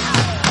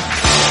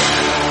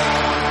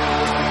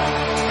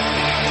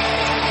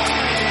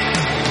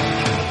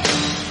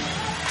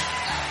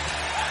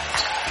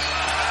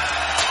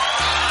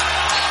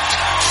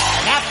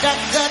 A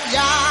good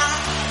job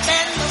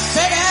in the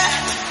city,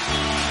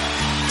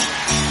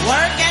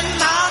 working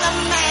on a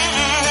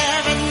man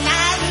every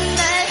night and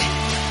day.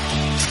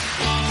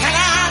 Can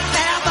I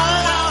tell the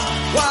Lord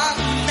what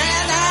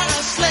men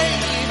are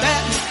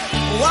sleeping?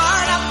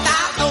 What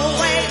about the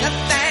way that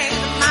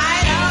things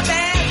might have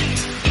been?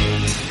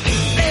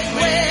 It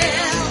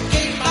will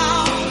keep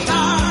on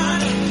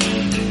turning.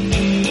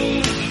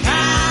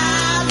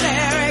 Proud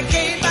Mary,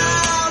 keep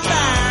on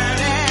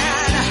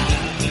burning.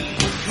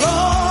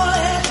 Rolling.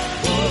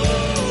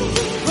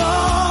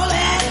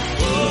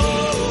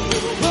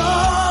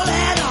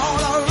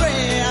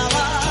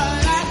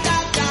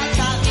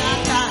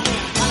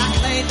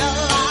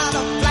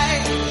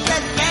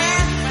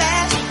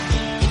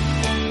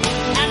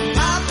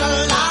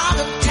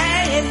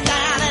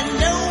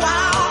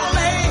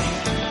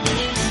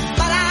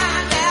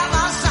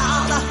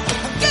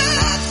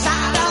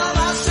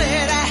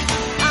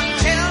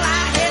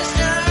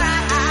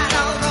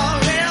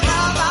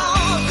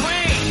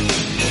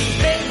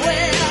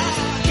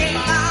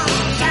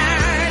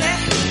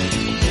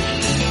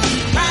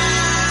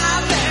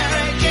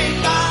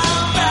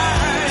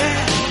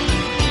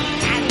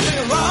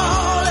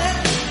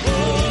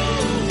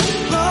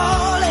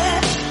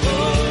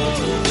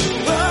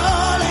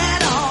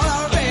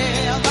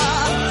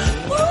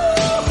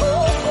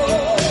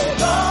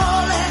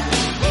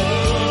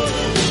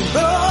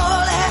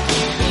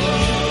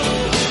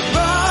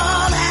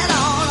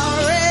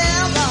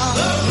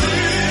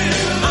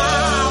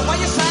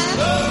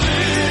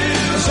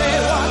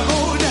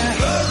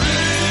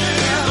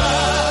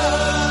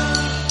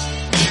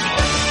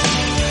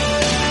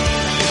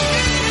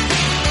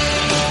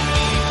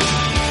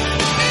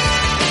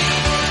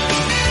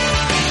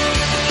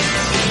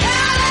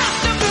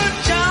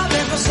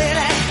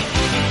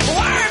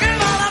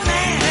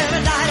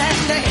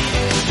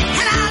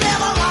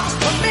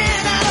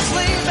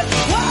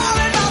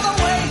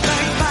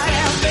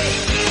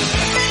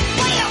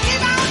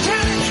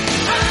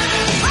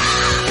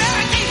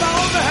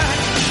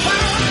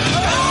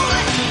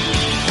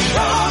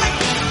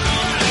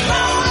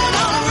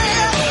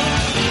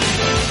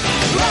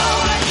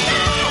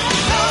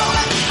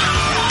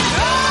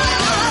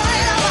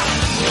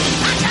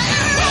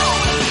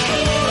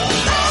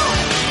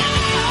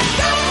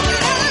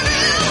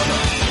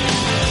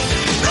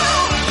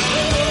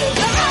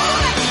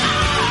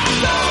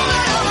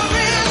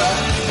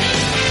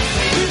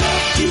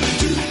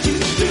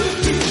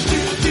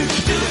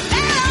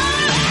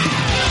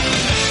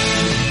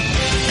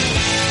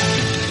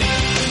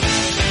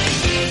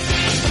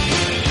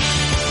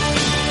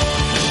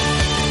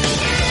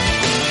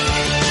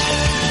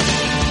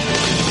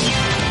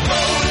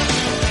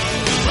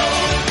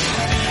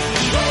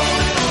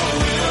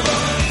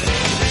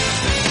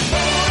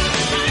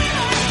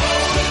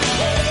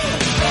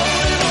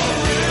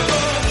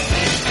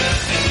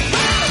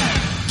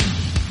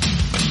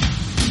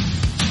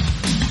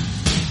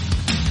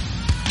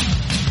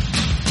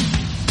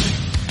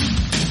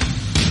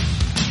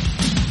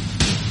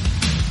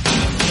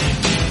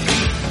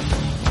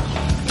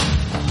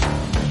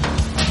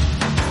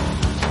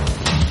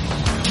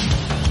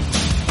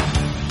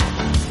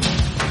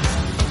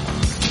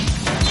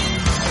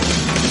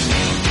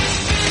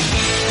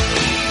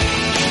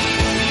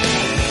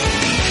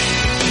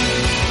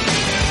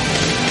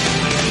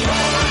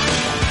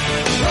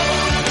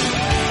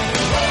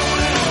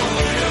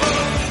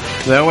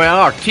 There we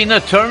are, Tina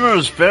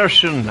Turner's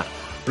version,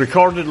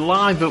 recorded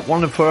live at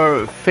one of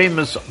her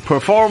famous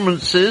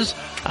performances,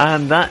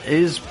 and that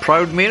is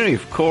Proud Mary,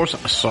 of course,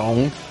 a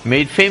song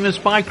made famous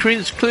by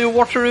Creedence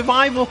Clearwater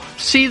Revival.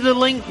 See the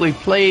link, we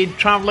played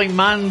Travelling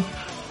Man,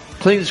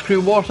 Creedence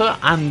Clearwater,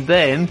 and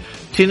then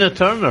Tina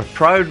Turner,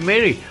 Proud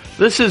Mary.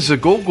 This is the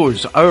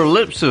Go-Go's, Our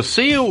Lips Are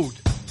Sealed.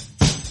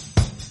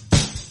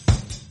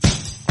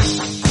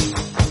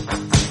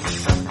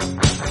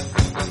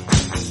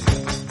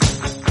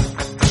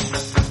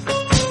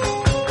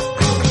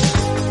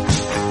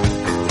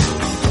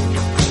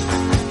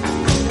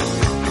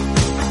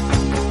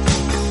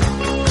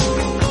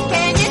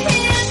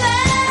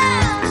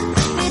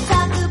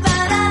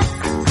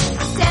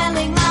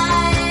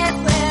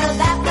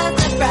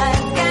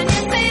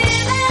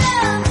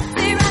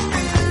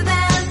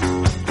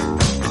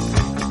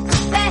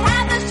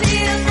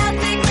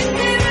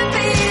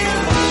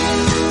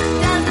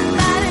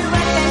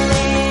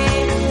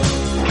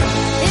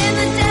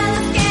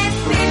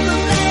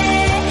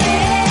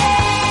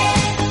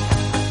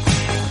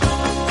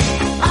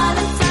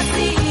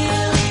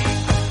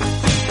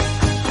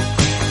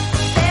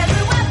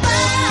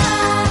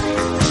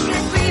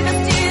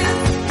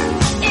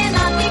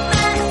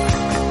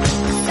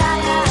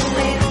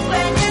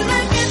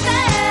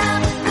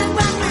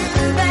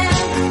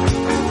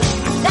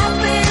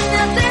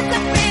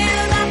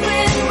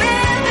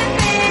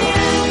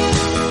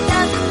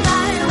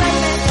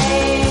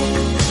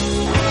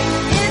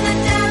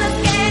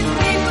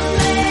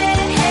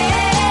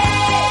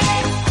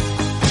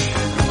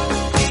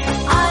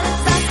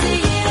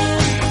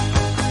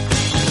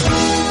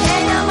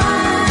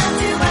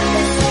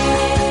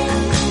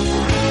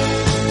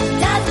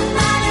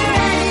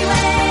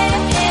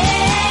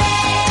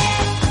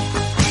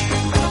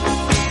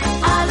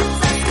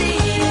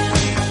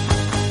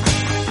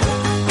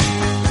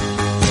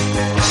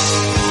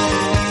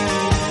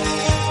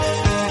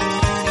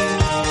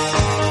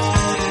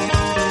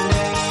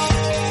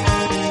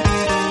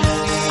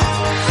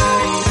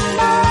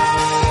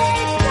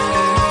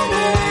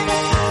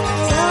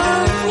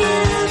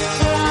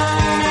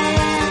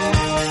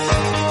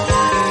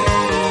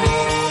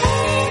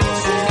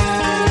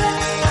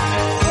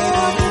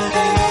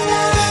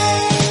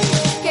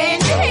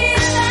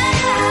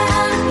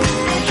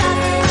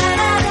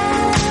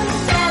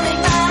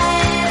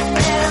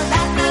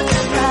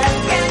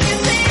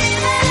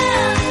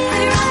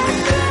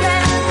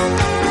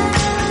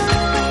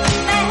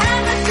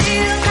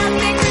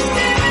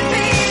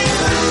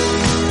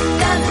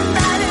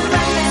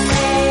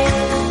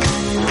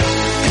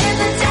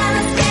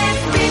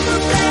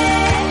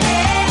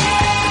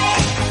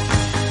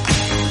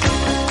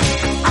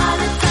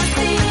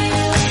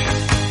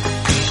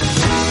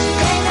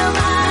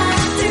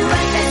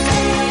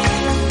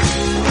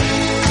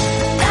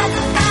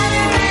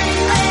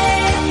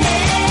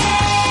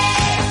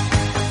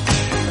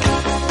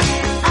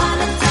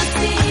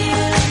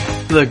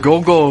 The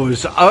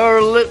Go-Go's,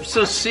 Our Lips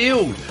Are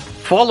Sealed,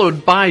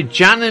 followed by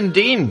Jan and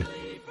Dean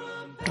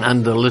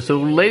and the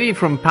little lady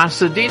from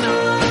Pasadena.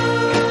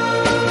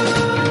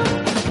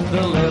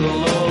 The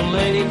little old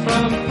lady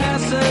from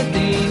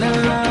Pasadena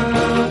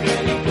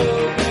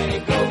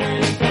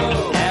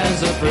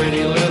has a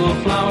pretty little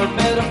flower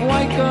bed of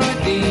white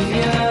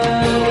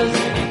gardenias,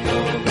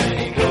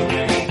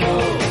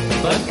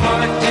 but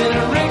parked in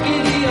a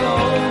rickety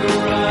old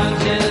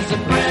garage is a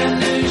brand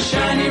new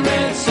shiny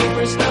red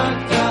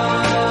superstar car.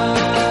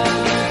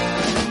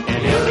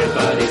 And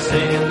everybody's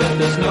saying that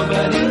there's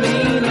nobody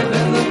meaner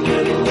than the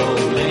little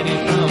old lady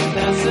from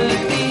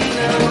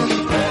Pasadena.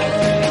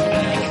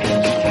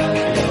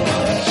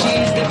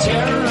 She's the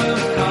terror of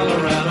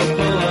Colorado.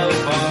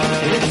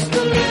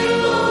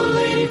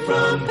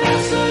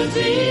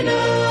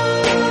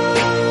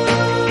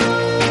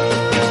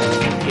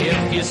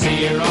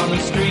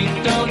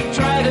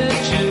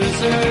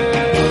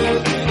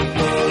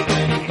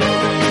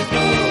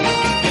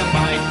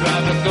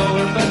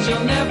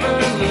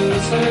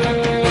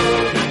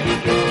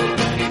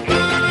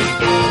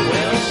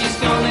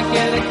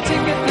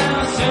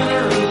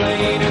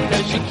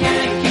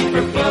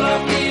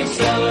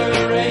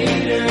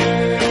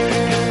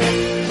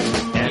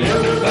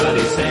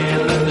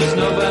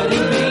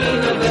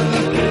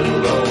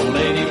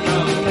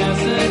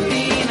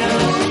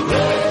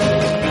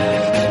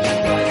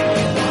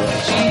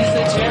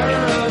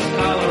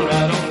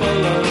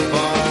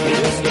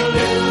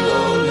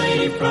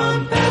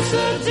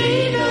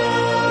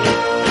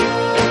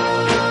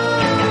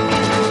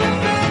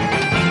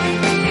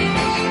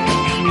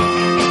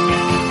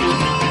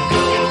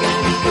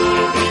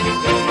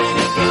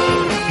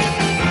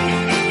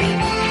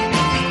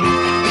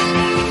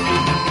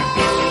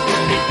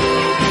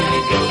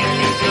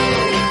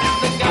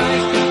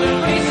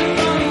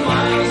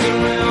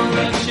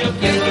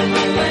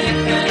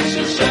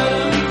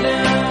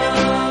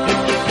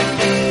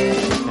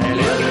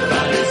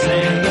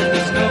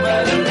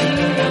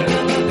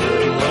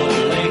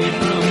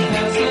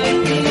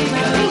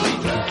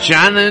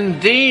 Shannon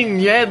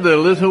Dean, yeah, the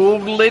little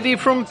old lady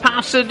from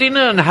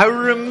Pasadena, and how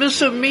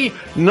remiss of me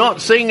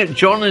not saying that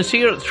John is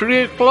here at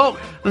 3 o'clock,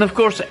 and of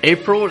course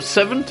April at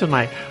 7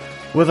 tonight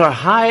with our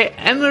high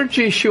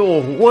energy show.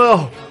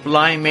 Well,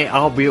 blimey,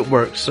 I'll be at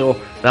work, so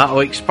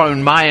that'll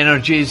expound my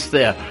energies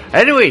there.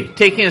 Anyway,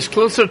 taking us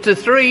closer to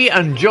 3,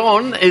 and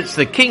John, it's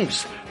the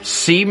Kinks,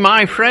 See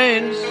My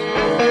Friends.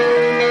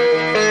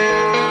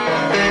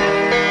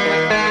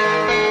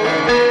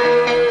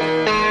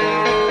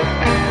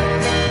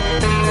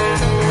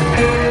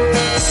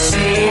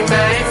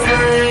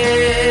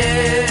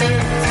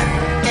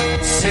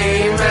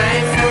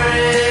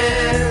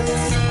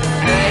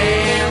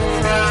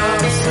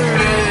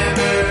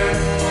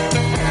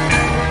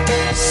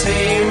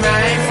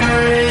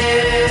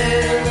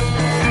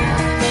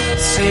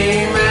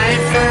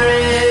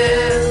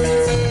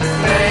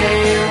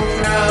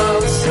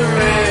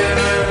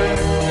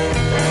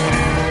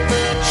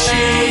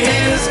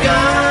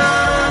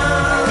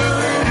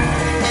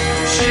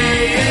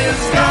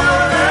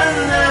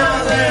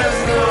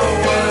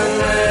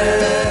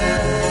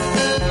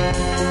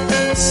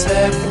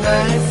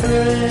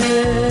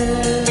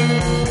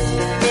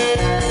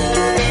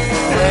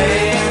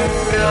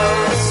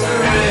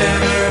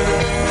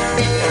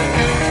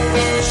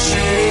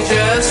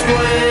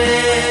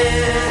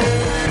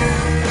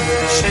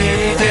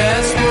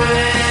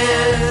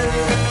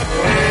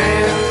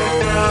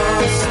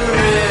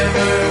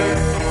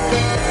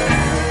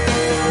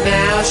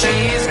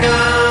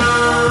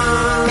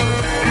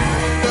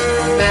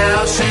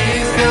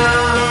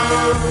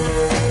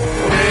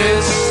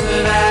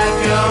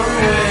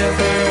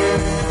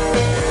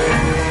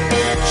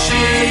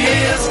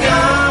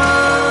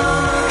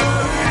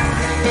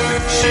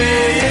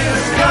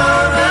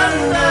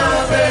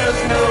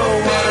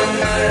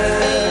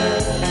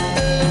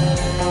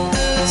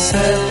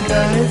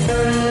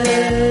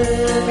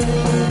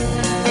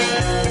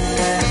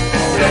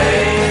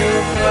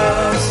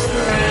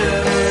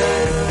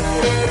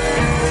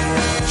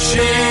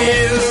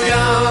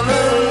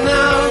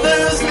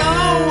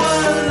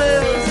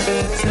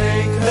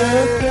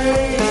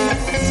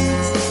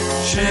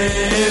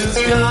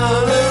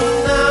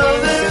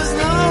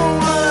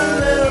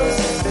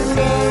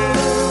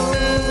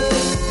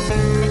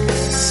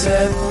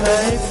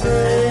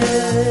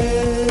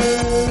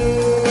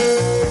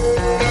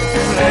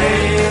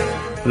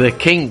 The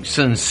Kinks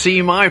and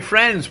See My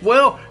Friends.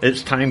 Well,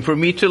 it's time for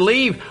me to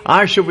leave.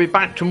 I shall be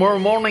back tomorrow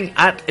morning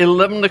at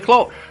 11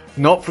 o'clock.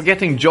 Not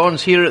forgetting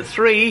John's here at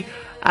 3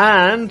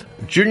 and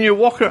Junior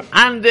Walker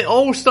and the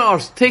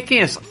All-Stars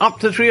taking us up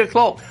to 3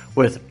 o'clock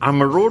with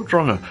I'm a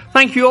Roadrunner.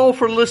 Thank you all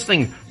for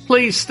listening.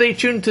 Please stay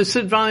tuned to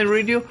Sid Valley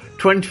Radio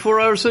 24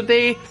 hours a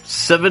day,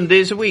 7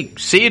 days a week.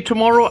 See you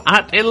tomorrow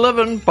at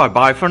 11.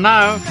 Bye-bye for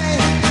now.